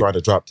 Yeah, we try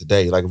to drop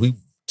today. Like if we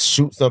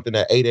shoot something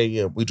at 8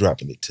 a.m., we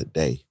dropping it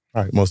today.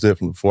 Right, most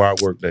definitely before our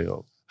work day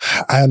over.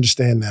 I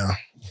understand now.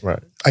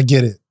 Right. I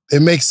get it.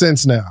 It makes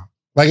sense now.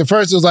 Like at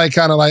first it was like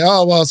kind of like,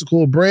 oh, well, it's a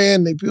cool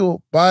brand.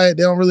 People buy it.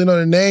 They don't really know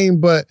the name.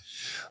 But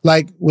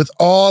like with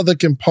all the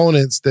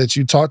components that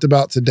you talked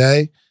about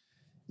today,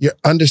 your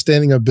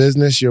understanding of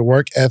business, your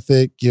work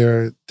ethic,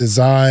 your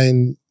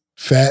design,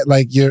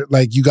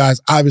 you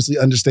guys obviously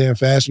understand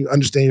fashion. You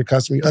understand your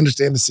customer. You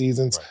understand the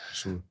seasons. Right,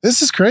 sure.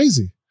 This is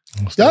crazy.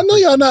 Y'all know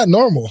y'all not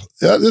normal.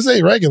 This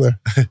ain't regular.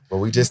 But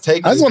we just take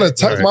it. I just want to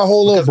tuck my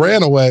whole little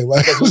brand away.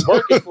 Because we're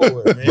working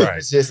for it, man. Right.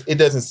 It's just, it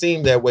doesn't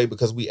seem that way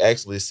because we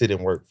actually sit and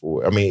work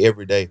for it. I mean,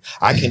 every day.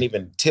 I can't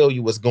even tell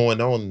you what's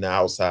going on in the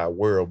outside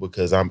world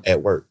because I'm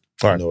at work.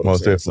 Right. You know most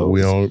definitely. So we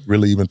don't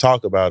really even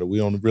talk about it. We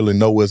don't really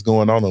know what's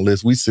going on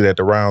unless we sit at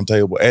the round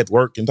table at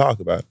work and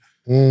talk about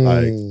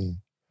it.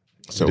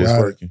 So just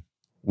working.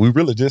 We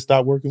really just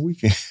stopped working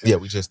weekends. Yeah,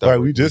 we just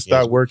stopped. We just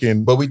stopped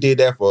working. But we did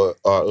that for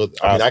I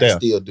can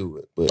still do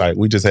it. But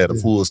we just had a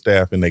full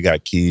staff and they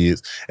got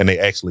kids and they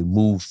actually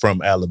moved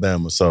from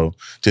Alabama. So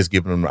just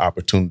giving them the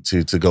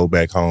opportunity to go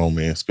back home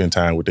and spend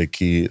time with their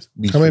kids.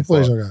 How many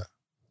employees you got?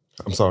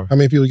 I'm sorry. How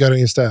many people you got on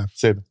your staff?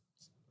 7.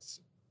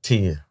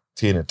 10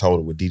 in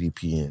total with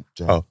DDP and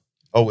John.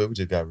 We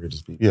just got rid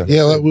of people.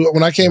 Yeah. Like,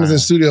 when I came into the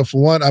studio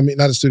for one, I mean,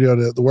 not the studio,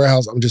 the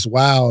warehouse, I'm just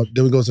wow.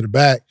 Then we go to the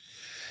back.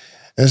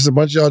 And it's a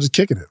bunch of y'all just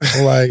kicking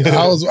it. Like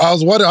I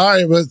was wondering, all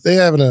right, but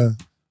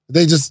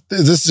is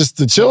this just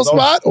the chill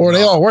spot or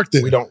they all worked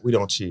it? We don't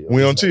chill.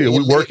 We don't chill.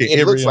 We work it.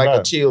 It looks like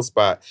a chill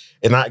spot.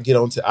 And I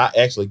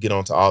actually get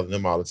onto all of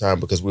them all the time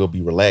because we'll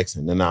be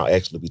relaxing and I'll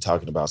actually be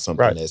talking about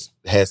something that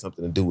has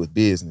something to do with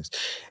business.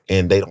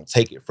 And they don't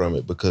take it from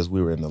it because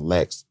we were in a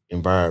lax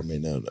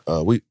environment. And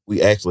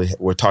we actually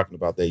were talking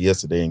about that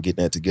yesterday and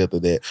getting that together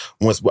that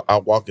once I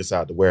walk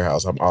inside the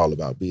warehouse, I'm all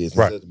about business.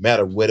 It doesn't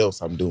matter what else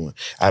I'm doing.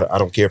 I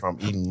don't care if I'm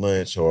eating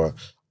lunch or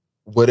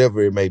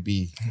whatever it may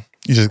be.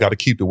 You just got to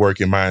keep the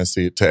working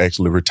mindset to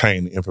actually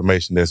retain the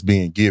information that's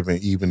being given,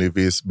 even if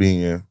it's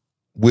being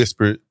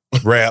whispered,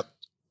 rapped,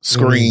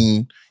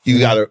 screamed. You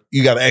gotta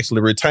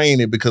actually retain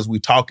it because we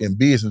talking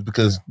business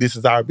because this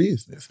is our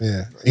business.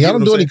 Yeah. Y'all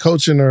don't do any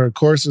coaching or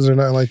courses or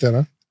nothing like that,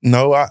 huh?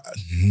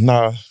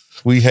 No,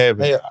 we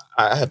haven't. Hey,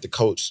 I have to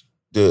coach.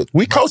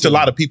 We coach a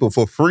lot of people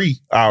for free,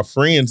 our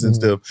friends and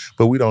stuff,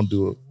 but we don't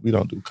do it. We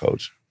don't do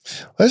coaching.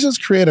 Let's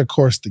just create a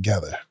course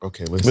together.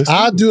 Okay,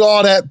 I'll do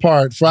all that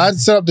part. For I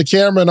set up the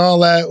camera and all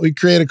that, we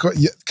create a course.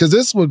 Because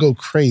this would go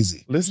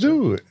crazy. Let's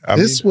do it.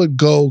 This would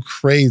go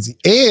crazy.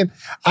 And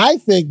I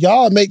think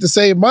y'all make the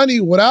same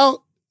money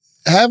without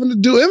having to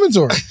do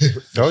inventory.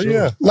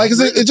 Yeah. Like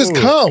it just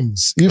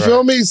comes. You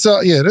feel me?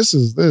 So yeah, this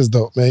is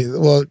dope, man.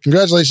 Well,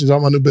 congratulations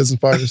on my new business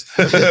partners.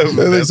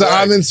 So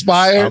I'm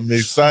inspired. I'm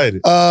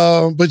excited.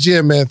 But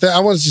yeah, man, I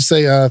wanted to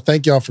say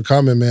thank y'all for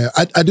coming, man.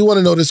 I do want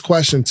to know this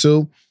question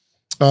too.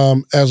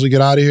 As we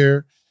get out of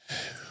here,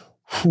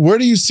 where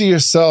do you see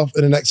yourself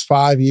in the next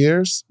 5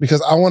 years?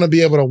 Because I want to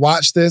be able to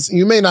watch this.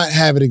 You may not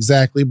have it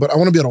exactly, but I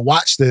want to be able to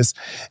watch this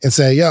and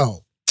say,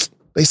 yo,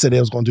 they said they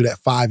was going to do that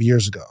 5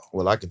 years ago.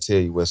 Well, I can tell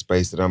you what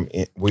space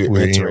that we're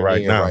entering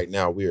right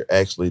now. We're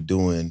actually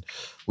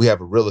we have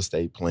a real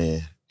estate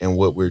plan. And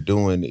what we're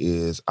doing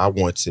is I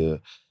want to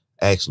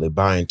actually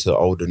buy into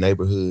older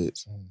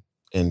neighborhoods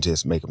and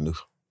just make them new.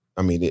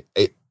 I mean,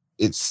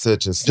 it's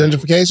such a...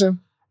 Gentrification?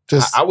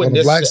 I wouldn't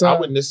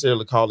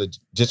necessarily call it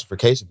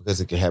gentrification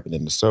because it can happen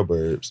in the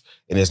suburbs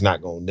and it's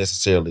not going to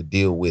necessarily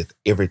deal with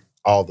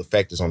all the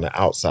factors on the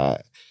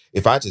outside.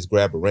 If I just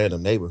grab a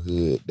random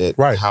neighborhood that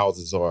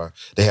houses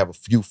they have a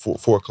few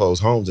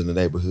foreclosed homes in the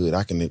neighborhood,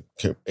 I can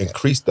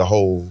increase the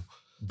whole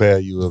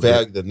value of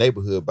the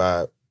neighborhood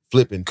by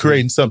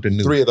creating something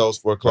new. 3 of those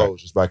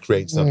foreclosures by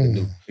creating something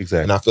new.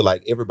 Exactly. And I feel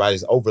like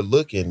everybody's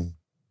overlooking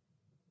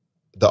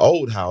the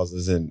old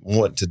houses and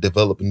want to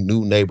develop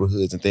new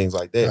neighborhoods and things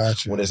like that.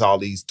 Gotcha. When there's all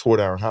these tore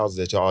down houses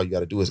that all you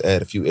got to do is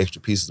add a few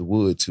extra pieces of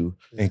wood to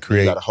and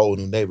create a whole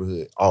new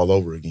neighborhood all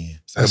over again.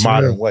 The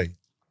modern way.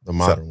 The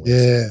modern way.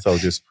 Yeah. So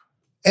just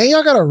And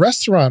y'all got a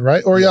restaurant,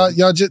 right? Or y'all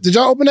did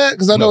y'all open that?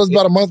 Because I know it was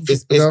about a month ago.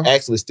 It's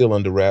actually still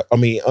under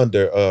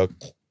under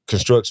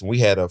construction. We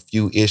had a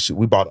few issues.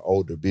 We bought an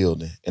older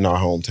building in our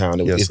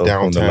hometown. It's so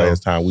downtown. from the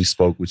last time we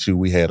spoke with you,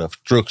 we had a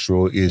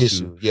structural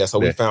issue. Yeah, so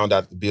we found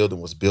out the building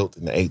was built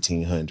in the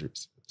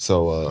 1800s.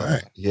 So,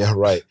 yeah,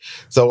 right.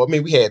 So, I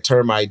mean, we had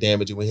termite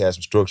damage and we had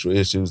some structural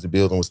issues. The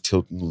building was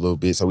tilting a little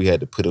bit, so we had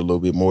to put a little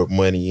bit more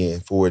money in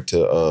for it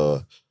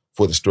to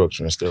for the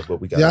structure and stuff. But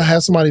we got y'all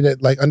have somebody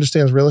that like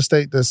understands real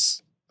estate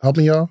that's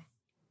helping y'all?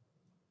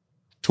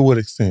 To what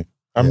extent?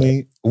 I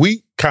mean,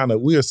 we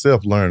are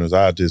self-learners.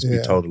 I'll just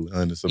be totally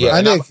honest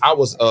about it. Yeah, I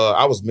was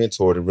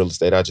mentored in real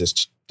estate. I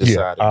just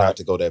decided not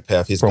to go that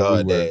path. His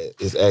goddad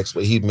is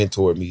actually, he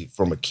mentored me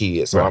from a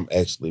kid, so I'm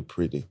actually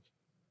pretty.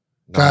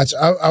 Gotcha.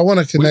 I want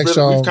to connect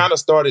y'all. We've kind of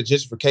started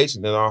gentrification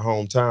in our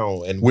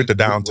hometown. And with the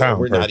downtown.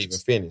 We're not even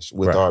finished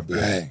with our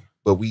building.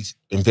 But we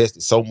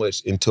invested so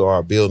much into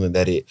our building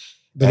that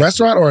The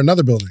restaurant or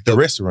another building? The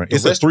restaurant.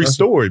 It's a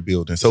 3-story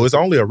building. So it's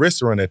only a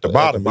restaurant at the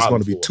bottom. It's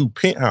going to be 2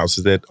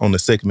 penthouses on the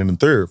 2nd and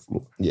the 3rd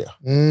floor. Yeah.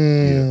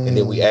 And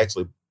then we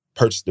actually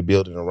purchased the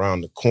building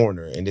around the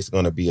corner, and it's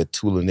going to be a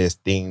Tulones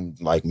themed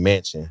like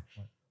mansion.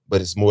 But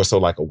it's more so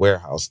like a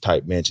warehouse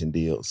type mansion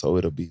deal. So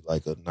it'll be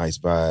like a nice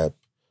vibe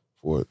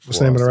for what's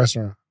the name of the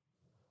restaurant?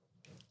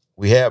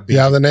 We have you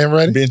have the name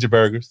ready? Benji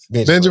Burgers.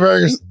 Benji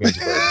Burgers? Benji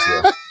Burgers,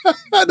 yeah.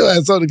 I know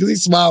that's something because he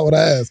smiled when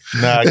I asked.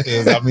 Nah,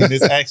 because I mean,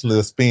 it's actually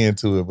a spin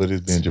to it, but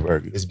it's Benji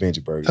Burgers. It's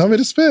Benji Burgers. Tell me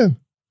the spin.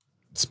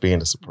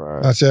 Spin a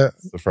surprise. Not yet.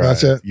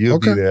 Surprise. Not yet. You'll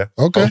be there.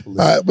 Okay. Hopefully.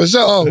 All right.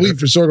 But we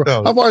for sure.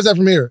 How far is that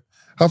from here?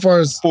 How far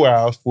is 4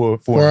 hours? 4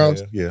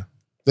 hours. Yeah.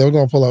 Then we're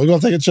gonna pull up. We're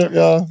gonna take a trip,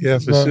 y'all. Yeah,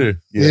 for sure.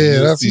 Yeah,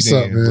 that's what's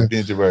up, man.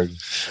 Benji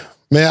Burgers.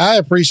 Man, I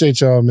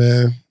appreciate y'all,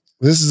 man.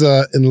 This is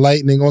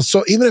enlightening.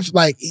 So even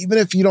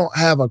if you don't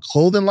have a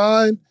clothing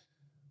line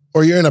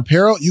or you're in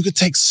apparel, you could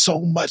take so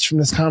much from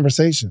this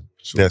conversation.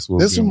 That's what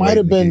this might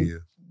have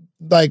been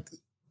like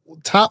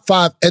top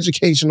 5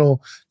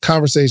 educational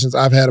conversations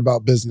I've had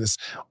about business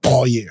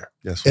all year.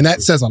 And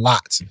that says a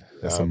lot.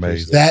 That's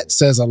amazing. That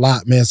says a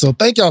lot, man. So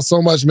thank y'all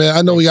so much, man.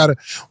 I know we gotta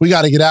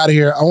get out of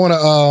here. I want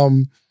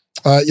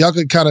to y'all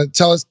could kind of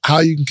tell us how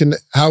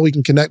we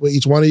can connect with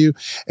each one of you,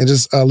 and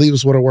just leave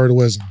us with a word of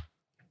wisdom.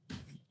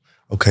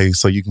 Okay,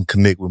 so you can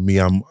connect with me.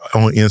 I'm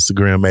on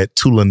Instagram at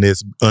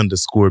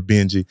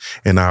Tulones_Benji,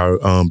 and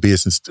our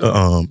business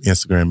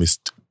Instagram is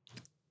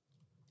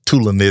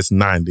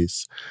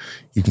Tulones90s.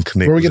 You can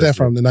connect. Where we get that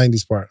from? The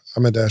 90s part. I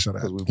meant to ask you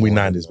that. We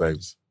 90s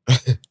babies.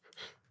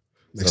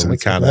 So we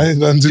kind of,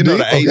 the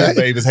 80s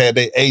babies had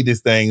their 80s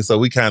thing, so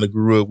we kind of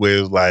grew up where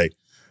it was like,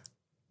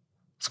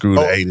 screw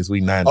the 80s,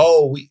 we 90s.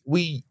 Oh,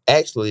 we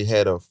actually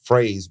had a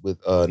phrase with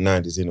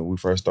 90s in it when we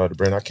first started the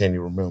brand. I can't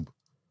even remember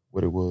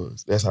what it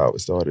was. That's how it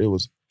started. It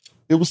was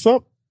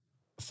something.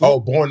 Oh,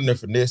 born in the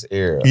finesse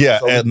era. Yeah,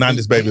 so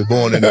 90s babies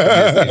born in the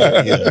finesse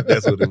era. Yeah,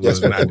 that's what it was.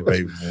 90s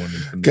babies born in the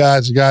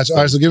finesse. Gotcha. All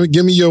right, so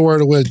give me your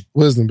word of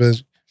wisdom,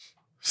 bitch.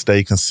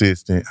 Stay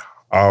consistent.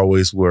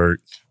 Always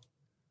work.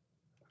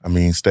 I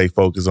mean, stay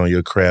focused on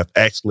your craft.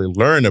 Actually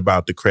learn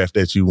about the craft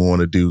that you want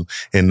to do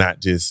and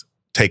not just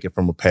take it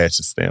from a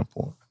passion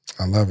standpoint.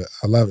 I love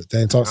it.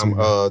 Dan, talk to me.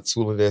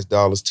 Tulones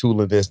dollars,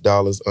 Tulones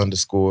dollars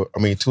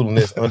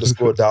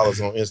Tulones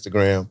dollars on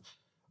Instagram.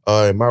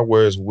 And my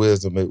words of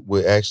wisdom, it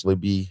would actually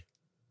be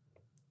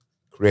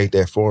create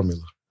that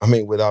formula. I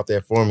mean, without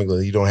that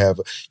formula,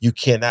 you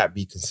cannot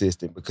be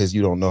consistent because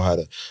you don't know how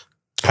to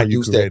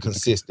produce that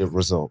consistent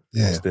result.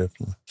 Yeah,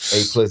 definitely.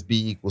 A plus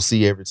B equals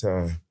C every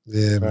time.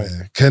 Yeah,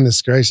 man. Goodness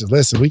gracious.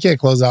 Listen, we can't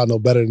close out no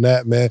better than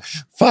that, man.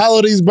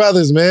 Follow these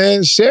brothers,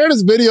 man. Share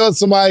this video with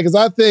somebody because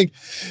I think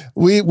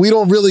we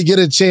don't really get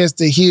a chance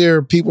to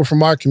hear people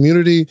from our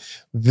community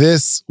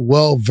this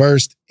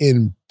well-versed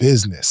in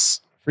business.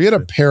 Forget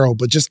apparel,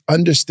 but just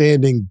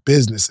understanding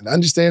business and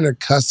understanding their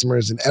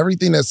customers and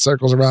everything that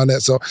circles around that.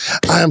 So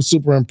I am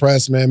super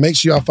impressed, man. Make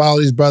sure y'all follow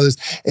these brothers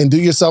and do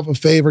yourself a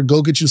favor.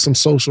 Go get you some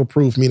social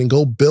proof, meaning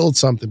go build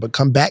something, but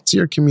come back to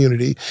your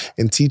community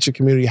and teach your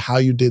community how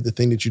you did the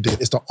thing that you did.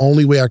 It's the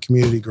only way our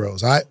community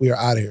grows. All right, we are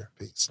out of here.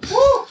 Peace.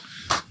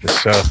 For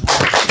sure.